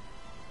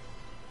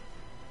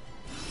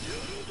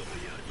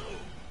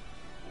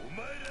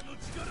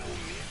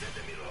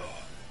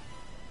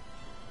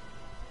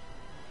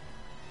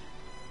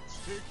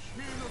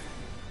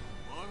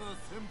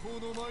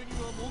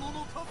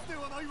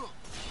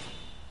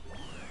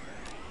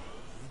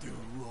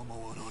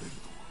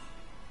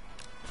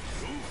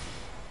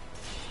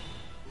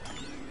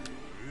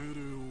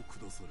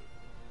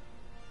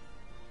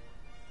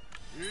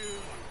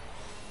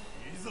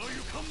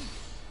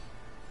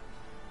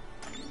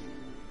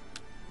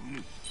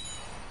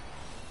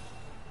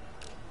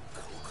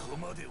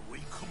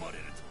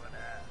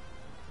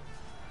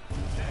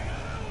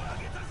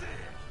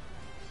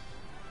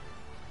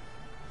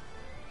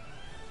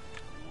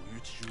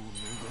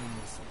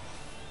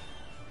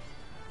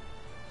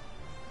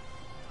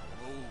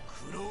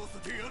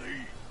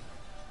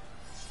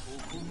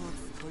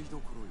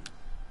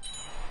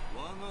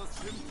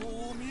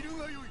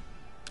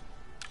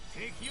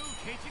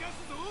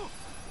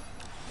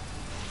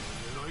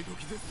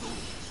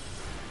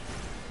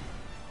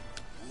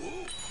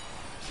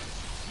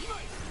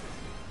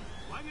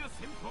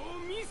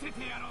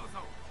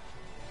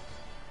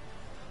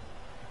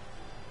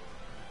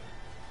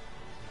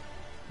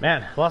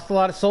 Man, lost a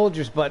lot of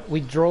soldiers, but we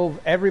drove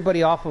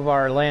everybody off of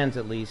our lands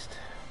at least.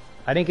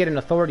 I didn't get an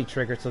authority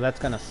trigger, so that's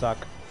gonna suck.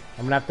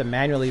 I'm gonna have to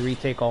manually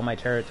retake all my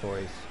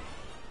territories.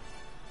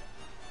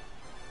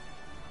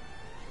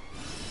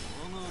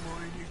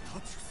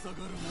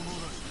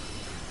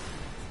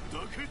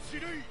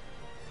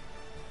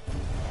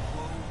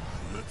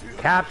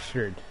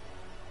 Captured.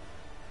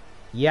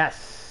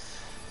 Yes.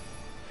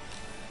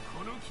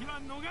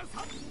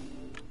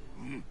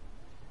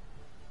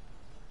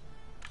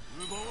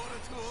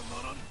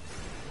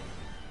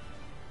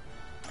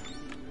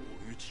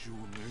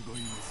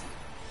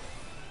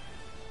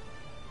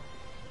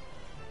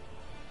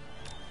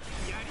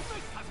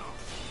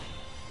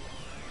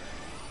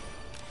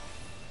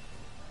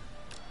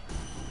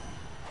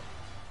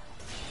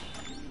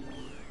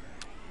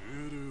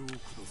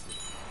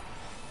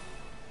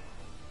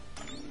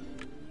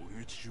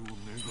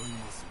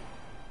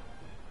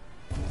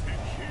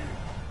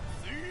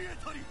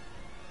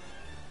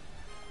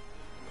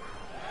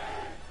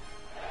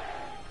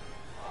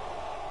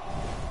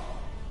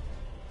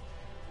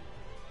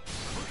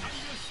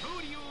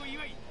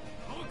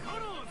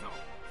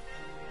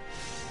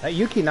 That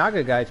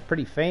Yuki-Naga guy is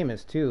pretty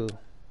famous too.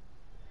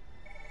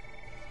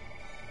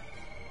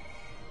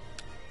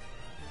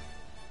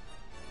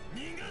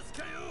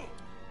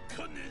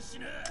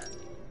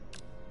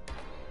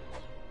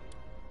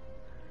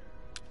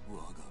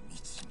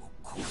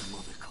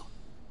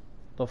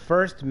 The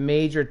first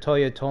major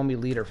Toyotomi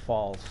leader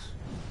falls.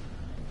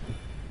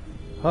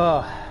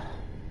 Oh.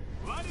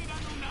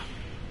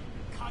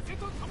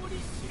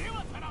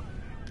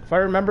 If I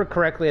remember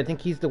correctly, I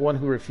think he's the one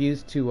who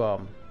refused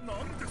to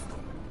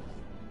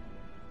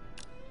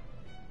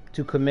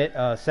commit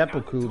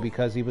seppuku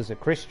because he was a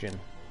Christian.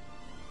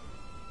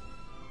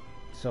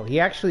 So he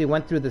actually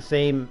went through the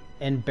same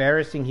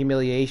embarrassing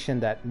humiliation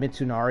that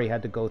Mitsunari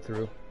had to go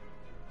through.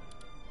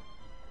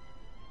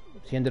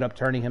 He ended up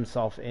turning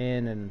himself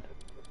in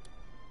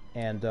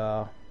and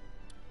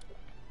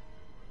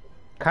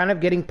kind of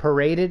getting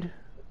paraded,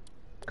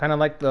 kind of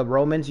like the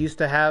Romans used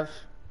to have.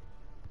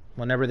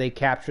 Whenever they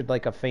captured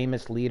like a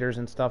famous leaders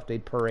and stuff,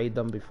 they'd parade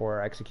them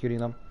before executing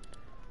them.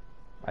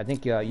 I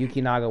think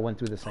Yuki-Naga went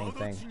through the same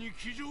thing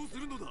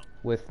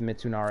with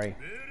Mitsunari.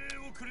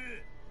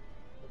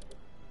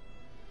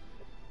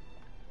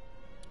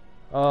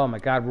 Oh my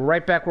god, we're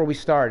right back where we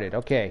started.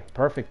 Okay,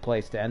 perfect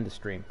place to end the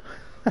stream.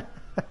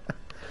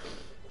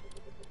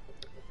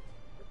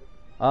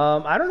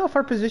 I don't know if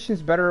our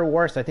position's better or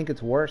worse. I think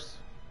it's worse.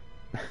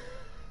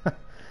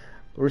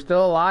 We're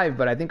still alive,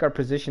 but I think our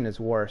position is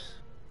worse.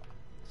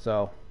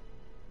 So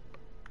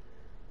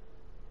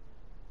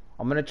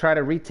I'm gonna try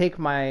to retake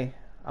my...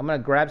 I'm gonna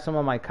grab some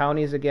of my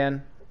counties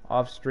again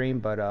off stream,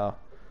 but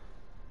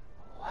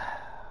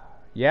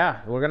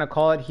yeah, we're gonna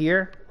call it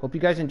here. Hope you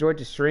guys enjoyed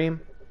the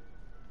stream.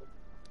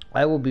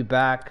 I will be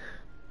back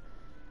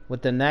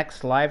with the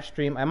next live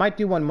stream. I might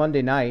do one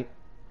Monday night.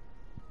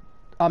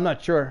 I'm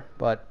not sure,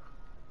 but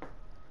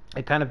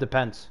it kind of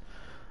depends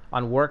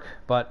on work.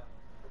 But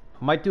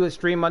I might do a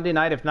stream Monday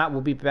night. If not,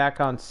 we'll be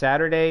back on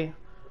Saturday.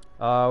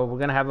 We're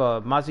gonna have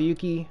a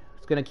Mazuyuki.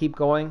 It's gonna keep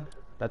going.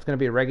 That's gonna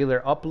be a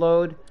regular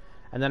upload.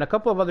 And then a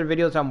couple of other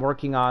videos I'm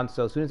working on,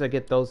 so as soon as I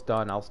get those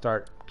done, I'll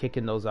start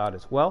kicking those out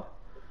as well.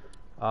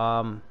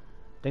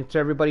 Thanks to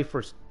everybody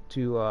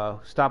to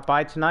stop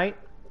by tonight.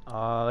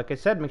 Like I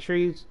said, make sure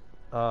you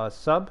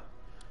sub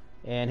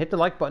and hit the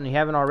like button if you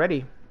haven't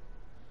already,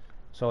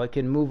 so it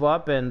can move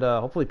up and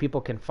hopefully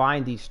people can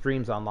find these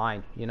streams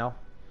online. You know,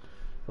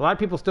 a lot of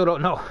people still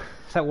don't know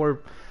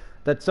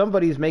that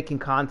somebody's making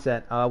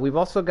content. We've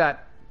also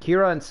got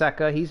Kira and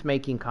Seka, he's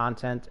making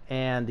content,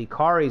 and the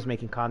Kari's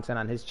making content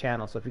on his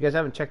channel. So if you guys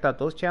haven't checked out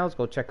those channels,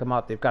 go check them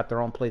out. They've got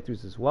their own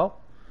playthroughs as well.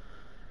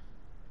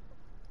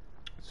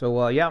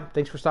 So yeah,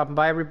 thanks for stopping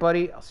by,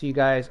 everybody. I'll see you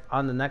guys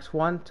on the next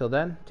one. Till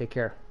then, take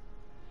care.